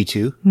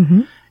C2E2.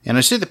 Mm-hmm. And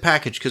I say the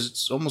package because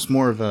it's almost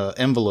more of an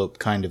envelope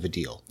kind of a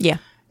deal. Yeah.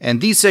 And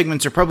these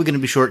segments are probably going to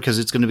be short because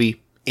it's going to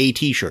be a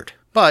t-shirt.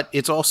 But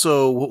it's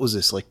also, what was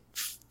this, like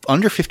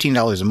under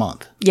 $15 a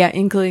month? Yeah,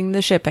 including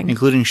the shipping.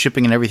 Including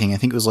shipping and everything. I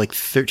think it was like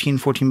 $13,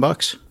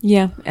 $14.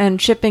 Yeah,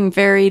 and shipping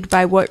varied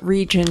by what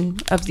region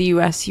of the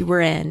U.S. you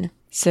were in.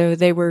 So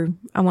they were,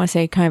 I want to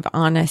say, kind of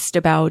honest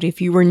about if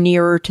you were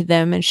nearer to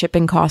them and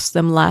shipping cost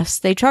them less,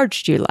 they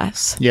charged you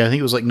less. Yeah, I think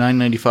it was like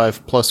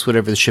 $9.95 plus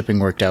whatever the shipping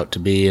worked out to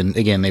be. And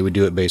again, they would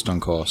do it based on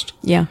cost.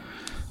 Yeah.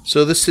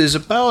 So this is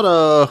about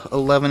a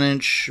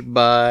 11-inch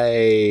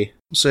by,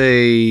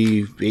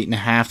 say,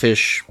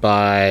 8.5-ish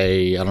by,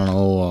 I don't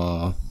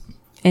know,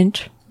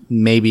 inch?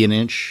 Maybe an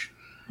inch.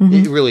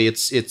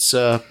 Mm-hmm. It's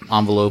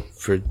envelope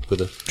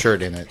with a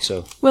shirt in it.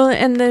 So well,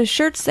 and the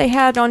shirts they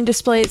had on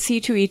display at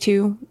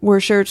C2E2 were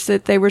shirts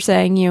that they were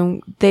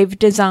saying, they've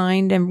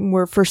designed and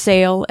were for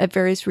sale at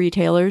various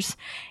retailers.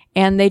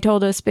 And they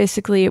told us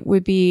basically it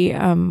would be,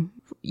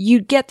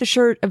 you'd get the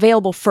shirt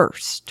available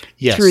first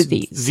through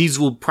these. These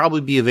will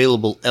probably be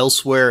available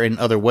elsewhere in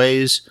other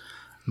ways,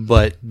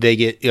 but they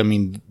get,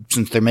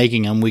 since they're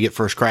making them, we get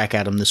first crack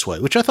at them this way,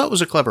 which I thought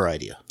was a clever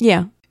idea.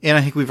 Yeah. And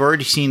I think we've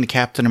already seen the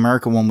Captain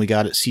America one we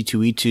got at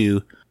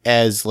C2E2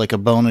 as like a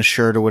bonus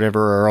shirt or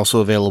whatever are also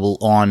available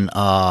on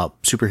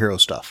superhero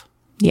stuff.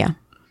 Yeah.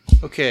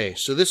 Okay,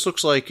 so this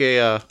looks like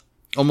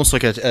almost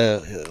like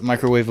a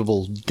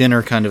microwavable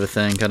dinner kind of a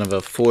thing, kind of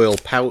a foil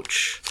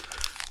pouch.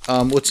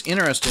 What's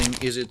interesting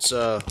is it's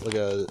like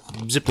a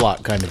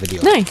Ziploc kind of a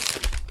deal. Nice.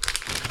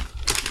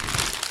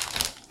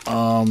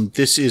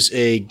 This is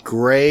a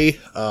gray,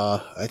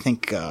 I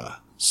think,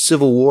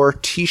 Civil War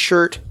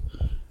t-shirt.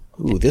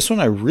 Ooh, this one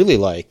I really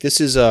like.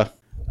 This is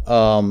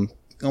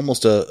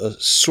almost a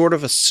sort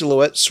of a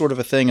silhouette sort of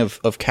a thing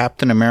of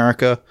Captain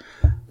America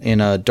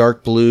in a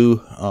dark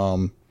blue.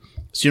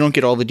 So you don't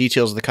get all the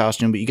details of the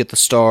costume, but you get the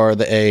star,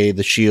 the A,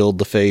 the shield,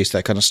 the face,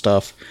 that kind of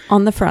stuff.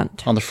 On the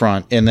front. On the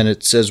front. And then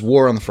it says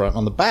War on the front.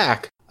 On the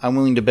back, I'm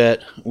willing to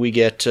bet we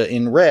get,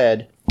 in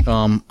red,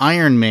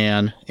 Iron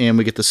Man, and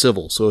we get the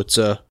Civil. So it's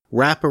a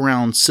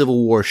wraparound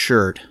Civil War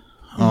shirt.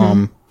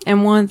 And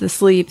one of the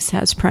sleeves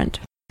has print.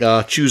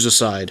 Choose a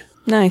side.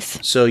 Nice.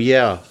 So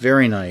yeah,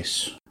 very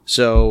nice.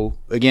 So,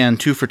 again,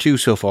 2 for 2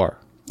 so far.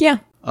 Yeah.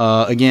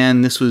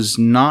 Again, this was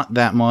not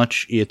that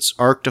much. It's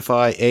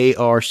Arctify,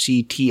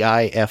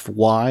 ARCTIFY,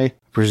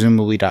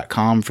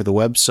 presumably.com for the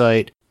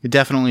website.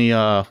 Definitely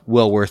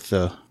well worth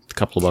the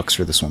couple of bucks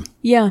for this one.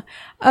 Yeah.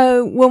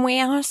 When we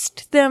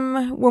asked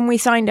them, when we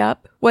signed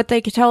up, what they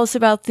could tell us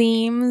about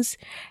themes,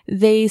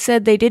 they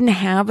said they didn't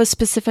have a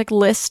specific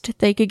list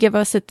they could give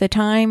us at the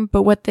time,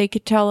 but what they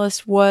could tell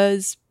us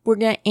was we're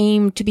going to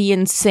aim to be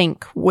in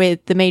sync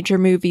with the major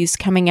movies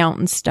coming out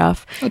and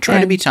stuff. I'll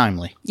try to be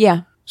timely.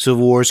 Yeah.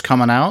 Civil War's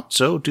coming out,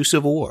 so do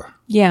Civil War.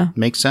 Yeah.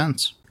 Makes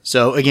sense.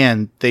 So,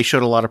 again, they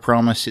showed a lot of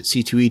promise at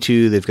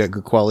C2E2. They've got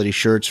good quality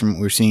shirts from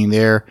what we're seeing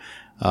there.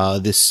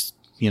 This,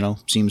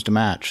 seems to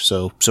match.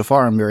 So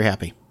far, I'm very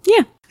happy.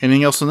 Yeah.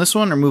 Anything else on this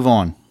one, or move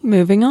on?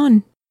 Moving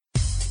on.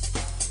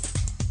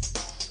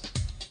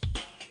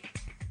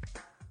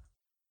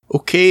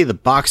 Okay, the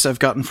box I've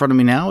got in front of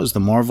me now is the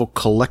Marvel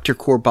Collector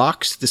Core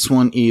box. This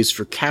one is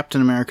for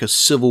Captain America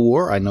Civil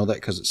War. I know that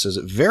because it says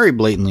it very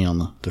blatantly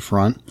on the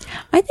front.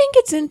 I think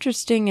it's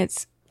interesting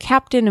it's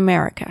Captain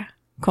America,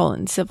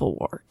 Civil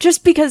War.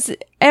 Just because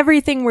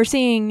everything we're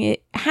seeing,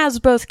 it has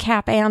both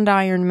Cap and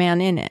Iron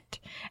Man in it.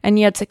 And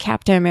yet it's a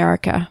Captain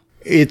America.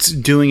 It's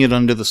doing it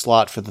under the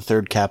slot for the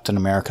third Captain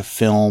America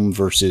film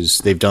versus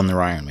they've done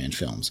their Iron Man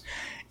films.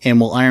 And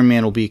while Iron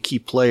Man will be a key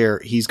player,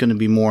 he's going to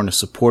be more in a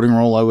supporting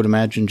role, I would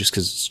imagine, just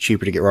because it's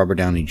cheaper to get Robert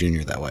Downey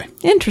Jr. that way.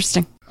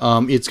 Interesting.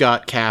 It's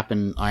got Cap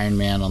and Iron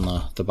Man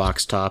on the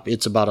box top.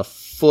 It's about a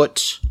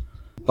foot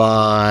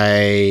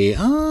by,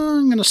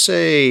 I'm going to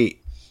say,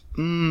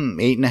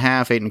 8.5,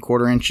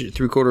 8.25 inches,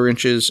 3/4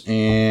 inches,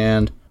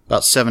 and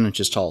about 7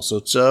 inches tall. So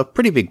it's a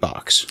pretty big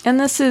box. And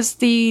this is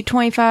the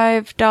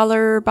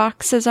 $25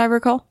 box, as I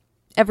recall,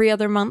 every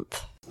other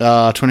month.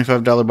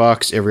 $25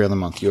 box every other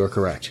month. You are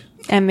correct.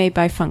 And made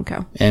by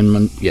Funko.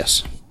 And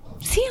yes.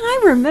 See,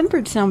 I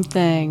remembered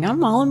something.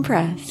 I'm all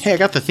impressed. Hey, I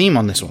got the theme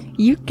on this one.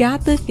 You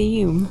got the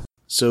theme.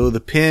 So the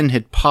pin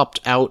had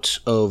popped out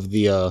of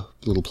the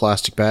little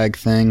plastic bag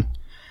thing.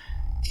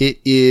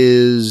 It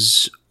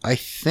is, I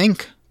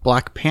think,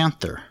 Black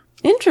Panther.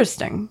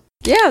 Interesting.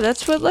 Yeah,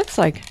 that's what it looks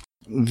like.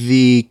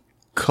 The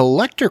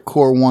Collector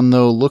Core one,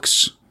 though,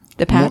 looks...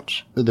 The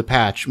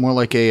patch? More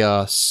like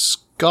a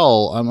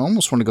skull. I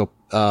almost want to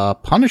go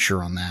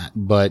Punisher on that,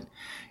 but...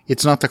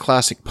 It's not the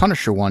classic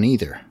Punisher one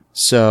either.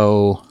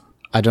 So,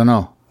 I don't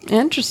know.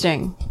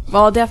 Interesting.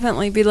 Well, I'll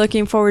definitely be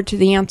looking forward to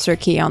the answer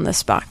key on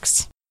this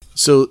box.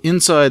 So,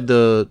 inside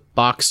the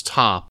box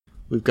top,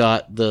 we've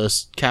got the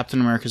Captain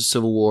America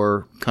Civil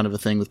War kind of a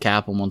thing with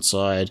Cap on one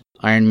side,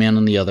 Iron Man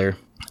on the other.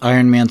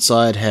 Iron Man's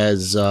side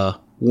has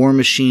War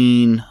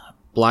Machine,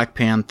 Black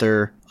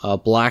Panther,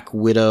 Black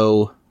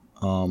Widow.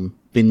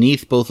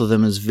 Beneath both of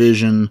them is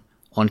Vision.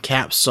 On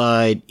Cap's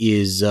side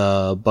is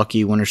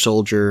Bucky, Winter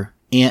Soldier,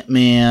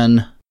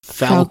 Ant-Man,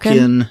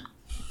 Falcon,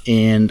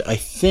 and I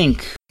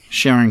think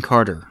Sharon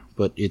Carter,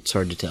 but it's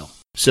hard to tell.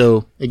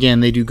 So,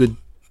 again, they do good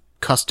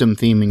custom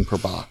theming per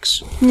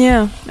box.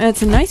 Yeah,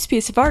 it's a nice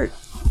piece of art.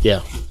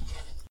 Yeah.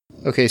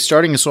 Okay,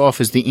 starting us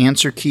off is the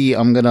answer key.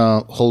 I'm going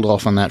to hold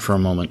off on that for a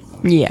moment.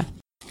 Yeah.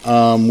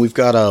 We've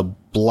got a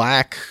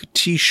black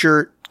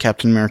t-shirt,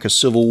 Captain America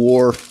Civil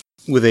War,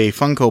 with a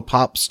Funko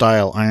Pop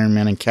style Iron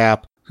Man and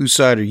Cap. Whose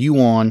side are you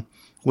on?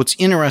 What's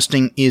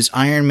interesting is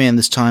Iron Man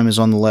this time is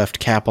on the left,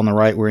 Cap on the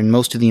right, where in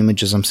most of the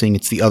images I'm seeing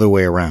it's the other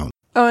way around.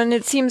 Oh, and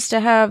it seems to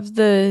have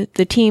the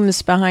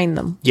teams behind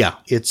them. Yeah,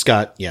 it's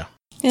got, yeah.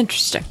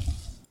 Interesting.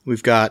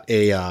 We've got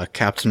a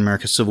Captain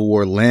America Civil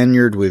War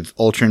lanyard with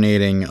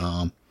alternating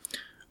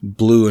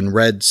blue and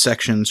red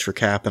sections for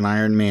Cap and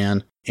Iron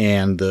Man,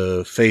 and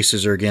the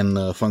faces are again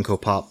the Funko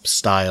Pop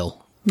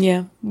style.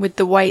 Yeah, with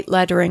the white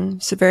lettering,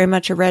 so very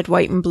much a red,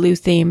 white, and blue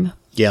theme.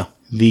 Yeah,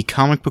 The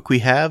comic book we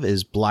have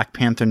is Black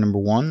Panther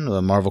 #1,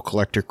 a Marvel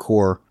Collector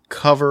Core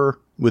cover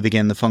with,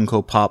 again, the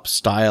Funko Pop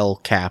style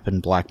cap and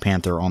Black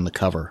Panther on the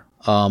cover.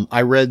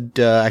 I read,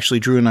 actually,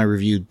 Drew and I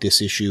reviewed this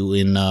issue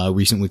in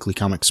recent Weekly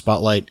Comic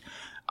Spotlight.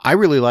 I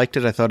really liked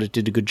it. I thought it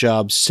did a good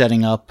job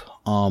setting up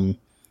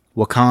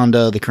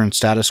Wakanda, the current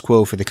status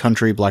quo for the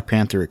country, Black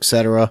Panther,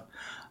 etc.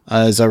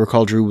 As I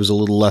recall, Drew was a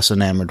little less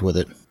enamored with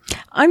it.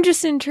 I'm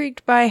just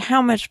intrigued by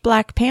how much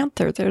Black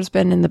Panther there's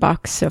been in the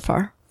box so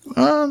far.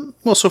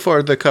 Well, so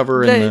far the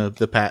cover and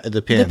the pin.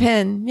 The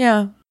pin,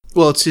 yeah.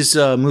 Well, it's his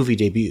movie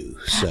debut.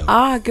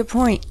 So. Good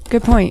point.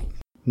 Good point.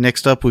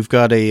 Next up, we've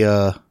got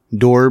a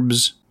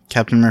Dorbs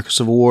Captain America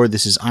Civil War.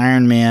 This is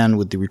Iron Man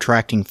with the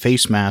retracting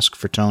face mask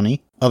for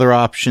Tony. Other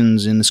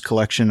options in this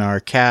collection are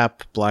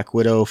Cap, Black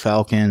Widow,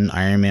 Falcon,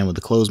 Iron Man with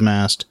the clothes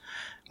mask,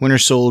 Winter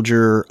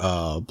Soldier,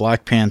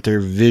 Black Panther,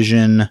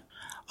 Vision.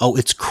 Oh,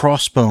 it's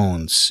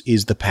Crossbones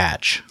is the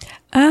patch.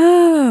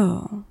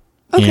 Oh.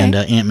 Okay. And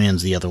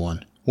Ant-Man's the other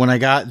one. When I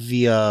got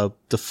the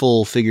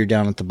full figure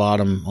down at the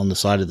bottom on the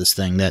side of this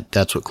thing,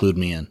 that's what clued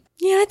me in.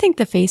 Yeah, I think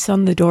the face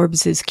on the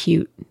Dorbs is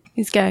cute.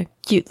 He's got a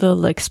cute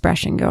little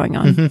expression going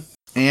on. Mm-hmm.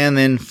 And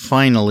then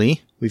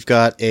finally, we've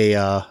got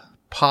a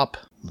Pop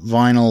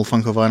vinyl,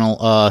 Funko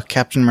vinyl,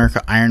 Captain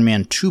America Iron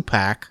Man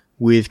 2-pack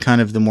with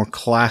kind of the more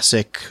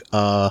classic,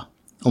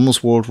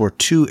 almost World War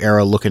II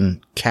era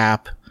looking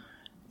Cap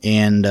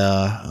and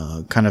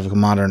kind of a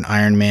modern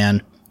Iron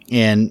Man.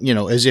 And,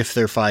 as if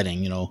they're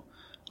fighting,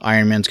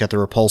 Iron Man's got the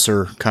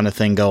repulsor kind of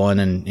thing going,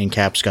 and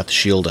Cap's got the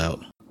shield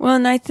out. Well,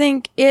 and I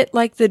think it,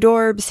 like the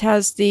Dorbs,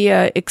 has the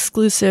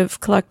exclusive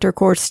Collector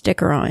Core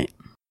sticker on it.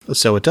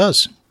 So it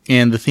does.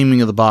 And the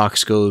theming of the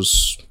box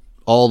goes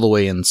all the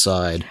way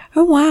inside.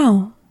 Oh,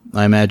 wow.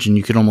 I imagine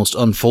you could almost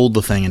unfold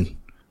the thing and,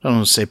 I don't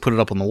want to say put it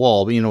up on the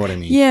wall, but you know what I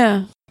mean.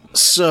 Yeah.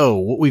 So,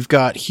 what we've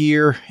got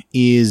here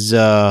is,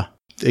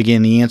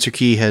 again, the answer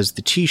key has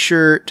the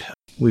t-shirt.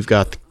 We've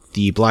got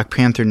the Black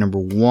Panther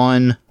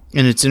 #1.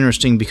 And it's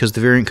interesting because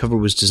the variant cover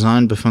was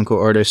designed by Funko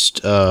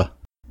artist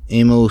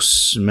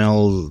Amos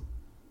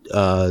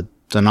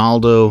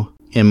Donaldo,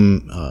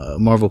 and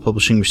Marvel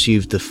Publishing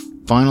received the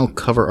final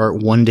cover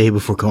art one day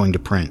before going to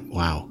print.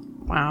 Wow.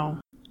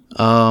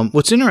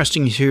 What's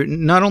interesting is here,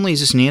 not only is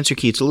this an answer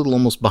key, it's a little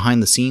almost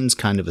behind the scenes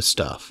kind of a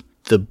stuff.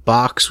 The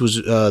box was,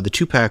 the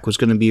 2-pack was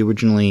going to be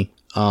originally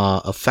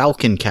a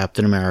Falcon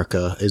Captain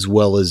America, as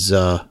well as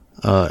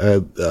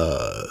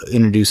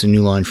introduce a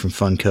new line from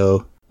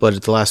Funko. But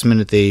at the last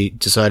minute, they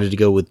decided to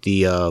go with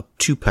the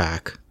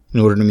 2-pack in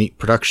order to meet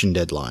production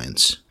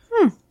deadlines.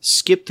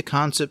 Skipped the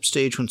concept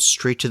stage, went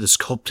straight to the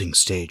sculpting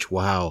stage.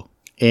 Wow.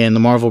 And the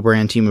Marvel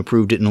brand team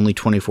approved it in only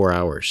 24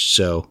 hours.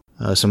 So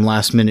some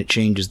last-minute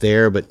changes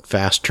there, but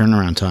fast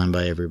turnaround time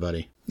by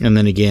everybody. And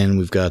then again,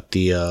 we've got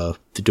the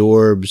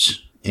Dorbs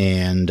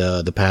and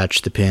the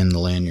patch, the pin, the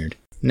lanyard.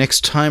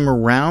 Next time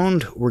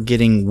around, we're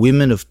getting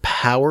Women of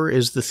Power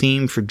as the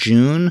theme for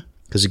June.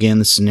 Because again,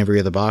 this is an every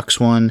other box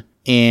one.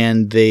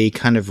 And they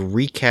kind of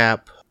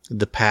recap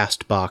the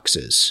past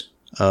boxes.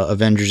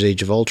 Avengers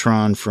Age of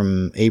Ultron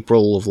from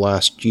April of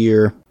last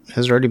year.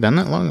 Has it already been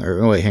that long?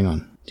 Oh, wait, hang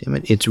on. Damn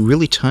it, it's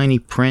really tiny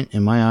print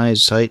and my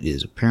eyesight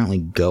is apparently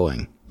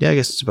going. Yeah, I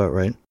guess it's about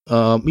right.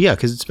 Yeah,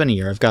 because it's been a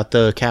year. I've got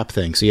the Cap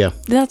thing, so yeah.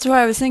 That's what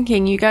I was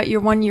thinking. You got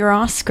your 1-year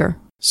Oscar.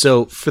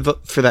 So for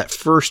that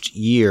first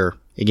year,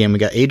 again, we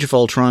got Age of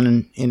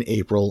Ultron in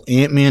April,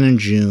 Ant-Man in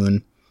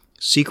June,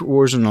 Secret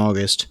Wars in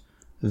August,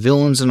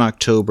 Villains in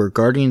October,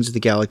 Guardians of the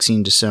Galaxy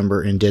in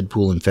December, and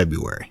Deadpool in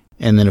February.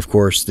 And then, of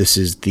course, this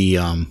is the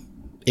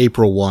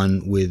April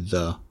one with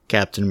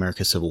Captain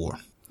America Civil War.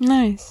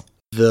 Nice.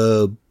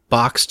 The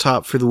box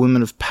top for the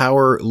Women of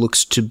Power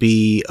looks to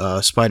be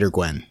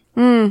Spider-Gwen.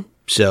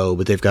 So,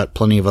 but they've got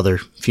plenty of other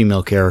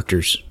female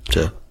characters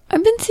to...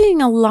 I've been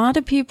seeing a lot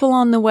of people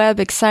on the web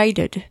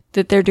excited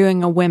that they're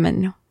doing a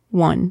women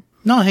one.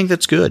 No, I think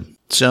that's good.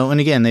 So, and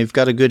again, they've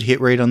got a good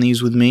hit rate on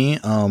these with me.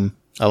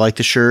 I like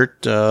the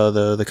shirt,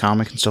 the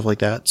comic and stuff like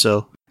that.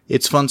 So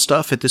it's fun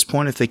stuff at this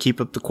point. If they keep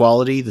up the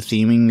quality, the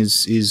theming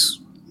is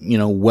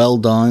well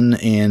done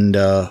and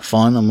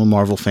fun. I'm a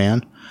Marvel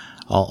fan.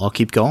 I'll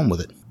keep going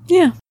with it.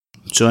 Yeah.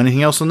 So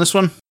anything else on this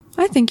one?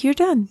 I think you're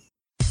done.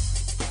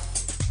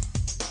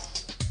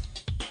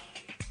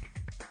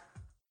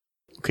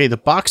 Okay, the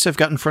box I've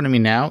got in front of me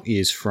now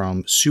is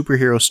from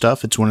Superhero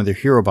Stuff. It's one of their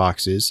hero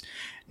boxes.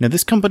 Now,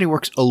 this company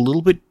works a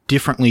little bit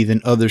differently than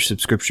other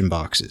subscription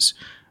boxes.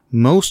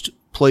 Most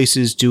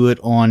places do it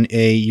on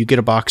you get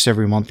a box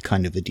every month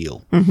kind of a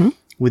deal. Mm-hmm.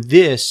 With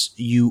this,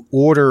 you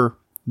order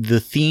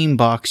the theme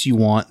box you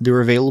want.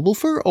 They're available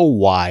for a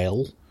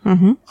while.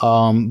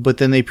 Mm-hmm. But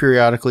then they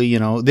periodically,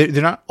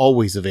 they're not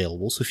always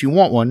available. So if you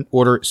want one,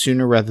 order it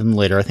sooner rather than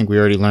later. I think we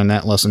already learned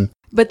that lesson.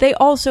 But they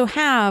also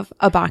have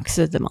a box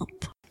of the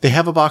month. They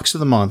have a box of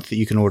the month that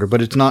you can order,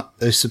 but it's not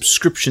a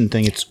subscription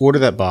thing. It's order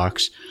that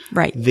box.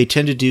 Right. They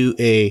tend to do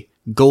a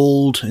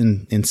gold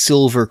and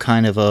silver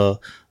kind of a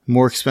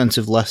more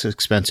expensive, less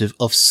expensive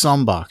of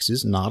some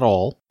boxes, not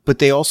all. but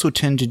they also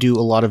tend to do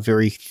a lot of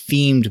very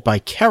themed by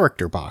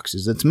character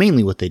boxes. That's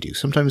mainly what they do.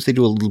 Sometimes they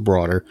do a little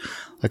broader,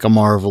 like a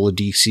Marvel, a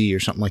DC, or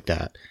something like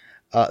that.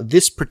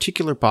 This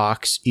particular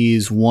box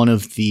is one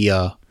of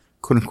the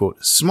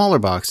quote-unquote smaller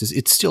boxes.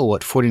 It's still,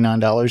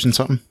 $49 and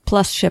something?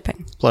 Plus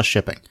shipping. Plus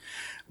shipping.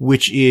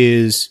 Which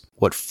is,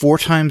 4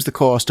 times the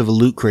cost of a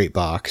Loot Crate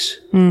box.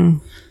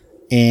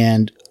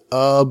 And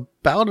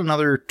about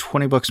another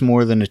 $20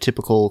 more than a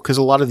typical, because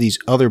a lot of these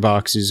other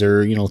boxes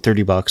are,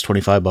 $30,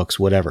 $25,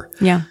 whatever.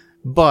 Yeah.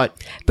 But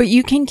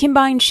you can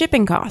combine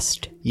shipping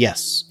cost.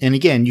 Yes. And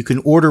again, you can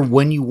order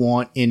when you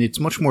want, and it's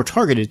much more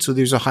targeted, so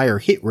there's a higher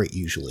hit rate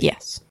usually.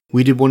 Yes.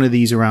 We did one of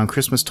these around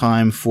Christmas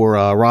time for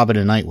Robin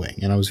and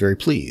Nightwing, and I was very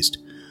pleased.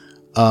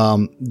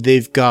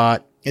 They've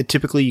got,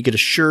 typically you get a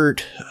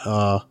shirt,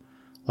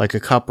 like a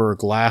cup or a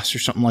glass or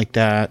something like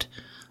that.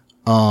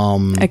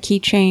 A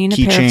keychain,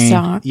 a pair of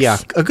socks. Yeah,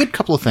 a good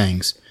couple of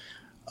things.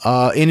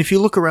 And if you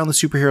look around the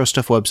Superhero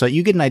Stuff website,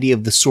 you get an idea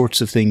of the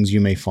sorts of things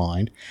you may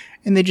find.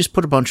 And they just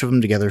put a bunch of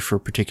them together for a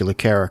particular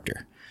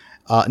character.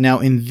 Now,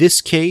 in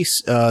this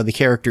case, the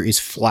character is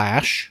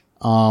Flash.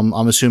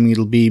 I'm assuming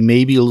it'll be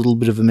maybe a little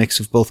bit of a mix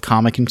of both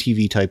comic and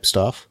TV type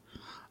stuff.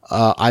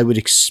 I would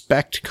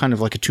expect kind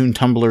of like a Toon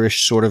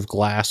Tumbler-ish sort of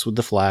glass with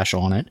the Flash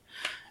on it.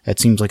 That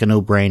seems like a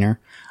no-brainer.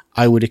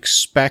 I would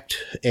expect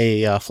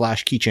a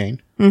Flash keychain.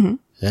 Mm-hmm.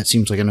 That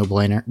seems like a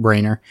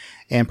no-brainer.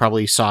 And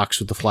probably socks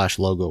with the Flash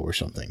logo or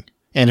something.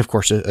 And, of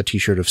course, a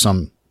t-shirt of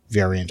some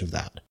variant of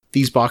that.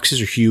 These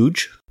boxes are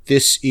huge.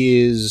 This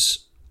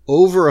is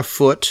over a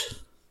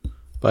foot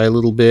by a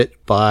little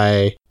bit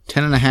by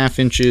 10.5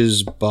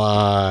 inches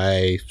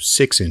by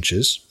 6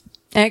 inches.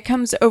 And it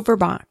comes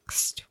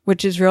overboxed,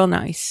 which is real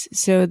nice.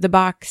 So the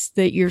box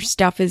that your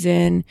stuff is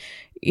in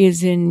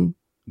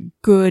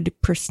good,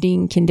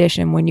 pristine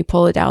condition when you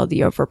pull it out of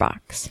the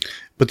overbox.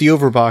 But the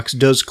overbox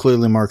does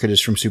clearly mark it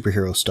as from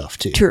Superhero Stuff,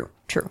 too.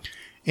 True.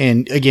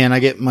 And again, I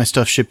get my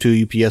stuff shipped to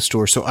a UPS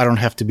store, so I don't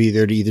have to be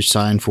there to either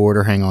sign for it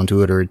or hang on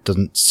to it, or it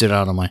doesn't sit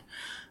out on my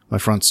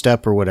front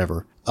step or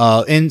whatever.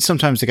 And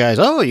sometimes the guys,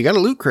 you got a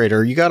Loot Crate,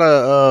 or you got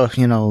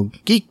a,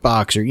 Geek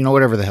Box, or,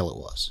 whatever the hell it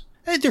was.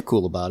 And they're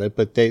cool about it,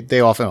 but they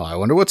often, I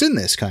wonder what's in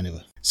this, kind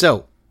of.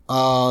 So,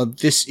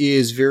 this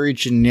is very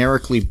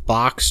generically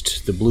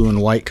boxed, the blue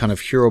and white kind of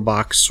hero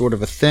box sort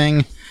of a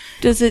thing.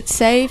 Does it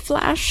say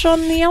Flash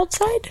on the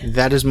outside?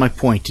 That is my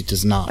point. It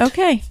does not.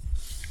 Okay.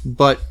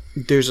 But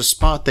there's a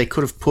spot they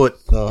could have put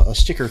a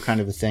sticker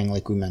kind of a thing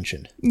like we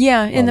mentioned.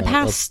 Yeah, in the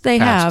past they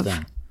have.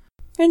 Thing.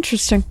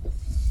 Interesting.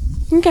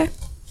 Okay.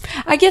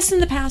 I guess in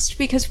the past,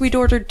 because we'd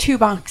ordered 2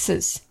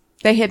 boxes,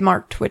 they had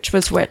marked which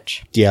was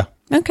which. Yeah.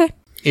 Okay.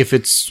 If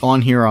it's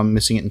on here, I'm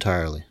missing it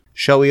entirely.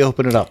 Shall we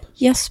open it up?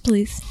 Yes,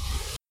 please.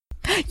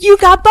 You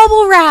got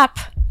bubble wrap!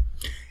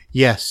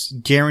 Yes,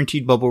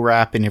 guaranteed bubble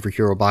wrap in every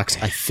hero box,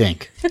 I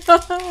think.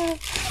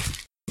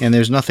 And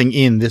there's nothing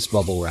in this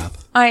bubble wrap.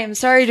 I am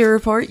sorry to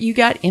report you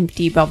got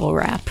empty bubble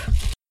wrap.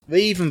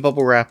 They even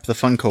bubble wrap the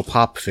Funko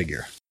Pop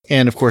figure.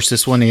 And of course,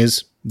 this one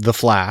is The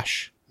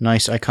Flash.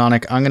 Nice,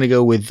 iconic. I'm going to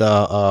go with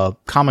a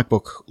comic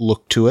book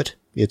look to it.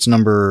 It's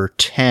number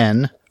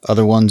 10.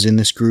 Other ones in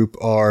this group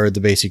are the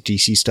basic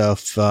DC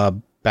stuff.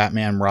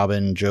 Batman,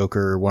 Robin,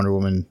 Joker, Wonder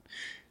Woman,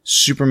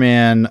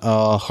 Superman,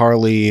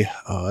 Harley,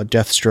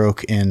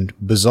 Deathstroke, and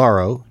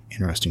Bizarro.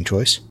 Interesting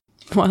choice.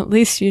 Well, at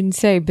least you didn't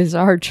say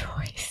bizarre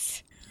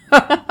choice.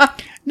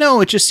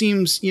 No, it just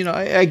seems,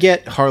 I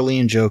get Harley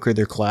and Joker,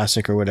 they're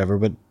classic or whatever,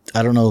 but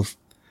I don't know if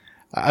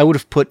I would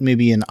have put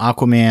maybe an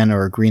Aquaman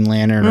or a Green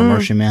Lantern or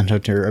Martian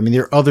Manhunter. I mean,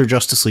 there are other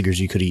Justice Leaguers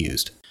you could have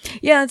used.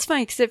 Yeah, it's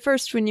fine, because at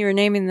first when you were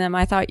naming them,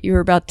 I thought you were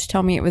about to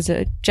tell me it was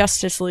a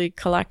Justice League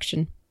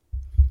collection.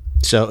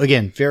 So,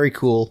 again, very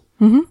cool.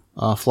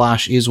 Mm-hmm.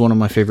 Flash is one of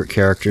my favorite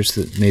characters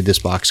that made this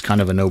box kind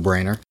of a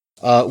no-brainer.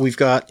 We've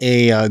got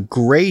a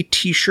gray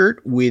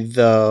t-shirt with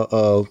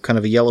kind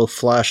of a yellow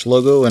Flash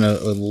logo and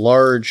a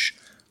large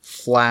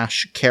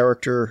Flash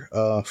character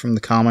from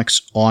the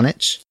comics on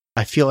it.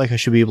 I feel like I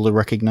should be able to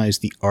recognize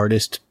the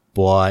artist,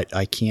 but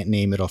I can't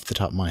name it off the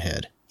top of my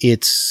head.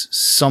 It's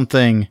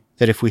something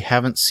that if we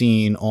haven't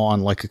seen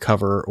on like a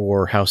cover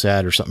or house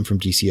ad or something from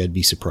DC, I'd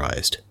be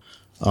surprised.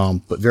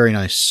 But very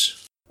nice.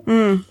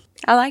 I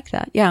like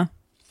that. Yeah.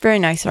 Very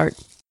nice art.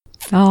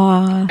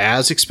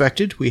 As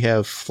expected, we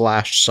have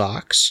Flash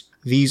socks.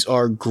 These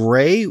are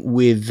gray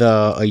with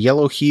a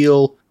yellow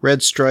heel,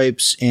 red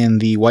stripes,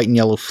 and the white and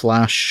yellow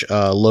Flash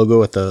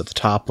logo at the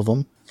top of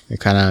them. They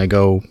kind of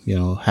go,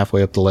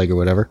 halfway up the leg or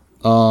whatever.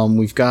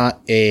 We've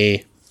got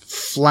a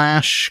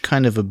Flash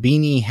kind of a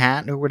beanie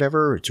hat or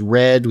whatever. It's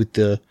red with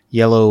the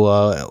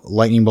yellow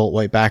lightning bolt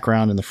white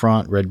background in the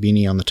front, red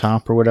beanie on the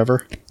top or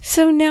whatever.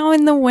 So now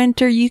in the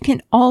winter, you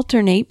can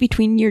alternate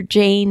between your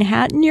Jane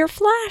hat and your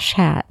Flash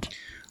hat.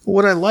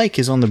 What I like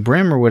is on the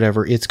brim or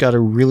whatever, it's got a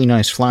really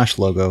nice Flash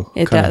logo.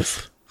 It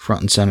does.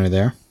 Front and center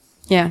there.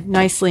 Yeah,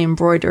 nicely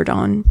embroidered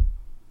on.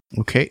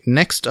 Okay,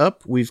 next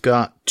up, we've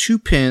got 2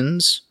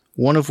 pins,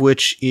 one of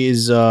which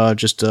is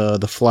just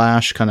the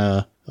Flash kind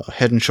of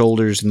Head and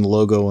Shoulders and the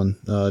logo and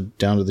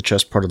down to the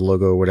chest part of the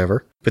logo or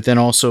whatever. But then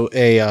also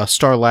a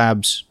Star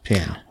Labs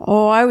pin.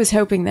 Oh, I was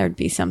hoping there'd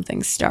be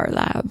something Star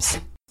Labs.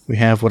 We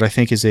have what I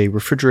think is a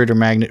refrigerator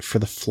magnet for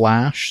the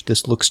Flash.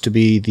 This looks to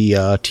be the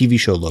TV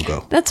show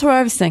logo. That's what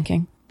I was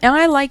thinking. And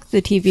I like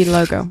the TV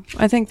logo.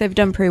 I think they've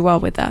done pretty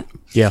well with that.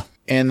 Yeah.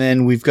 And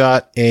then we've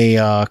got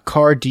a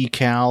car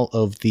decal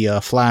of the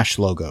Flash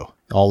logo,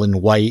 all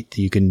in white.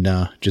 You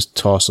can just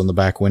toss on the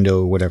back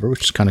window or whatever,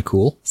 which is kind of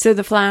cool. So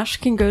the Flash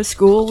can go to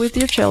school with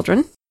your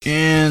children.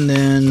 And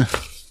then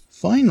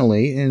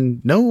finally,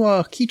 and no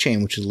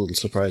keychain, which is a little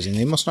surprising.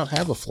 They must not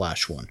have a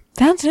Flash one.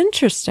 That's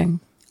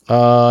interesting.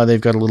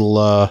 They've got a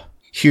little,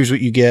 here's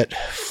what you get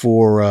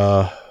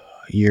for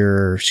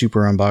your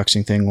super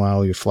unboxing thing.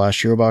 Wow, your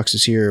Flash Hero box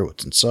is here.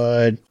 What's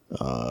inside?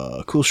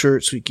 Cool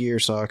shirt, sweet gear,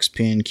 socks,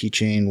 pin,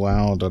 keychain.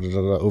 Wow,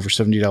 over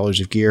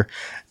 $70 of gear.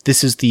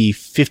 This is the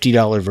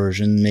 $50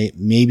 version.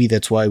 Maybe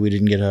that's why we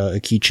didn't get a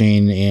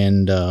keychain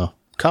and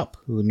cup.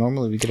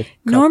 Normally we get a cup.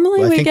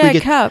 Normally we get a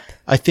cup.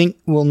 I think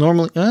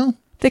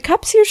the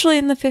cup's usually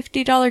in the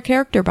 $50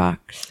 character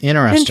box.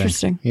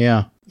 Interesting.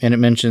 Yeah. And it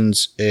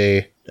mentions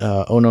a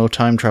oh no,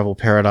 time travel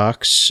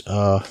paradox.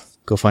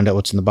 Go find out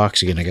what's in the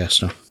box again, I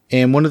guess. No.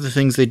 And one of the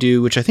things they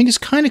do, which I think is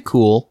kind of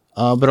cool,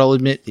 but I'll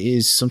admit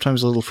is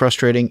sometimes a little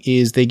frustrating,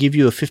 is they give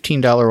you a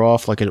 $15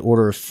 off, like an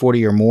order of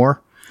 40 or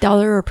more.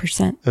 Dollar or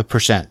percent? A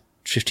percent.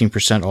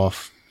 15%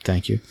 off.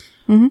 Thank you.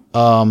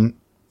 Mm-hmm.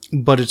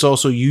 But it's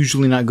also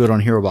usually not good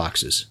on hero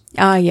boxes.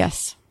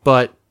 Yes.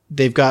 But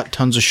they've got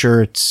tons of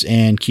shirts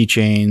and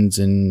keychains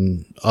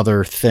and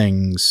other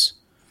things.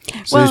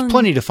 So there's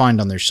plenty to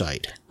find on their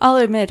site. I'll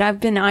admit,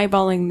 I've been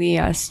eyeballing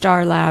the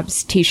Star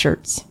Labs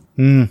t-shirts.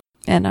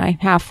 And I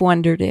half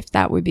wondered if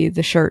that would be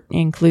the shirt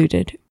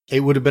included.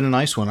 It would have been a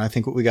nice one. I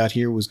think what we got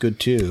here was good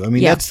too. I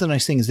mean, That's the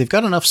nice thing is they've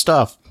got enough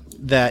stuff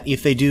that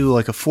if they do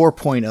like a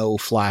 4.0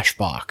 Flash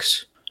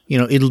box,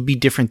 it'll be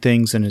different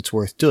things and it's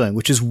worth doing,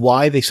 which is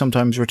why they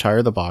sometimes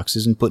retire the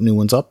boxes and put new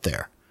ones up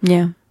there.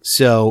 Yeah.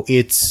 So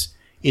it's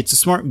a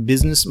smart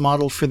business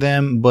model for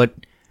them, but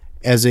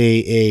as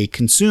a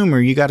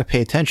consumer, you got to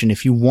pay attention.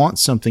 If you want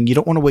something, you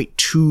don't want to wait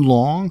too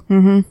long.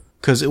 Mm-hmm.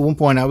 Because at one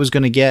point I was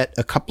going to get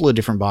a couple of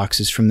different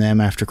boxes from them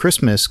after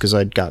Christmas because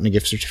I'd gotten a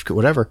gift certificate,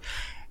 whatever.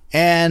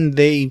 And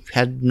they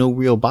had no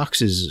real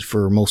boxes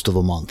for most of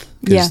a month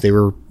because they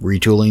were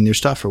retooling their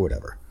stuff or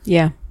whatever.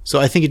 Yeah. So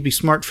I think it'd be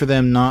smart for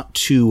them not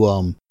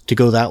to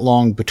go that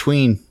long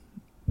between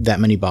that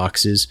many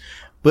boxes.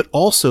 But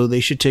also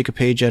they should take a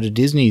page out of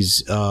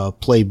Disney's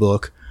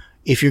playbook.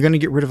 If you're going to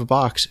get rid of a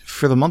box,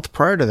 for the month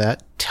prior to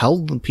that, tell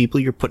the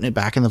people you're putting it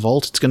back in the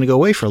vault. It's going to go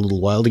away for a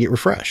little while to get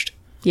refreshed.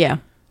 Yeah.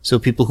 So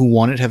people who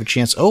want it have a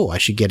chance, I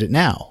should get it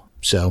now.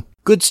 So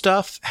good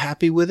stuff.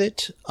 Happy with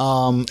it.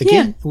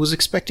 Again, was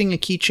expecting a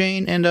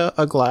keychain and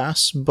a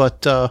glass,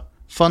 but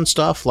fun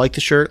stuff. Like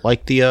the shirt,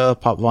 like the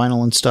pop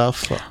vinyl and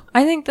stuff.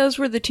 I think those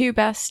were the two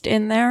best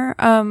in there.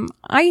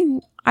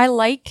 I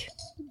like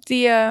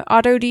the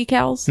auto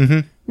decals.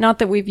 Mm-hmm. Not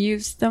that we've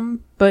used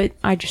them, but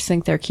I just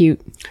think they're cute.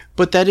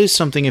 But that is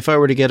something, if I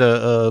were to get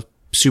a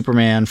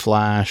Superman,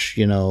 Flash,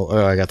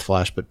 or I got the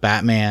Flash, but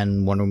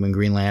Batman, Wonder Woman,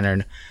 Green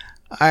Lantern,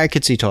 I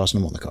could see tossing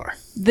them on the car.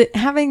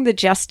 Having the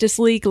Justice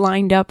League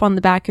lined up on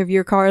the back of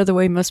your car the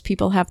way most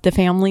people have the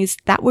families,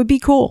 that would be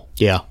cool.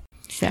 Yeah.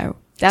 So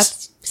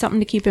that's something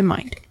to keep in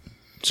mind.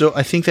 So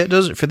I think that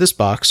does it for this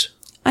box.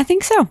 I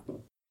think so.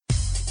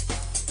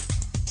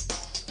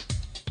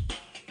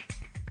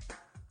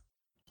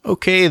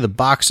 Okay, the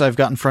box I've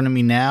got in front of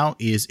me now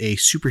is a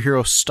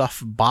superhero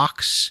stuff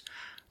box.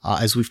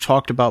 As we've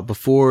talked about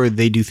before,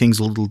 they do things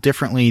a little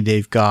differently.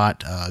 They've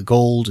got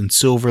gold and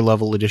silver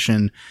level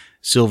edition.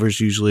 Silver's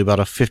usually about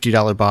a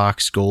 $50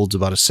 box. Gold's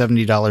about a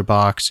 $70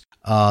 box.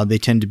 They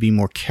tend to be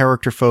more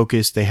character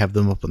focused. They have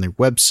them up on their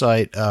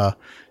website.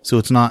 So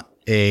it's not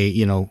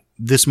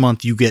this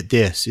month you get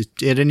this.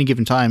 At any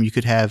given time, you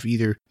could have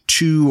either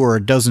 2 or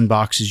a dozen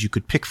boxes you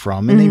could pick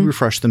from, and they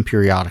refresh them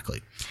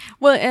periodically.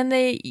 Well, and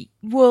they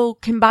will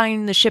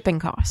combine the shipping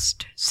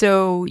cost.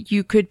 So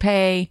you could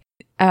pay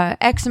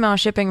X amount of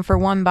shipping for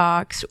one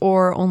box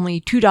or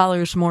only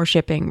 $2 more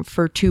shipping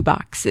for 2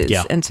 boxes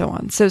and so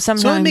on. So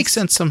it makes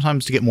sense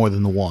sometimes to get more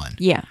than the one.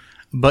 Yeah.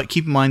 But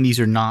keep in mind, these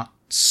are not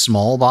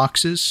small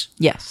boxes.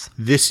 Yes.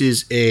 This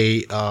is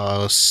a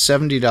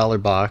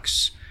 $70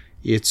 box.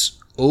 It's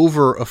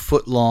over a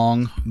foot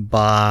long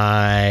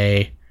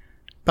by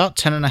about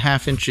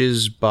 10.5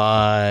 inches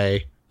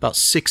by about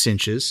 6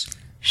 inches.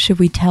 Should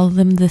we tell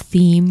them the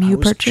theme you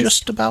purchased? I was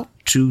just about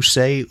to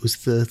say it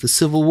was the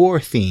Civil War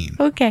theme.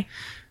 Okay.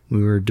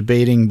 We were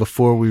debating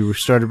before we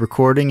started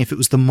recording if it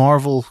was the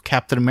Marvel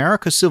Captain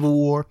America Civil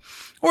War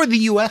or the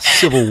U.S.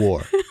 Civil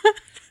War.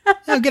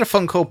 Get a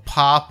Funko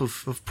Pop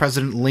of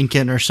President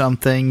Lincoln or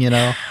something,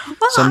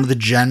 some of the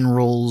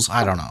generals.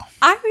 I don't know.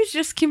 I was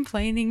just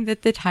complaining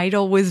that the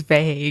title was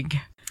vague.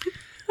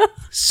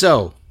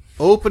 So,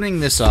 opening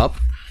this up.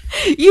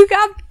 You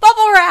got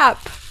bubble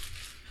wrap!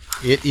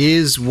 It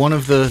is one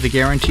of the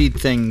guaranteed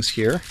things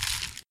here.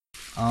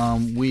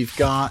 We've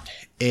got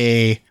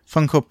a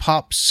Funko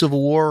Pop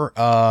Civil War,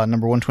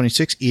 number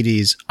 126. It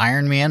is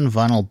Iron Man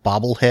vinyl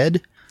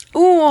bobblehead.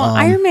 Ooh,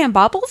 Iron Man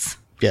bobbles?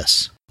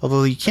 Yes.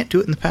 Although you can't do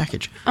it in the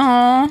package.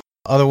 Aww.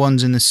 Other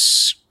ones in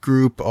this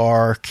group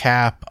are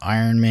Cap,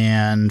 Iron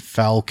Man,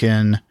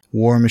 Falcon,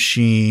 War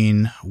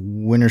Machine,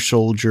 Winter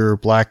Soldier,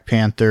 Black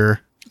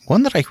Panther.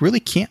 One that I really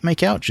can't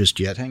make out just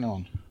yet. Hang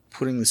on.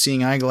 Putting the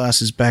seeing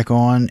eyeglasses back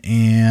on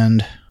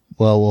and,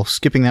 well,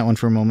 skipping that one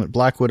for a moment.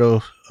 Black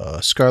Widow,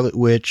 Scarlet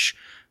Witch,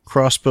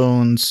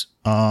 Crossbones,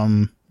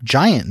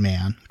 Giant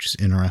Man, which is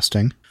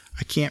interesting.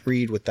 I can't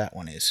read what that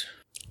one is.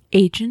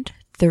 Agent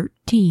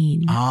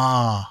 13.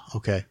 Ah,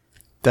 okay.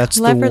 That's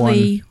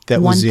Cleverly, the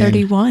one that was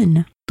 131.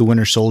 in the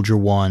Winter Soldier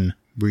one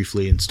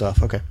briefly and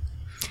stuff. Okay.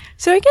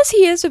 So I guess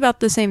he is about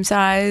the same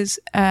size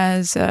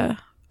as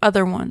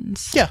other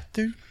ones. Yeah.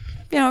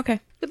 Yeah, okay.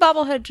 The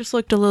bobblehead just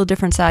looked a little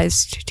different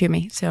sized to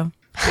me, so.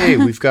 Hey,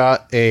 we've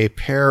got a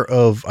pair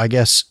of, I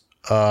guess,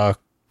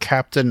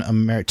 Captain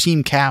America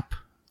Team Cap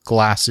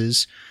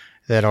glasses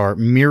that are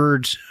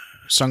mirrored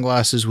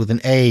sunglasses with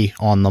an A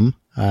on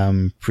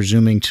them.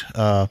 Presuming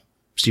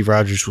Steve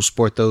Rogers will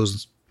sport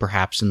those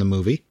perhaps in the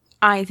movie.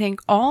 I think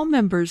all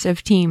members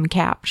of Team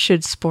Cap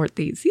should sport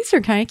these. These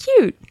are kind of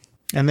cute.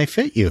 And they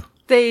fit you.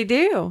 They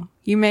do.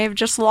 You may have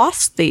just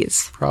lost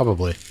these.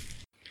 Probably.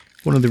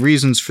 One of the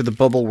reasons for the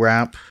bubble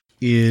wrap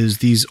is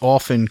these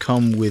often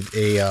come with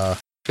a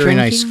very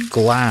nice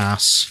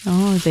glass.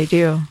 Oh, they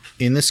do.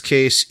 In this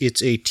case,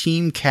 it's a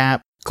Team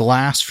Cap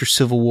glass for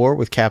Civil War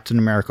with Captain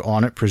America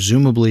on it.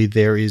 Presumably,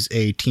 there is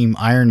a Team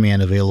Iron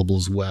Man available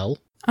as well.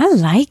 I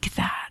like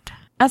that.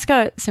 That's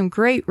got some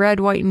great red,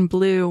 white, and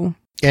blue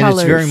and colors.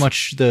 It's very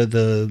much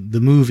the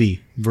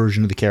movie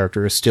version of the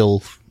character is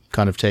still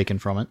kind of taken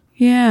from it.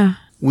 Yeah.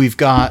 We've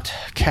got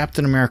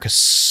Captain America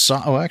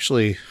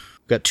we've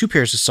got two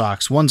pairs of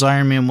socks. One's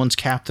Iron Man, one's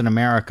Captain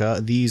America.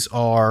 These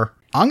are,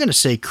 I'm going to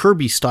say,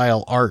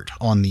 Kirby-style art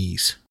on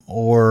these.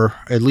 Or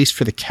at least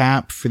for the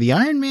Cap. For the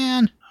Iron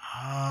Man,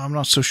 I'm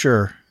not so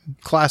sure.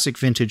 Classic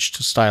vintage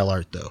style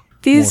art, though.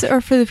 These are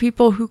for the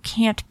people who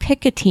can't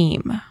pick a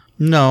team.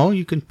 No,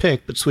 you can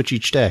pick, but switch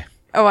each day.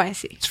 Oh, I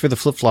see. It's for the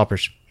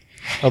flip-floppers.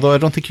 Although I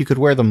don't think you could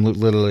wear them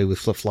literally with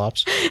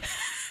flip-flops.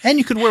 And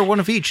you could wear one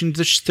of each and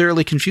just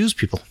thoroughly confuse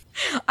people.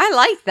 I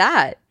like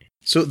that.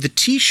 So the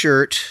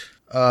t-shirt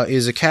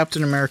is a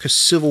Captain America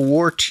Civil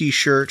War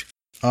t-shirt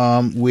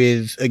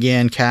with,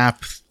 again,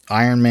 Cap,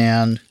 Iron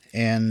Man,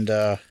 and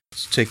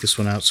let's take this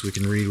one out so we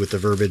can read what the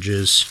verbiage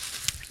is.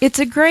 It's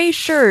a gray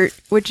shirt,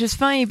 which is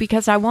funny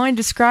because I want to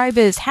describe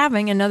it as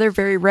having another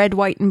very red,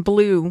 white, and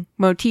blue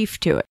motif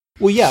to it.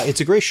 Well, yeah, it's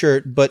a gray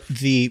shirt, but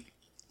the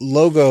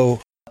logo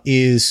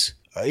is,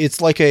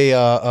 it's like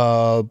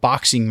a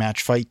boxing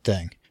match fight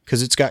thing.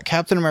 Because it's got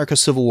Captain America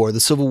Civil War. The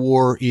Civil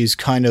War is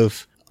kind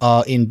of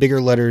in bigger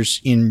letters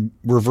in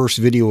reverse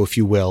video, if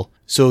you will.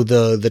 So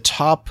the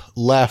top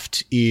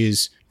left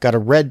is got a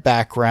red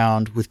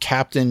background with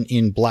Captain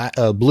in black,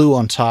 blue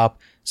on top,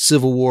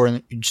 Civil War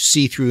and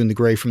see-through in the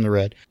gray from the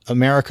red.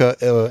 America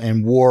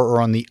and War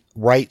are on the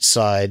right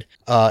side,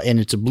 and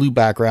it's a blue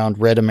background,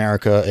 red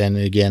America, and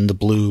again the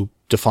blue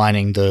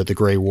defining the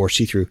gray War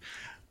see-through.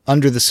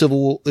 Under the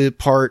Civil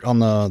part on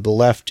the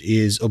left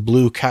is a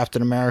blue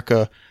Captain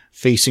America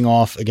facing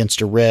off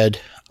against a red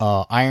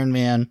Iron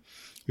Man.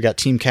 We got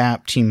Team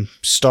Cap, Team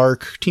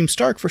Stark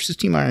versus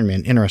Team Iron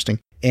Man. Interesting.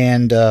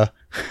 And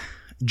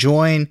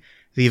join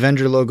the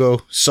Avenger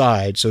logo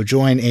side. So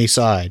join a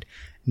side.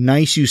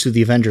 Nice use of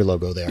the Avenger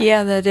logo there.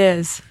 Yeah, that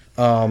is.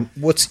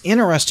 What's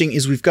interesting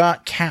is we've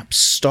got Cap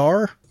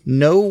Star.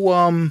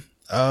 No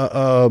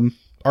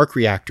arc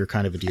reactor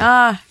kind of a deal.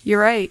 Ah,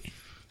 you're right.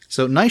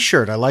 So nice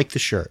shirt. I like the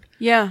shirt.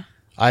 Yeah.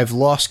 I've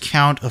lost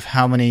count of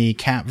how many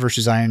Cap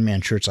versus Iron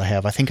Man shirts I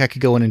have. I think I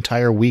could go an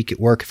entire week at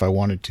work if I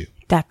wanted to.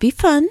 That'd be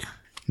fun.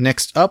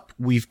 Next up,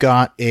 we've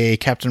got a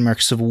Captain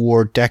America Civil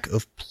War deck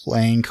of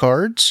playing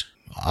cards.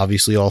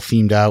 Obviously all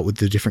themed out with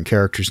the different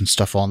characters and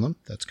stuff on them.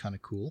 That's kind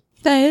of cool.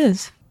 That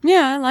is.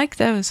 Yeah, I like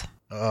those.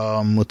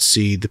 Let's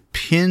see. The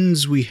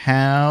pins we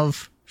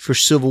have for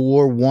Civil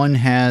War, one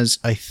has,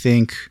 I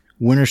think,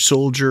 Winter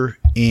Soldier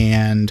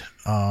and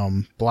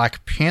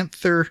Black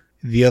Panther.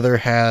 The other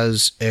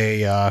has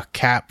a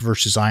Cap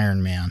versus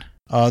Iron Man.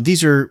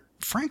 These are,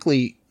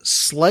 frankly,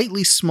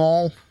 slightly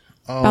small.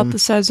 About the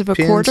size of a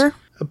pins, quarter?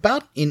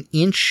 About an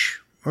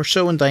inch or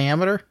so in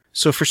diameter.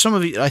 So for some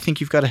of you, I think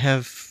you've got to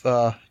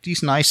have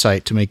decent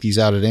eyesight to make these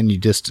out at any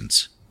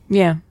distance.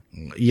 Yeah.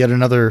 Yet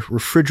another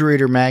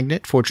refrigerator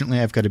magnet. Fortunately,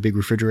 I've got a big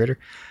refrigerator.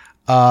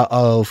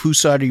 Of whose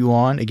side are you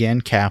on?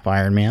 Again, Cap,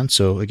 Iron Man.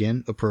 So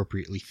again,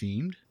 appropriately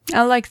themed.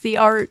 I like the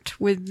art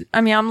with,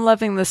 I'm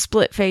loving the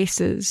split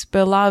faces, but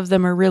a lot of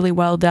them are really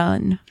well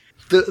done.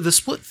 The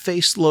split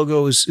face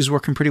logo is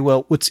working pretty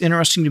well. What's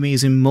interesting to me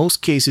is in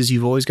most cases,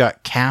 you've always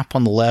got Cap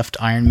on the left,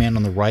 Iron Man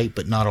on the right,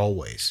 but not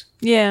always.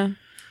 Yeah.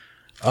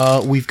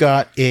 We've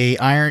got a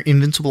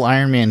Invincible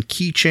Iron Man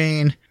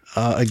keychain.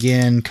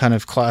 Again, kind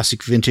of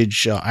classic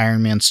vintage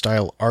Iron Man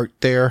style art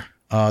there.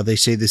 They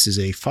say this is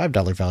a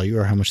 $5 value,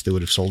 or how much they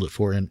would have sold it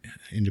for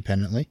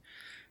independently.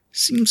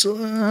 Seems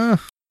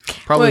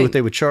probably what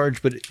they would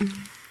charge, but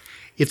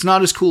it's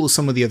not as cool as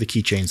some of the other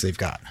keychains they've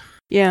got.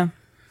 Yeah.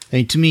 I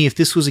mean, to me, if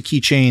this was a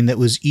keychain that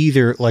was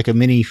either like a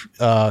mini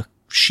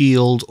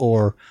shield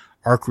or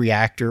arc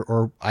reactor,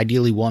 or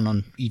ideally one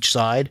on each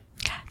side,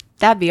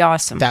 that'd be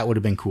awesome. That would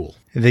have been cool.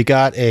 They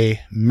got a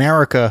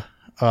America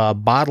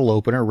bottle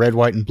opener, red,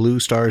 white, and blue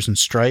stars and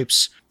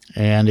stripes,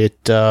 and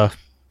it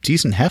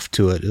decent heft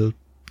to it.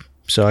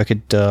 So I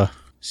could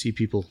see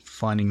people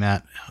finding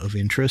that of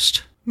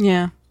interest.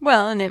 Yeah.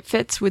 Well, and it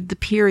fits with the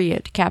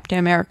period Captain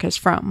America's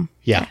from.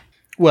 Yeah.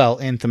 Well,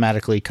 and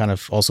thematically kind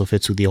of also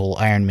fits with the whole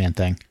Iron Man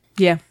thing.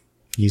 Yeah.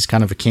 He's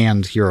kind of a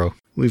canned hero.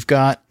 We've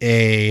got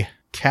a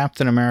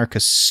Captain America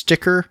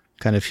sticker,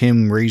 kind of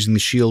him raising the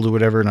shield or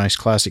whatever, nice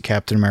classic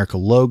Captain America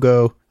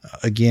logo.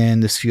 Again,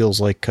 this feels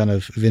like kind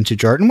of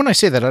vintage art. And when I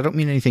say that, I don't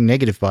mean anything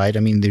negative by it. I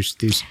mean, there's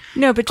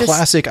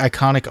classic,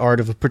 iconic art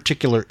of a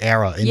particular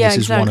era, and this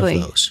is one of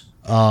those.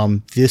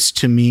 This,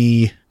 to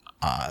me,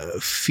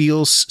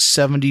 feels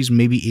 70s,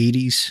 maybe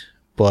 80s,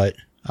 but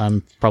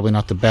I'm probably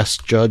not the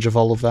best judge of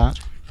all of that.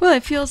 Well,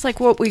 it feels like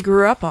what we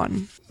grew up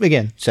on.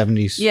 Again,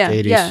 70s,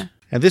 80s. Yeah.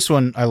 And this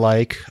one I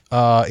like.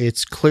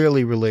 It's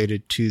clearly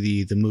related to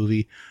the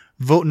movie.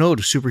 Vote no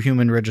to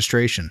superhuman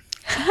registration.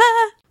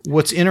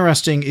 What's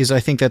interesting is I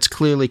think that's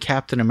clearly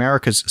Captain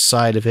America's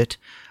side of it.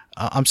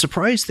 I'm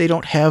surprised they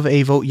don't have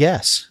a vote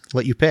yes.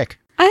 Let you pick.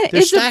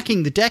 They're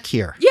stacking the deck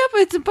here. Yeah,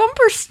 but it's a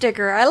bumper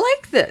sticker. I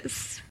like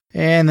this.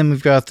 And then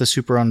we've got the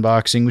super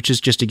unboxing, which is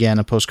just, again,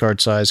 a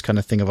postcard size kind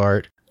of thing of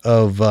art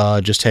of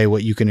just, hey,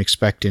 what you can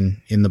expect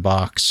in the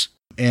box.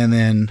 And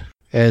then,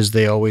 as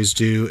they always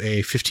do,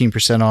 a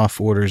 15%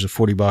 off orders of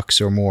 $40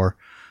 or more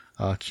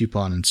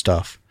coupon and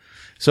stuff.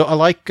 So I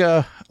like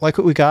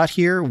what we got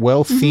here.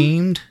 Well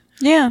themed.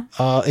 Mm-hmm. Yeah.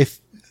 If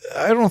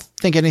I don't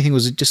think anything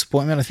was a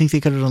disappointment. I think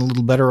they could have done a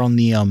little better on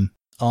the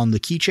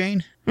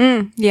keychain.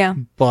 Yeah.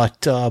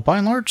 But by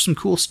and large, some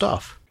cool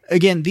stuff.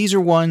 Again, these are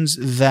ones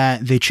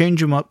that they change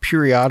them up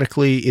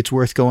periodically. It's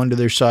worth going to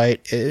their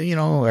site,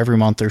 every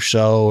month or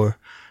so, or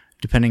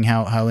depending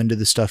how into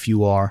the stuff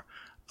you are.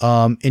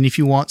 And if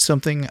you want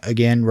something,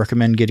 again,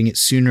 recommend getting it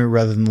sooner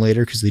rather than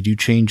later because they do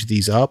change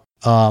these up.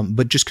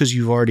 But just because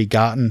you've already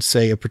gotten,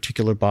 say, a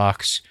particular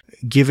box,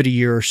 give it a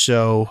year or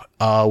so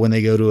when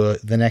they go to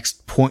the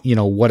next point,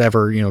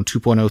 whatever, 2.0,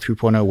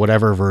 3.0,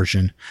 whatever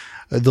version,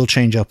 they'll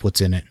change up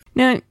what's in it.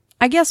 Now,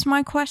 I guess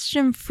my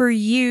question for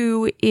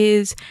you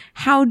is,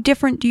 how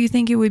different do you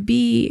think it would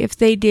be if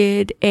they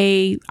did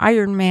a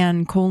Iron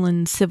Man :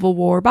 Civil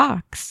War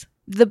box?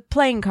 The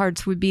playing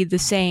cards would be the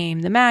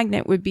same. The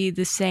magnet would be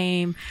the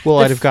same. Well,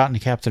 I'd have gotten a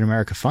Captain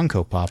America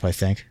Funko Pop, I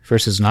think,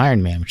 versus an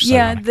Iron Man. Which is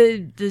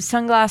ironic. The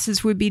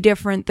sunglasses would be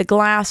different. The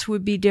glass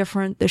would be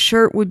different. The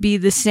shirt would be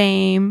the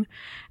same.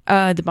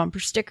 The bumper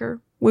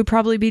sticker would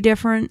probably be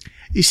different.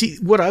 You see,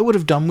 what I would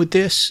have done with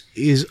this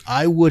is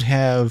I would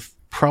have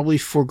probably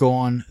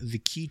foregone the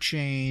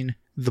keychain,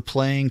 the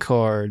playing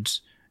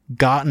cards,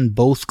 gotten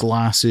both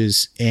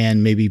glasses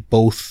and maybe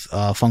both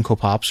Funko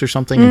Pops or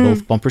something, and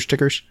both bumper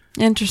stickers.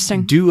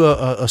 Interesting. Do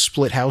a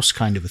split house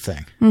kind of a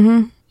thing.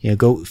 Mm-hmm.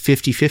 Go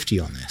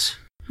 50-50 on this.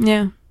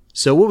 Yeah.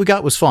 So what we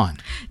got was fun.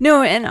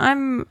 No, and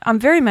I'm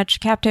very much a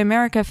Captain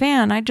America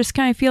fan. I just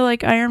kind of feel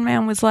like Iron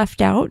Man was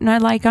left out, and I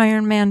like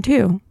Iron Man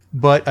too.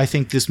 But I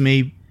think this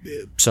may,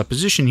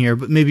 supposition here,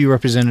 but maybe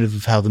representative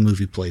of how the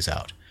movie plays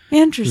out.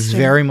 Interesting.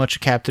 Very much a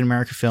Captain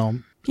America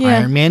film. Yeah.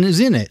 Iron Man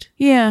is in it.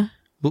 Yeah.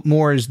 But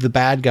more as the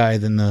bad guy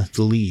than the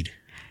lead.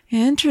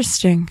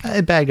 Interesting.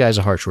 Bad guy's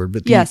a harsh word,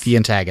 but the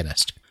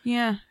antagonist.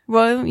 Yeah.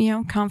 Well,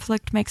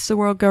 conflict makes the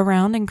world go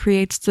round and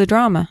creates the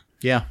drama.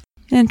 Yeah.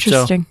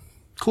 Interesting.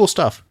 So, cool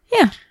stuff.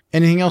 Yeah.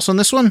 Anything else on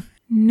this one?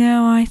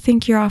 No, I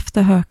think you're off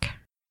the hook.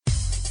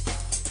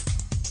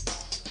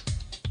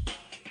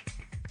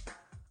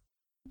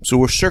 So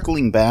we're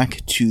circling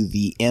back to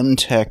the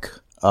Emtec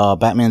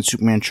Batman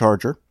Superman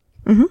Charger.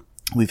 Mm-hmm.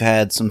 We've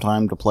had some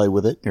time to play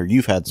with it, or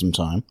you've had some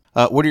time.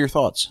 What are your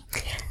thoughts?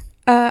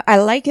 I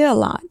like it a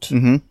lot.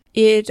 Mm-hmm.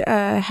 It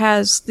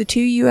has the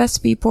 2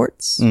 USB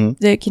ports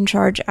that it can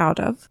charge out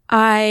of.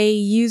 I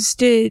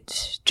used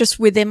it just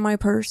within my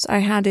purse. I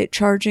had it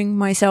charging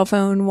my cell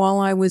phone while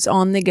I was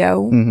on the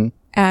go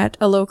at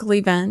a local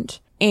event.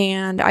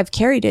 And I've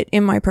carried it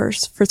in my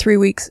purse for 3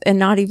 weeks and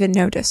not even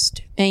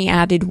noticed any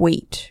added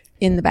weight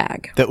in the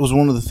bag. That was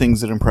one of the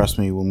things that impressed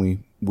me when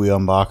we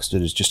unboxed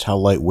it, is just how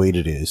lightweight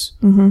it is.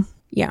 Mm-hmm.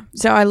 Yeah.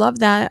 So I love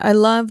that. I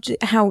loved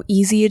how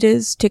easy it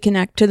is to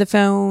connect to the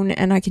phone,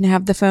 and I can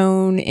have the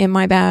phone in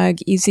my bag,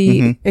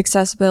 easy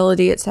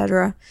accessibility,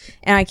 etc.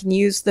 And I can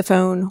use the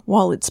phone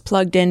while it's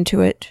plugged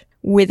into it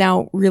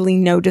without really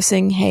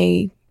noticing,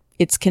 hey,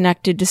 it's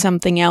connected to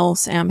something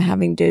else and I'm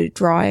having to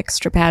draw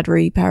extra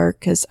battery power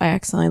because I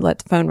accidentally let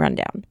the phone run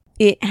down.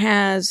 It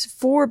has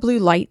 4 blue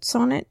lights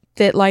on it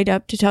that light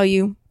up to tell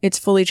you it's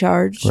fully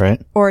charged. Right.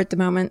 Or at the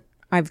moment,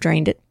 I've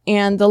drained it.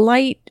 And the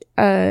light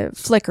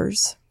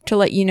flickers to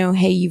let you know,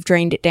 hey, you've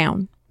drained it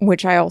down,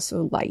 which I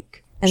also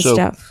like and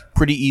stuff.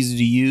 Pretty easy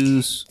to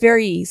use.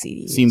 Very easy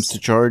to use. Seems to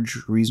charge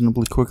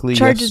reasonably quickly.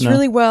 Charges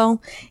really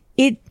well.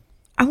 I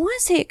want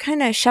to say it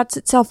kind of shuts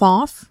itself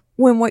off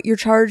when what you're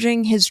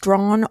charging has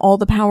drawn all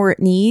the power it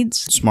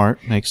needs. Smart.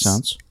 Makes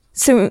sense.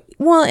 So,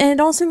 well, and it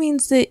also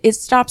means that it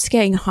stops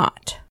getting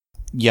hot.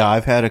 Yeah,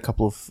 I've had a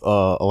couple of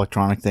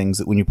electronic things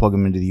that when you plug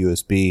them into the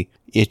USB,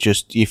 it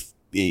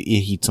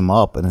heats them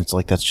up, and it's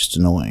like, that's just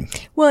annoying.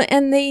 Well,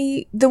 and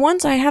the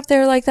ones I have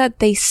there like that,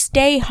 they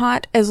stay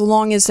hot as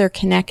long as they're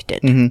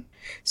connected. Mm-hmm.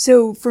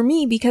 So for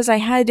me, because I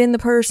had it in the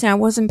purse and I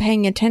wasn't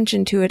paying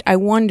attention to it, I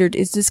wondered,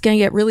 is this going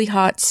to get really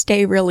hot,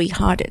 stay really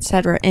hot,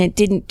 etc.? And it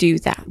didn't do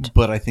that.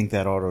 But I think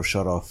that auto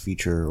shut-off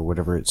feature or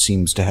whatever it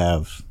seems to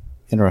have,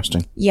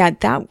 interesting. Yeah,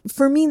 that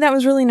for me, that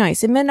was really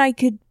nice. It meant I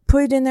could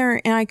put it in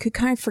there and I could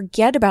kind of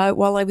forget about it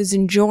while I was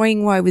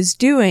enjoying what I was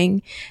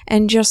doing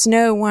and just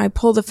know when I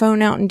pull the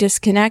phone out and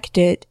disconnect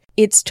it,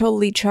 it's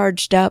totally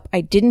charged up.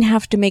 I didn't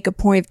have to make a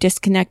point of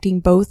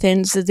disconnecting both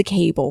ends of the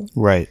cable.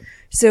 Right.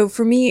 So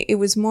for me, it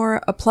was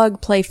more a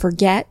plug, play,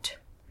 forget.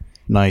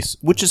 Nice.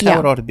 Which is how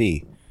it ought to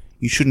be.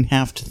 You shouldn't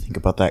have to think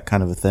about that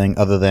kind of a thing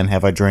other than,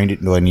 have I drained it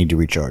and do I need to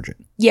recharge it?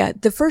 Yeah,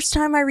 the first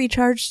time I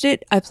recharged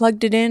it, I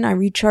plugged it in, I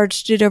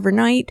recharged it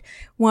overnight.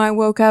 When I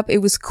woke up, it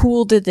was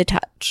cool to the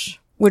touch,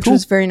 which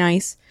was very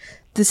nice.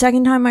 The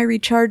second time I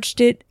recharged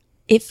it,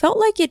 it felt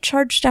like it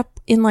charged up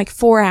in like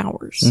 4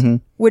 hours,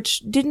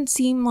 which didn't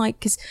seem like,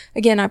 because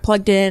again, I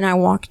plugged it in, I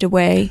walked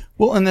away.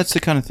 Well, and that's the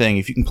kind of thing,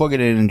 if you can plug it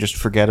in and just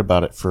forget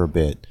about it for a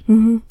bit.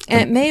 Mm-hmm.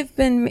 And it may have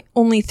been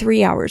only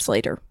 3 hours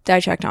later that I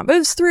checked on, but it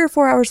was 3 or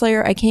 4 hours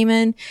later. I came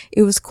in,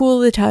 it was cool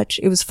to the touch,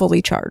 it was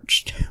fully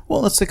charged.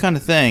 Well, that's the kind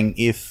of thing,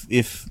 if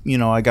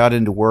I got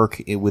into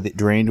work with it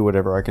drained or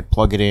whatever, I could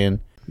plug it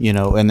in,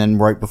 and then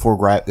right before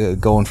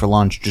going for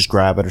lunch, just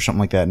grab it or something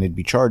like that, and it'd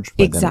be charged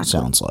by then, it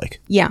sounds like.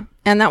 Yeah,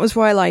 and that was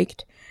what I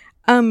liked.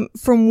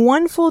 From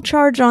one full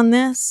charge on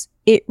this,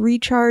 it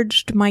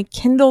recharged my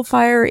Kindle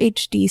Fire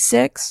HD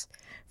 6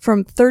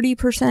 from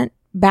 30%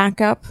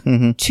 backup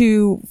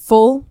to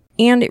full,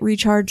 and it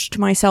recharged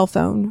my cell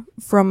phone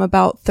from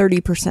about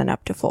 30%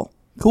 up to full.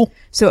 Cool.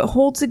 So it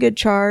holds a good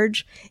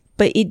charge,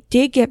 but it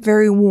did get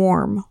very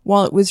warm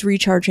while it was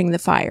recharging the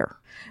Fire,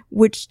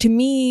 which to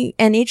me,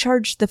 and it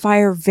charged the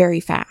Fire very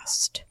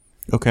fast.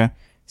 Okay.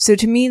 So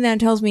to me, that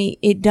tells me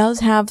it does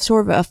have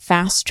sort of a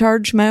fast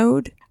charge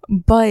mode,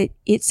 but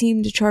it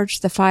seemed to charge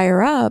the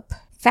Fire up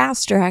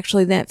faster,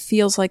 actually, than it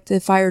feels like the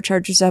Fire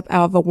charges up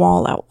out of a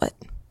wall outlet.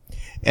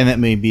 And that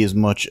may be as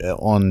much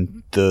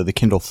on the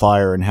Kindle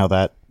Fire and how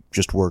that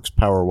just works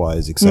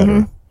power-wise,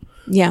 etc.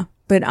 Yeah,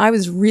 but I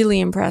was really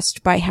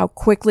impressed by how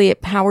quickly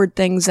it powered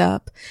things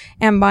up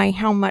and by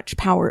how much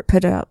power it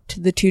put up to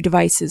the two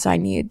devices I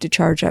needed to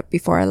charge up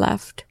before I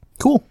left.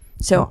 Cool.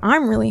 So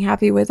I'm really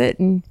happy with it,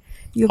 and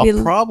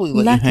I'll probably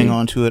let you hang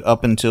on to it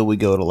up until we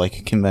go to like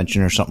a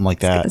convention or something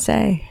like that. I was gonna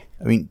say.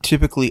 I mean,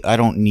 typically I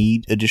don't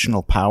need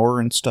additional power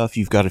and stuff.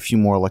 You've got a few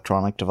more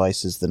electronic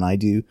devices than I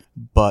do.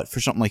 But for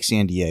something like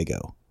San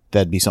Diego,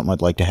 that'd be something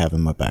I'd like to have in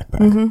my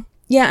backpack.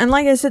 Yeah, and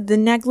like I said, the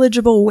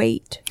negligible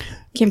weight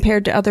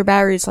compared to other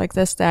batteries like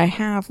this that I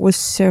have was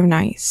so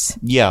nice.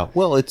 Yeah,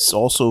 well, it's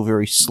also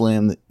very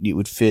slim that it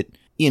would fit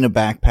in a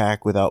backpack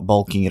without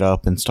bulking it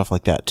up and stuff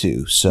like that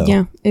too. So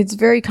yeah, it's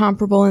very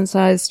comparable in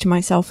size to my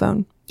cell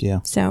phone.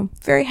 Yeah. So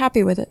very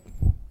happy with it.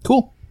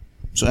 Cool.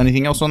 So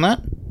anything else on that?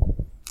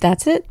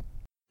 That's it.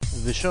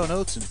 The show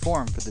notes and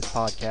forum for this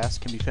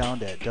podcast can be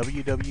found at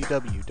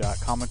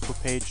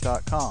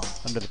www.comicbookpage.com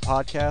under the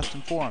podcast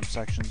and forum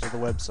sections of the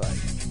website.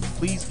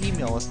 Please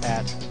email us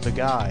at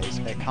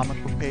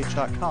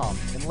theguys@comicbookpage.com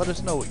and let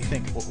us know what you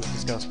think of what was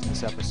discussed in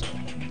this episode.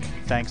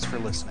 Thanks for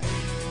listening.